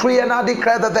 I decree and I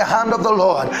declare that the hand of the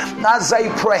Lord, as I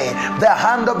pray, the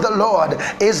hand of the Lord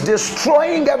is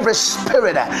destroying every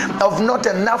spirit of not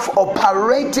enough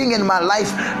operating in my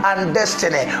life and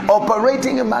destiny,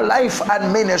 operating in my life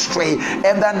and ministry.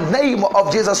 In the name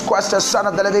of Jesus Christ, the Son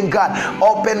of the living God,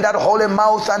 open that holy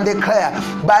mouth and declare,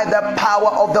 by the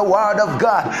power of the word of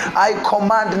God, I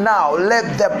command now,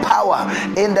 let the power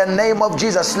in the name of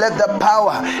Jesus, let the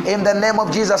power in the name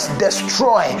of Jesus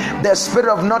destroy the spirit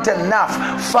of not enough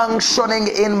functioning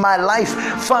in my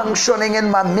life, functioning in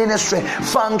my ministry,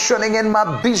 functioning in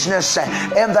my business.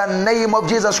 In the name of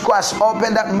Jesus Christ,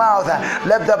 open that mouth.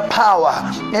 Let the power,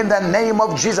 in the name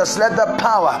of Jesus, let the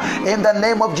power, in the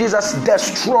name of Jesus,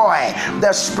 destroy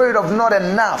the spirit of not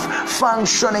enough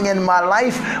functioning in my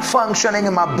life, functioning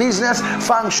in my business,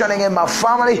 functioning in my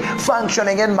family,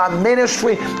 functioning in my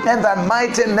ministry. In the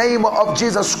mighty name of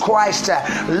Jesus Christ,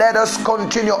 let us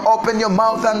continue. Open your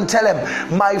mouth and tell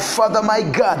him, my Father, my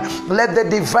God, let the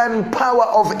divine power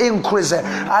of increase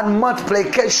and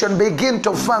multiplication begin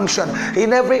to function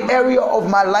in every area of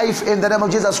my life. In the name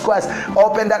of Jesus Christ,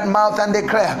 open that mouth and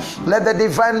declare, let the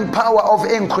divine power of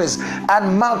increase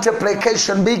and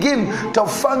multiplication begin to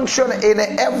function in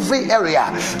every area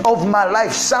of my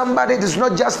life. Somebody, it is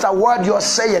not just a word you're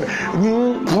saying.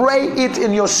 Pray it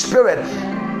in your spirit.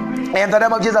 In the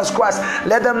name of Jesus Christ,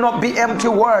 let them not be empty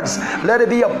words. Let it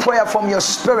be a prayer from your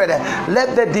spirit.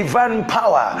 Let the divine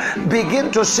power begin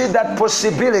to see that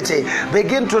possibility.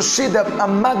 Begin to see the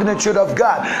magnitude of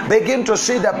God. Begin to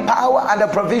see the power and the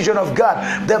provision of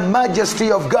God, the majesty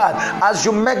of God. As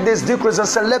you make this decrease and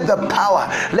say, let the power,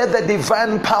 let the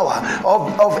divine power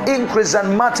of increase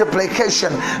and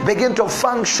multiplication begin to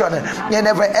function in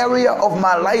every area of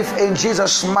my life in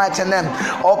Jesus' mighty name.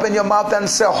 Open your mouth and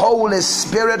say, Holy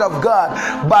Spirit of God,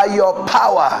 by your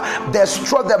power,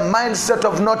 destroy the mindset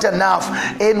of not enough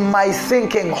in my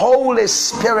thinking. Holy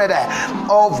Spirit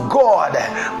of God,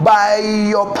 by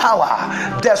your power,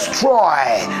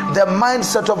 destroy the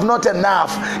mindset of not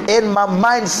enough in my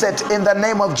mindset in the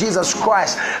name of Jesus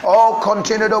Christ. Oh,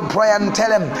 continue to pray and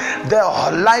tell him the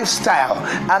lifestyle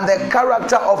and the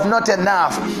character of not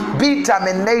enough be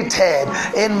terminated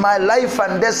in my life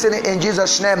and destiny in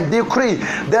Jesus' name. Decree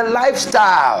the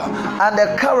lifestyle and the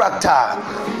character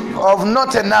of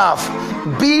not enough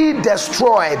be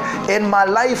destroyed in my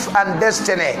life and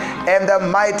destiny in the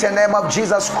mighty name of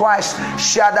Jesus Christ.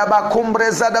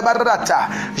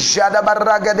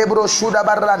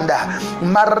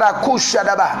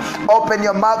 Open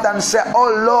your mouth and say,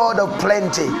 oh Lord of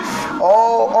plenty.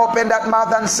 Oh, open that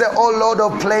mouth and say, oh Lord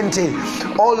of plenty.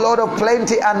 Oh Lord of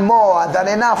plenty and more than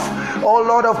enough. Oh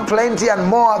Lord of plenty and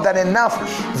more than enough.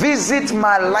 Visit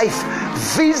my life.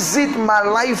 Visit my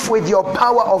life with your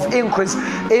power of increase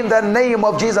in the name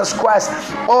of Jesus Christ.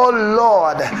 Oh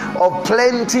Lord of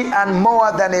plenty and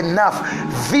more than enough,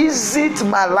 visit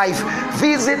my life.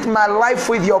 Visit my life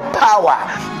with your power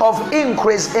of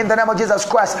increase in the name of Jesus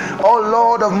Christ. Oh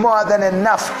Lord of more than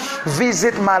enough,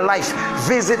 visit my life.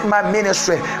 Visit my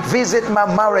ministry. Visit my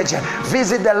marriage.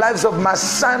 Visit the lives of my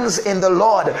sons in the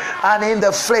Lord and in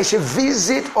the flesh.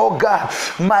 Visit, oh God,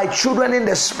 my children in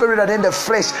the spirit and in the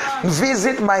flesh.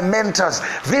 Visit my mentors.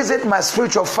 Visit my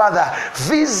spiritual father.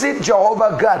 Visit,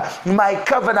 Jehovah God, my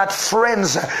covenant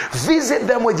friends. Visit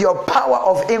them with your power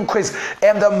of increase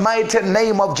in the mighty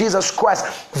name of Jesus Christ.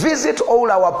 Visit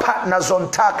all our partners on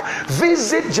TERC.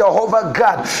 Visit, Jehovah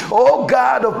God, oh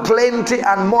God of plenty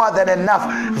and more than enough.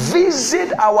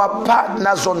 Visit our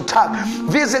partners on TERC.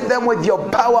 Visit them with your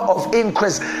power of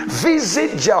increase.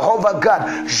 Visit, Jehovah God.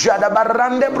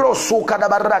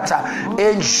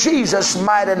 In Jesus'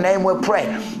 mighty name we pray.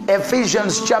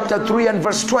 Ephesians chapter 3 and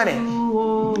verse 20.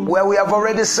 Where we have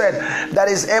already said that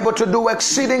is able to do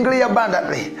exceedingly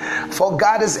abundantly. For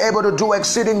God is able to do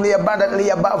exceedingly abundantly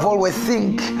above all we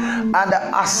think and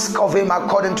ask of him,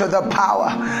 according to the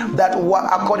power that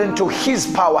according to his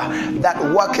power that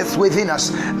worketh within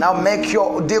us. Now make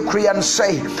your decree and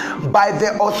say, by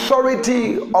the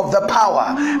authority of the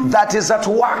power that is at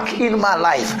work in my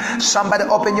life. Somebody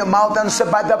open your mouth and say,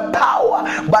 by the power,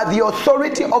 by the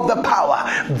authority of the power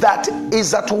that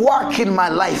is at work in my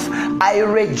life, I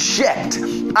reject,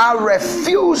 I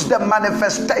refuse the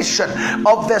manifestation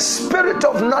of the spirit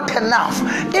of not enough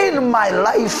in my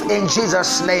life in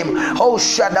Jesus' name. Oh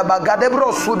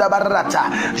Shadabagadebro Sudabarata,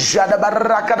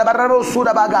 Jadabarakadabarabo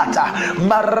Sudabagata,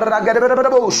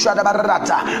 Maragadebrabo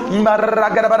Shadabarata,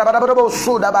 Maragadebrabo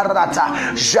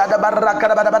Sudabarata,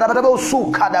 Jadabarakadabarabo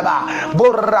Sukadaba,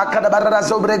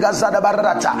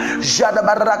 Borakadabarazobregazadabarata,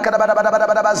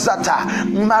 Jadabarakadabarabazata,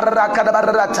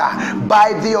 Marakadabarata.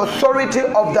 By the authority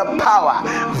of the power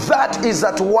that is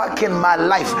at work in my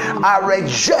life, I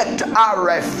reject, I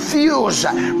refuse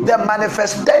the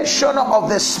manifestation of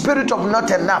the spirit of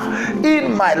not enough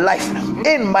in my life,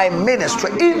 in my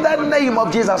ministry, in the name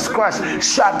of Jesus Christ.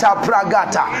 Shata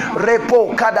pragata,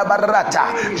 repo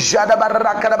kadabarata,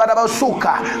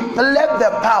 jadabarakadabarabasuka. Let the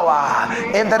power,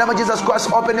 in the name of Jesus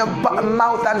Christ, open your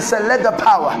mouth and say, let the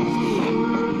power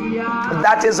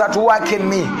that is at work in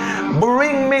me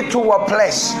Bring me to a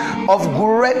place of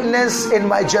greatness in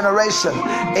my generation.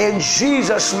 In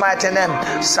Jesus' mighty name.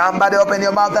 Somebody open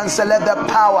your mouth and say, let the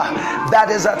power that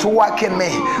is at work in me,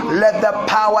 let the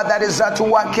power that is at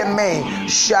work in me,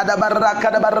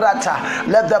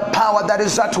 let the power that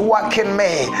is at work in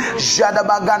me,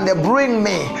 bring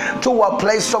me to a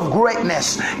place of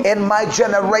greatness in my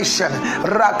generation.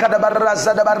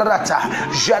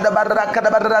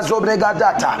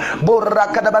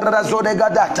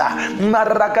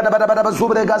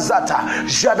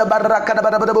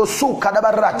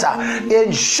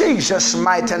 In Jesus'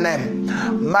 mighty name.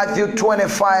 Matthew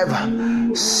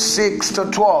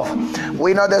 25:6-12.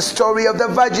 We know the story of the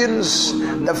virgins,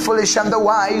 the foolish and the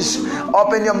wise.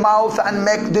 Open your mouth and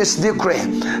make this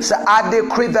decree. So I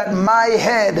decree that my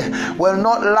head will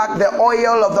not lack the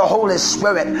oil of the Holy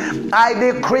Spirit. I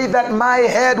decree that my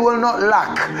head will not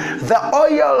lack the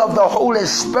oil of the Holy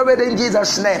Spirit in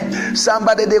Jesus' name.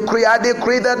 Somebody decree, I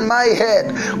decree that my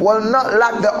head will not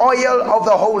lack the oil of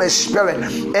the Holy Spirit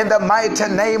in the mighty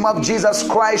name of Jesus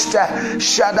Christ.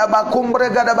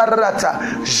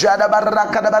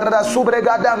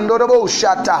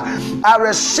 I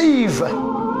receive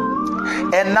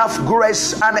enough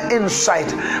grace and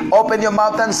insight. Open your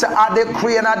mouth and say, I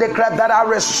decree and I declare that I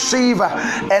receive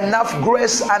enough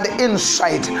grace and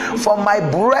insight for my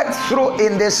breakthrough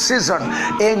in this season.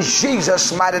 In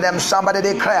Jesus' mighty name. Somebody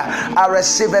declare, I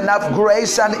receive enough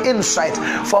grace and insight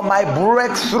for my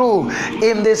breakthrough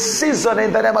in this season.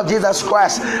 In the name of Jesus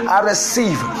Christ, I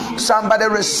receive. Somebody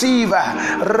receive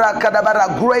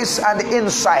grace and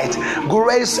insight.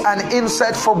 Grace and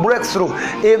insight for breakthrough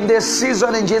in this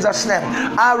season in Jesus' name.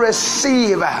 I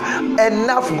receive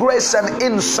enough grace and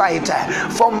insight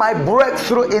for my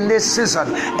breakthrough in this season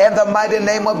in the mighty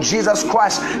name of Jesus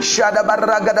Christ. Shada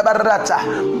barraga da barrata,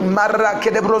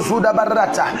 marrake de brozuda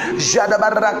barrata, jada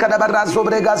barraka da barra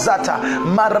sobregazata,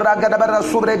 marraga da barra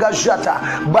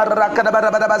sobregazata, barraka da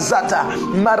barra bazata,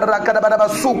 marraka da barra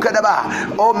suka da ba.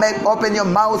 Oh, open your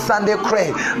mouth and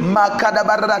decree. Makada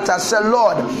barrata. Say,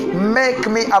 Lord, make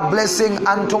me a blessing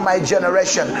unto my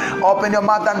generation. Open your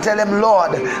mouth and tell him,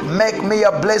 Lord, make me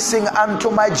a blessing unto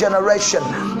my generation.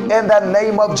 In the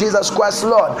name of Jesus Christ,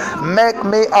 Lord, make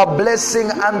me a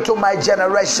blessing unto my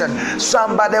generation.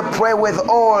 Somebody pray with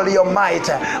all your might.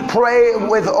 Pray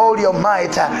with all your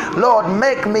might. Lord,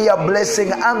 make me a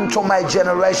blessing unto my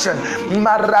generation.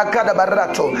 Marakada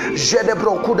barato, jede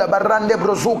brokuda barande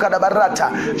brozuka da barata,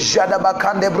 jada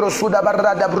bakande brosuda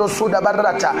barada brosuda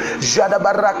barata, jada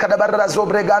baraka da barazo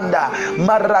breganda.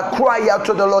 Mara, cry out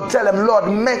to the Lord. Tell him, Lord,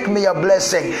 make me a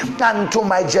blessing unto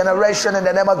my generation in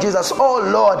the name of Jesus. Oh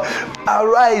Lord,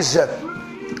 arise.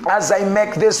 As I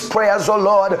make these prayers, oh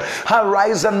Lord,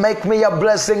 arise and make me a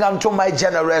blessing unto my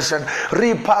generation.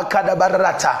 Ripa kada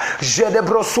barata, jede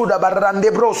brosuda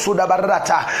barande brosuda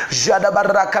barata, jada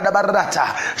baraka da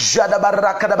barata, jada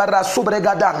baraka da barra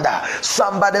subregadanda.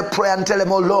 Somebody pray and tell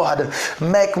him, oh Lord,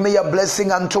 make me a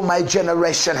blessing unto my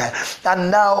generation. And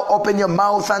now open your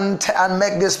mouth and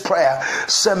make this prayer.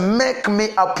 Say, make me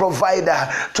a provider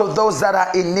to those that are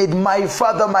in need. My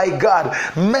Father, my God,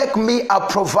 make me a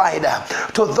provider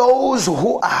to those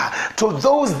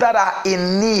that are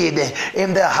in need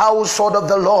in the household of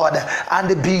the Lord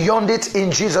and beyond it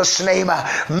in Jesus' name.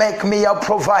 Make me a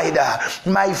provider.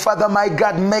 My Father, my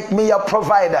God, make me a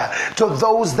provider to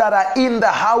those that are in the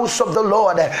house of the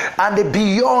Lord and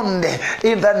beyond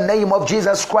in the name of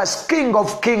Jesus Christ, King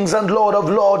of kings and Lord of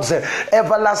lords,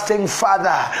 everlasting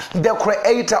Father, the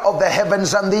creator of the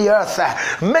heavens and the earth.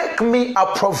 Make me a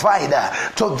provider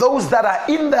to those that are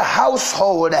in the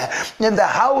household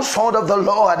of the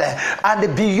Lord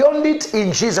and beyond it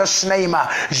in Jesus' name.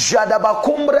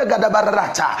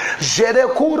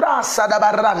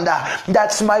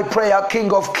 That's my prayer,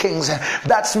 King of kings.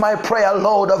 That's my prayer,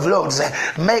 Lord of lords.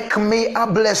 Make me a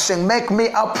blessing. Make me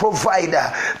a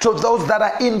provider to those that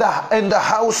are in the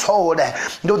household,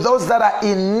 to those that are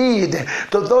in need,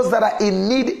 to those that are in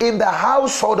need in the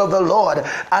household of the Lord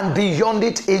and beyond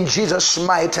it in Jesus'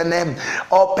 mighty name.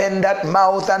 Open that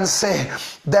mouth and say,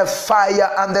 the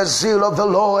fire and the zeal of the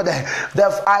Lord,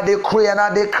 I decree and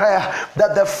I declare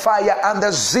that the fire and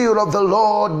the zeal of the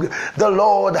Lord,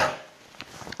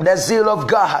 the zeal of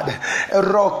God,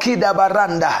 Rokida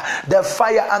Baranda, the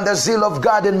fire and the zeal of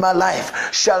God in my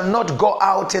life shall not go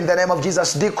out in the name of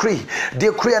Jesus. Decree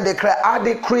and declare. I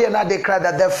decree and I declare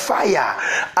that the fire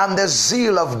and the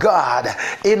zeal of God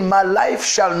in my life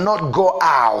shall not go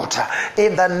out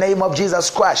in the name of Jesus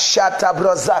Christ. Shata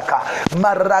brozaka,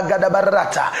 maragada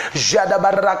barata, jada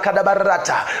baraka da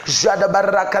barata, jada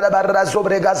baraka da barra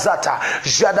zobregazata,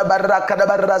 jada baraka da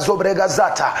barra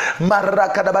zobregazata,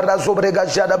 maraka da barra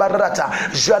zobregazata. Jada Barata,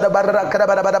 Jada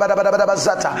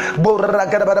Barakadabazata,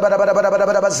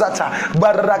 Burakadabazata,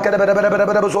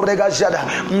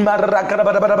 Barakadabazata,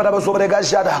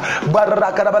 Marakadabazata,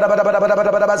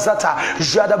 Barakadabazata,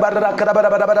 Jada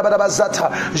Barakadabazata,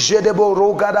 Jedebo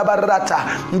Rogada Barata.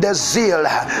 The zeal,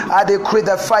 I decree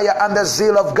the fire and the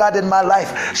zeal of God in my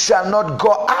life shall not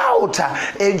go out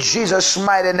in Jesus'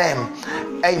 mighty name.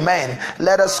 Amen.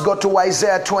 Let us go to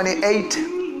Isaiah 28.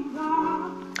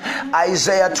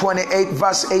 Isaiah 28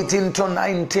 verse 18 to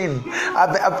 19.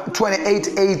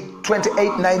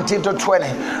 28, 19 to 20.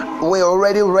 We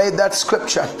already read that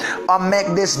scripture. I'll make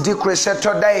this decree. Say,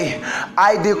 today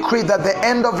I decree that the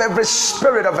end of every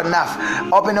spirit of enough.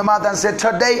 Open your mouth and say,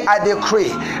 today I decree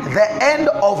the end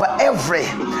of every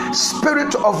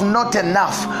spirit of not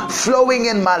enough flowing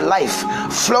in my life,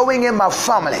 flowing in my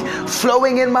family,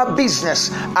 flowing in my business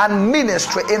and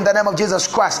ministry in the name of Jesus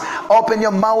Christ. Open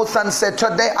your mouth and say,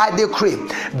 today I decree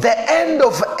the end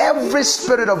of every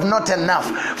spirit of not enough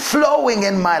flowing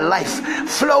in my life,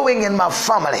 flowing in my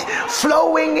family,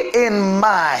 flowing in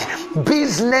my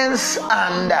business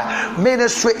and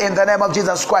ministry in the name of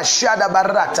Jesus Christ. Shada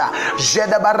barata,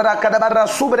 jeda baraka da barra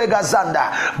subre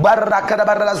gazanda, baraka da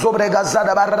barra sobre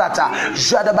gazada barata,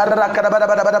 jada baraka da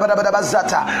barra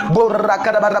bazata,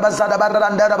 buraka da barra bazada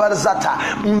barranda da barzata,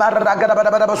 maraka da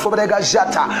barra sobre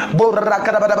gazata,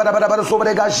 buraka da barra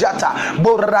sobre gazata,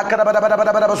 buraka da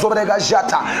barra sobre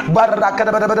gazata, baraka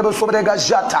da barra sobre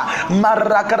gazata,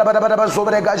 maraka da barra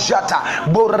sobre gazata,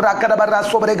 buraka da barra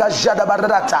sobre gazada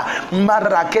barrata,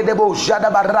 marake de bo jada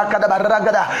baraka da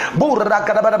barragada,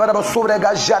 buraka da barra sobre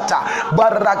gazata,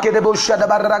 barake de bo jada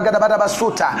barragada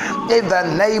barabasuta. In the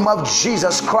name of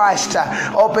Jesus Christ,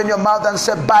 open your mouth and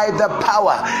say, by the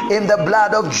power in the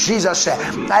blood of Jesus,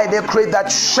 I decree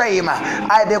that shame,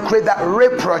 I decree that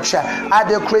reproach, I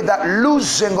decree that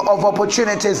losing of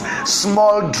opportunities,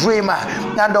 small dreamer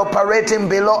and operating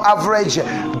below average,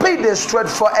 be destroyed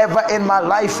forever in my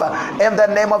life. In the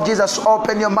name of Jesus,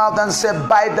 open your mouth and say,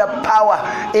 by the power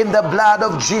in the blood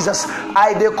of Jesus,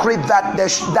 I decree that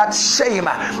that shame,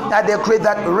 I decree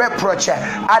that reproach,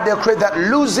 I decree that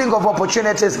losing of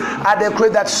opportunities, I decree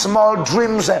that small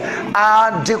dreams,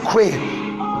 I decree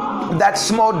that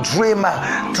small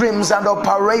dreams and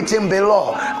operating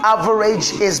below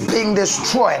average is being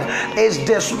destroyed, is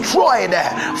destroyed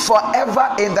forever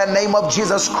in the name of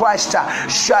Jesus Christ.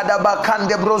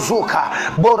 Shadabakande brozuka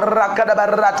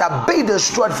borakadabarata, be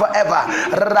destroyed forever.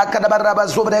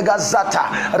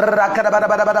 Rakadabarabazobregazata,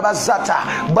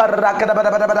 rakadabarabazata,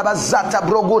 barakadabarabazata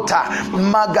broguta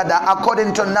magada.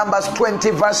 According to Numbers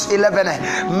 20 verse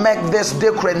 11, make this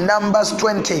decree. Numbers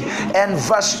 20 and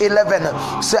verse 11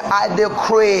 say, I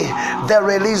decree the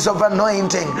release of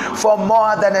anointing for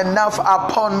more than enough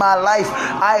upon my life.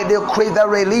 I decree the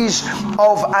release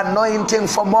of anointing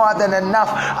for more than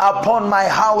enough upon my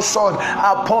household,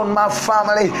 upon my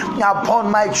family,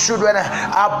 upon my children,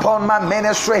 upon my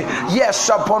ministry, yes,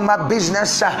 upon my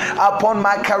business, upon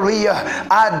my career.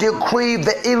 I decree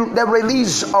the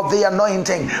release of the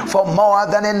anointing for more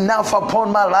than enough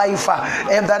upon my life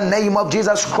in the name of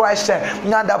Jesus Christ,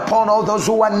 and upon all those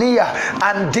who are near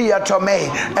and dear to me.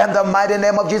 In the mighty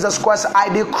name of Jesus Christ, I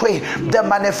decree the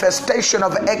manifestation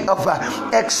of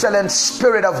excellent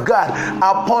Spirit of God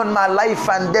upon my life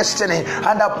and destiny,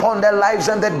 and upon the lives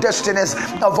and the destinies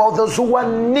of all those who are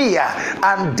near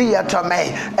and dear to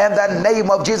me. In the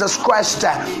name of Jesus Christ,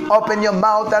 open your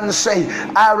mouth and say,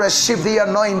 I receive the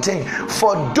anointing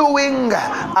for doing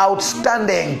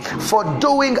outstanding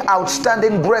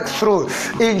breakthrough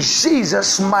in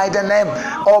Jesus' mighty name.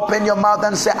 Open your mouth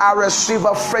and say, I receive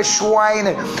a fresh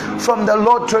wine from the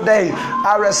Lord today.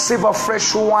 I receive a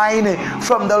fresh wine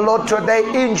from the Lord today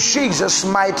in Jesus'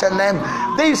 mighty name.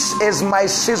 This is my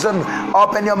season.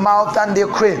 Open your mouth and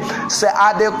decree. Say,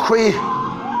 I decree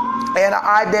and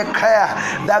I declare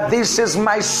that this is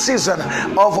my season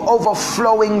of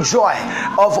overflowing joy,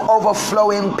 of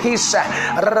overflowing peace.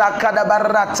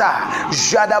 Rakadabarata,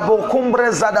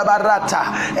 Jadabukumbre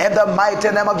Zadabarata. In the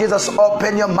mighty name of Jesus,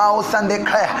 open your mouth and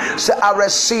declare. Say, I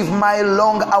receive my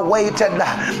long-awaited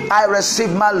lifting. I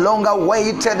receive my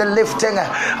long-awaited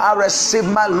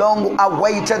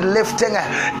lifting.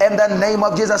 In the name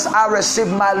of Jesus, I receive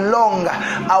my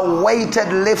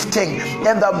long-awaited lifting.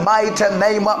 In the mighty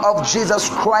name of of Jesus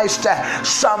Christ.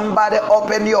 Somebody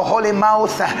open your holy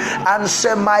mouth and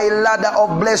say, my ladder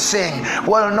of blessing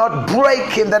will not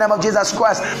break in the name of Jesus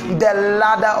Christ. The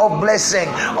ladder of blessing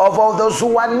of all those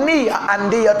who are near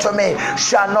and dear to me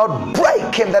shall not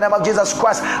break in the name of Jesus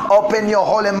Christ. Open your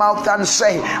holy mouth and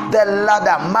say, the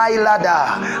ladder, my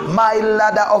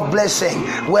ladder of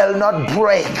blessing will not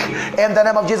break in the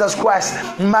name of Jesus Christ.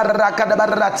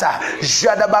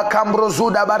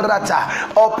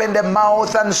 Open the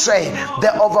mouth and say,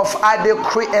 I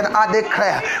decree and I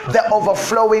declare the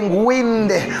overflowing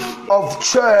wind of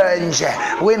change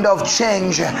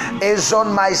is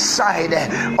on my side.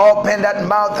 Open that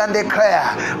mouth and declare,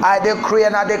 I decree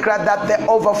and I declare that the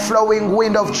overflowing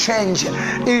wind of change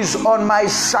is on my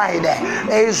side,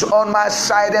 is on my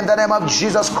side in the name of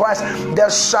Jesus Christ, the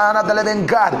Son of the living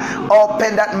God.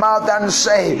 Open that mouth and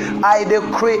say, I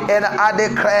decree and I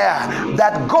declare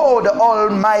that God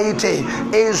Almighty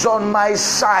is on my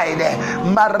side,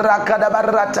 and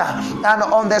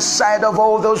on the side of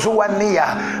all those who are near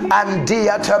and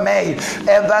dear to me.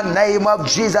 In the name of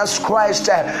Jesus Christ,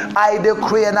 I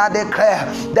decree and I declare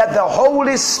that the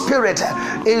Holy Spirit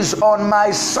is on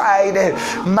my side.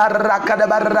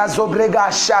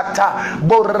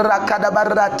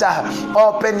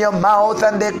 Open your mouth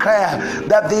and declare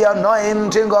that the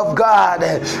anointing of God,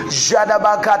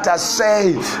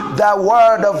 say, the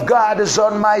word of God is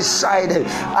on my side.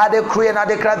 I decree and I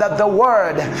declare that the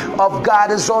word of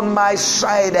God is on my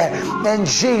side. In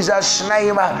Jesus'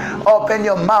 name, open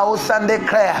your mouth and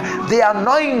declare, the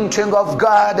anointing of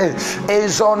God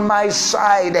is on my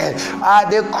side. I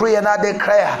decree and I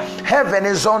declare, heaven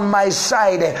is on my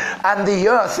side and the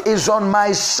earth is on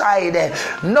my side.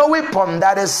 No weapon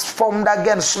that is formed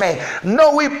against me,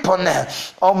 no weapon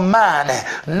of man,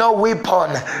 no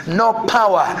weapon, no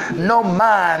power, no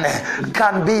man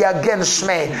can be against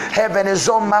me. Heaven is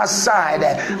on my side.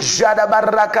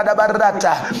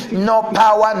 No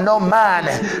power, no man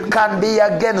can be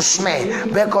against me,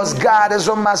 because God is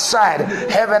on my side.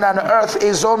 Heaven and earth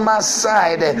is on my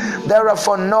side.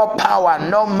 Therefore no power,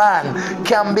 no man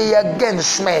can be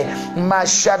against me.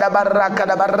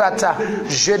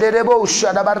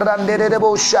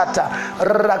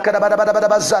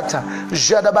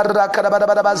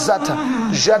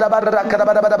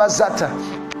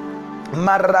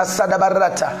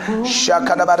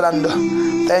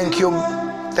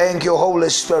 Thank you, Holy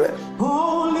Spirit.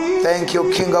 Thank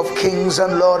you, King of Kings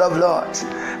and Lord of Lords.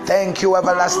 Thank you,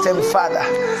 everlasting Father.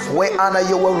 We honor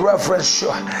you, we reverence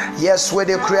you. Yes, we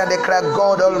decree and declare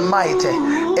God Almighty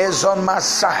is on my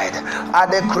side. I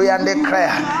decree and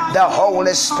declare the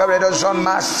Holy Spirit is on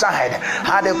my side.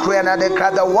 I decree and I declare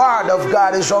the Word of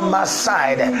God is on my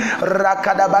side.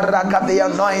 The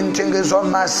anointing is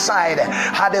on my side.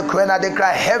 I decree and I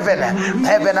declare heaven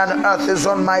and earth is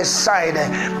on my side.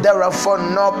 Therefore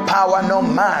no power, no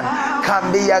man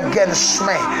can be against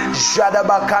me.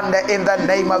 In the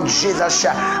name of Jesus.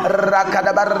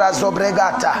 Rakadabarra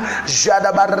zobregata,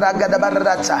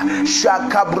 Jadabarragadabarrata,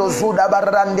 Shakabrozuda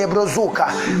barrande brozuka,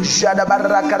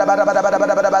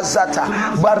 Jadabarrakadabarabazata,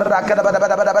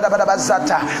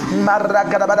 Barrakadabarabazata,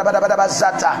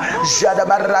 Marrakadabarabazata,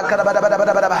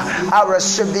 Jadabarrakadabarabazata. I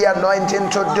receive the anointing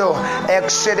to do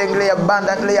exceedingly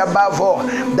abundantly above all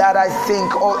that I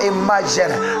think or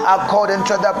imagine, according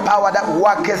to the power that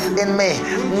worketh in me.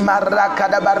 In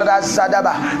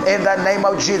the name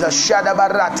of Jesus,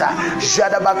 Shadabarata,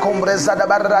 Jadabakumbreza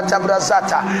Barata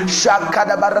Brazata,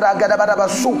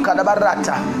 Shakadabaragadabarabasuka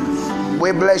Barata.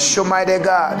 We bless you, mighty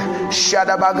God.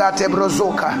 Shadabagate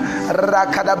brozuka,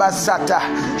 rakadabasata,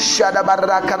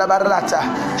 shadabarakadabarata,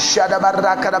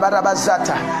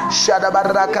 shadabarakadabarabazata,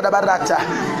 shadabarakadabarata.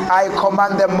 I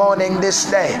command the morning this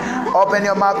day. Open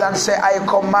your mouth and say, I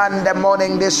command the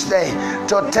morning this day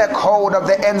to take hold of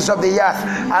the ends of the earth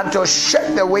and to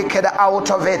shake the wicked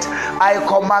out of it. I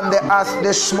command the earth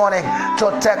this morning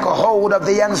to take hold of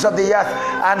the ends of the earth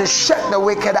and shake the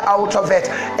wicked out of it.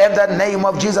 In the name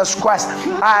of Jesus Christ,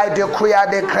 I decree, I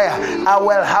declare, I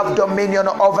will have dominion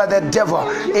over the devil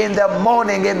in the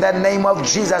morning in the name of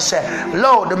Jesus.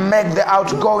 Lord, make the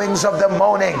outgoings of the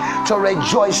morning to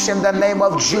rejoice in the name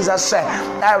of Jesus.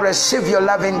 I receive your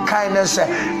loving kindness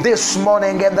this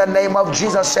morning in the name of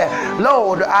Jesus.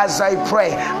 Lord, as I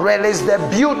pray, release the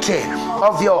beauty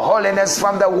of your holiness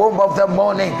from the womb of the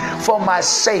morning for my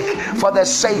sake, for the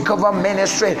sake of our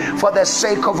ministry, for the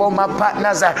sake of all my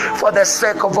partners, for the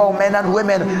sake of all men and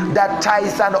women that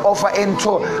tithe and offer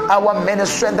into our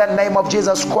ministry in the name of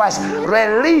Jesus Christ.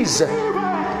 Release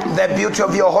the beauty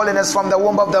of your holiness from the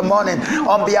womb of the morning,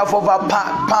 on behalf of our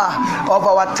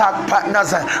TERC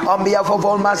partners, on behalf of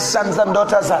all my sons and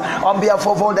daughters, on behalf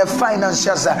of all the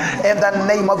financiers, in the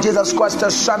name of Jesus Christ, the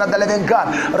Son of the living God.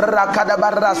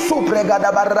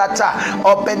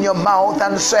 Open your mouth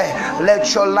and say,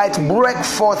 let your light break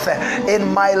forth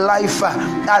in my life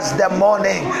as the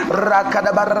morning.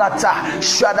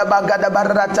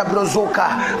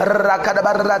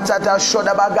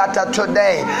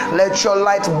 Today, let your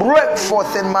light break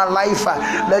forth in my life.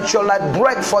 Let your light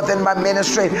break forth in my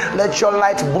ministry. Let your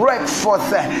light break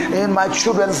forth in my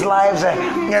children's lives,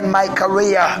 in my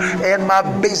career, in my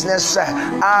business,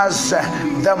 as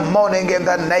the morning, in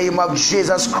the name of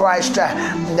Jesus Christ,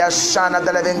 the Son of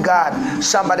the living God.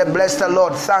 Somebody bless the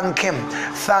Lord. Thank him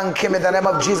in the name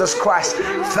of Jesus Christ.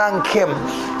 Thank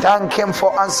him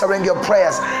for answering your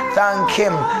prayers. Thank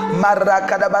him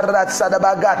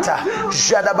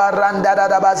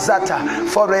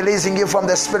for releasing you from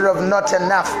the spirit of not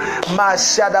enough.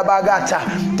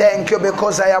 Thank you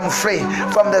because I am free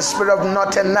from the spirit of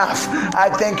not enough. I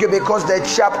thank you because the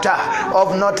chapter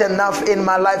of not enough in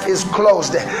my life is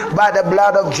closed by the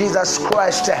blood of Jesus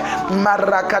Christ.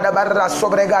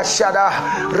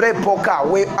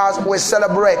 We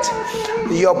celebrate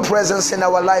your presence in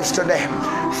our lives today.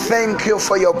 Thank you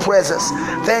for your presence.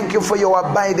 Thank you for your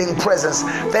abiding presence.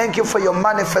 Thank you for your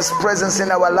manifest presence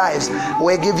in our lives.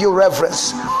 We give you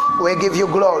reverence. We give you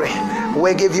glory.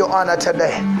 We give you honor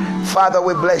today. Father,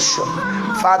 we bless you.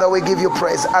 Father, we give you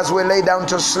praise. As we lay down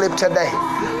to sleep today,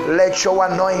 let your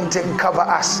anointing cover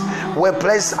us. We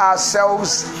place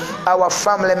ourselves, our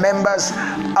family members,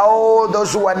 all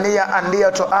those who are near and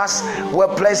dear to us, we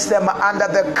place them under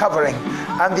the covering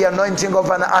and the anointing of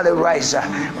an early riser.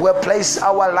 We place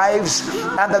our lives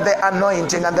under the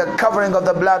anointing and the covering of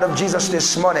the blood of Jesus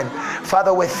this morning.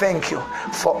 Father, we thank you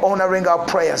for honoring our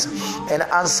prayers and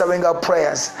answering our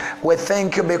prayers. We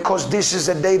thank you because this is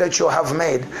a day that you have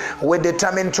made. We're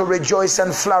determined to rejoice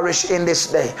and flourish in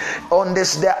this day. On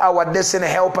this day, our destiny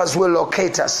helpers will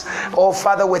locate us. Oh,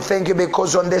 Father, we thank you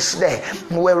because on this day,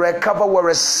 we recover, we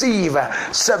receive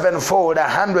sevenfold,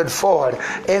 100-fold.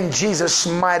 In Jesus'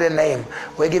 mighty name,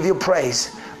 we give you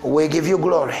praise. We give you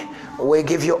glory. We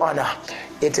give you honor.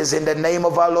 It is in the name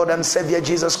of our Lord and Savior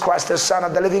Jesus Christ, the Son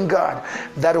of the living God,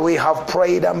 that we have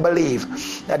prayed and believe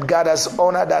that God has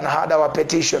honored and heard our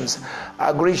petitions.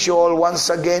 I greet you all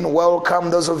once again. Welcome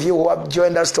those of you who have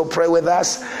joined us to pray with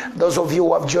us. Those of you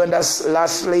who have joined us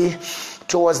lastly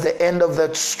towards the end of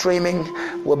the streaming,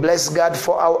 we bless God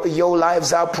for your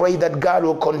lives. I pray that God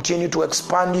will continue to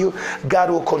expand you. God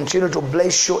will continue to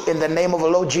bless you in the name of the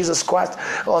Lord Jesus Christ.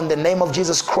 On the name of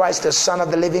Jesus Christ, the Son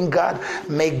of the living God,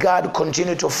 may God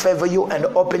continue to favor you and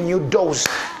open new doors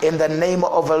in the name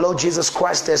of the Lord Jesus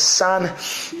Christ, the Son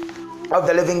of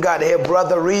the living God. Hey,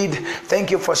 Brother Reed,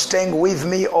 thank you for staying with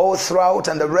me all throughout,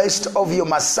 and the rest of you,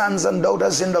 my sons and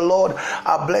daughters in the Lord,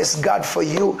 I bless God for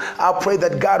you. I pray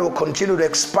that God will continue to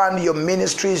expand your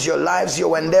ministries, your lives,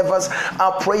 your endeavors.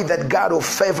 I pray that God will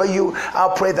favor you.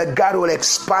 I pray that God will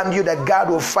expand you, that God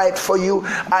will fight for you.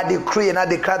 I decree and I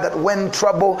declare that when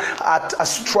trouble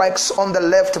strikes on the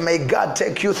left, may God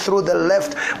take you through the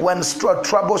left. When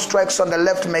trouble strikes on the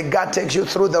left, may God take you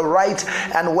through the right.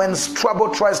 And when trouble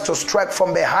tries to strike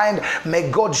from behind, may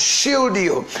God shield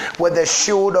you with the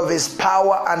shield of his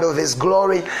power and of his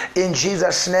glory. In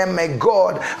Jesus' name, may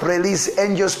God release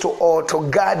angels to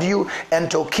guard you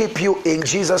and to keep you in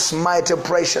Jesus' mighty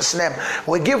precious name.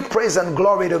 We give praise and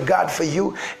glory to God for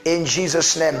you in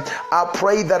Jesus' name. I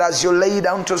pray that as you lay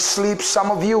down to sleep, some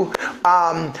of you,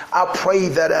 I pray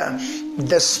that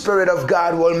the Spirit of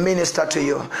God will minister to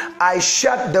you. I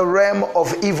shut the realm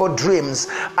of evil dreams.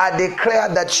 I declare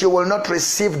that you will not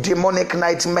receive demonic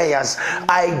nightmares.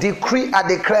 I decree, I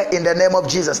declare in the name of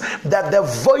Jesus that the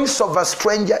voice of a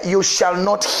stranger you shall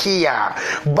not hear,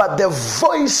 but the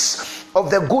voice of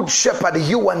the good shepherd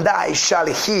you and I shall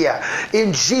hear.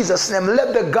 In Jesus' name,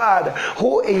 let the God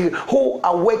who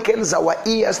awakens our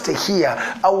ears to hear,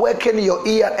 awaken your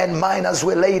ear and mine as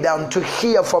we lay down to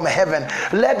hear from heaven.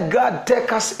 Let God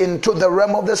take us into the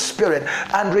realm of the Spirit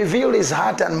and reveal his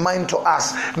heart and mind to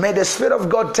us. May the Spirit of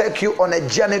God take you on a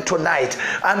journey tonight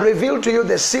and reveal to you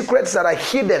the secrets that are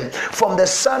hidden from the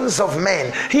sons of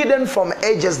men, hidden from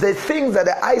ages, the things that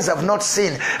the eyes have not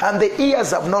seen and the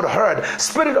ears have not heard.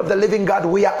 Spirit of the living God,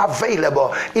 we are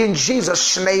available in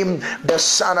Jesus' name, the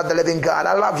Son of the living God.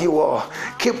 I love you all.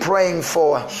 Keep praying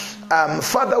for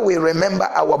Father, we remember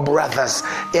our brothers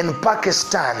in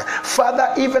Pakistan.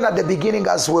 Father, even at the beginning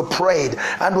as we prayed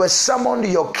and we summoned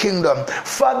your kingdom,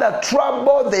 Father,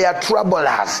 trouble their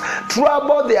troublers.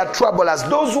 Trouble their troublers.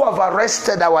 Those who have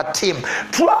arrested our team.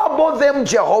 Trouble them,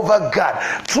 Jehovah God.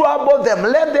 Trouble them.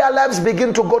 Let their lives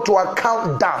begin to go to a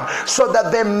countdown so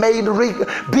that they may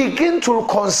begin to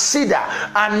consider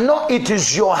and know it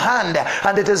is your hand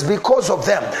and it is because of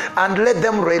them, and let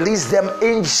them release them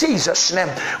in Jesus' name.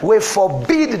 We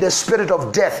forbid the spirit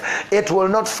of death. It will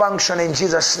not function in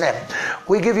Jesus' name.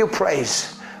 We give you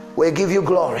praise. We give you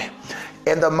glory.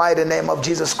 In the mighty name of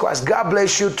Jesus Christ. God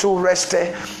bless you too,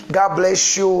 Reste. God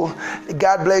bless you.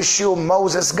 God bless you,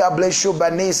 Moses. God bless you,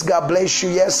 Bernice. God bless you.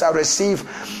 Yes, I receive.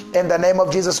 In the name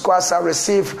of Jesus Christ, I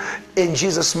receive in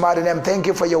Jesus' mighty name. Thank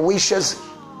you for your wishes.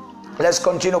 Let's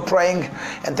continue praying,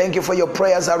 and thank you for your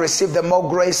prayers. I receive the more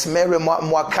grace. Mary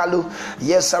Mwakalu,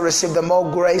 yes, I receive the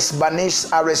more grace.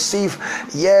 Banish, I receive,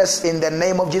 yes, in the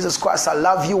name of Jesus Christ. I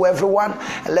love you, everyone.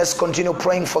 And let's continue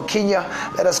praying for Kenya.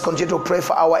 Let us continue to pray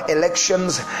for our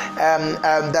elections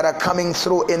that are coming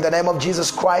through in the name of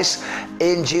Jesus Christ.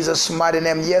 In Jesus' mighty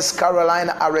name. Yes, Caroline,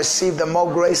 I receive the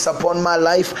more grace upon my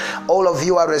life. All of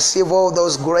you, I receive all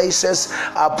those graces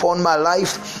upon my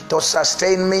life to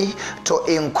sustain me, to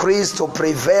increase, to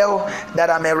prevail, that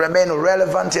I may remain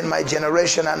relevant in my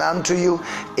generation and unto you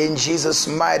in Jesus'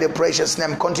 mighty precious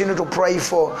name. Continue to pray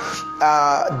for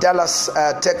Dallas,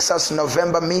 Texas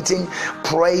November meeting.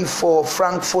 Pray for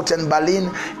Frankfurt and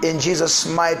Berlin in Jesus'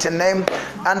 mighty name,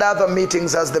 and other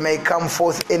meetings as they may come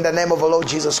forth in the name of the Lord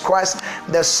Jesus Christ,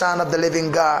 the Son of the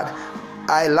living God.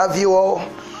 I love you all,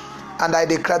 and I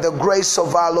declare the grace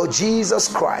of our Lord Jesus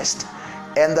Christ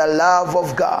and the love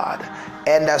of God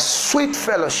and the sweet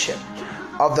fellowship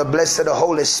of the blessed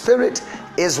Holy Spirit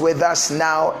is with us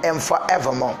now and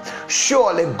forevermore.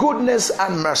 Surely goodness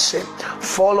and mercy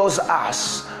follows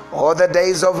us all the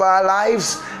days of our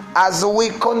lives as we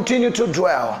continue to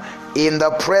dwell in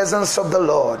the presence of the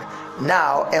Lord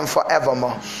now and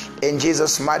forevermore. In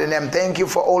Jesus' mighty name. Thank you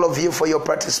for all of you for your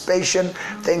participation.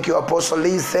 Thank you, Apostle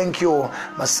Liz. Thank you,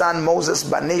 my son Moses,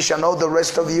 Banish, and all the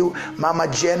rest of you.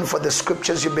 Mama Jen, for the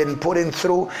scriptures you've been putting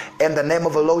through in the name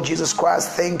of the Lord Jesus Christ.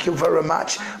 Thank you very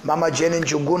much. Mama Jen and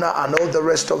Juguna and all the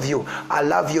rest of you. I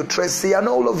love you, Tracy, and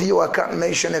all of you. I can't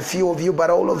mention a few of you,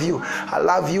 but all of you. I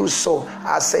love you. So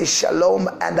I say shalom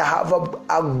and have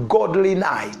a godly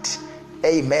night.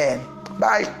 Amen.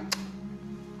 Bye.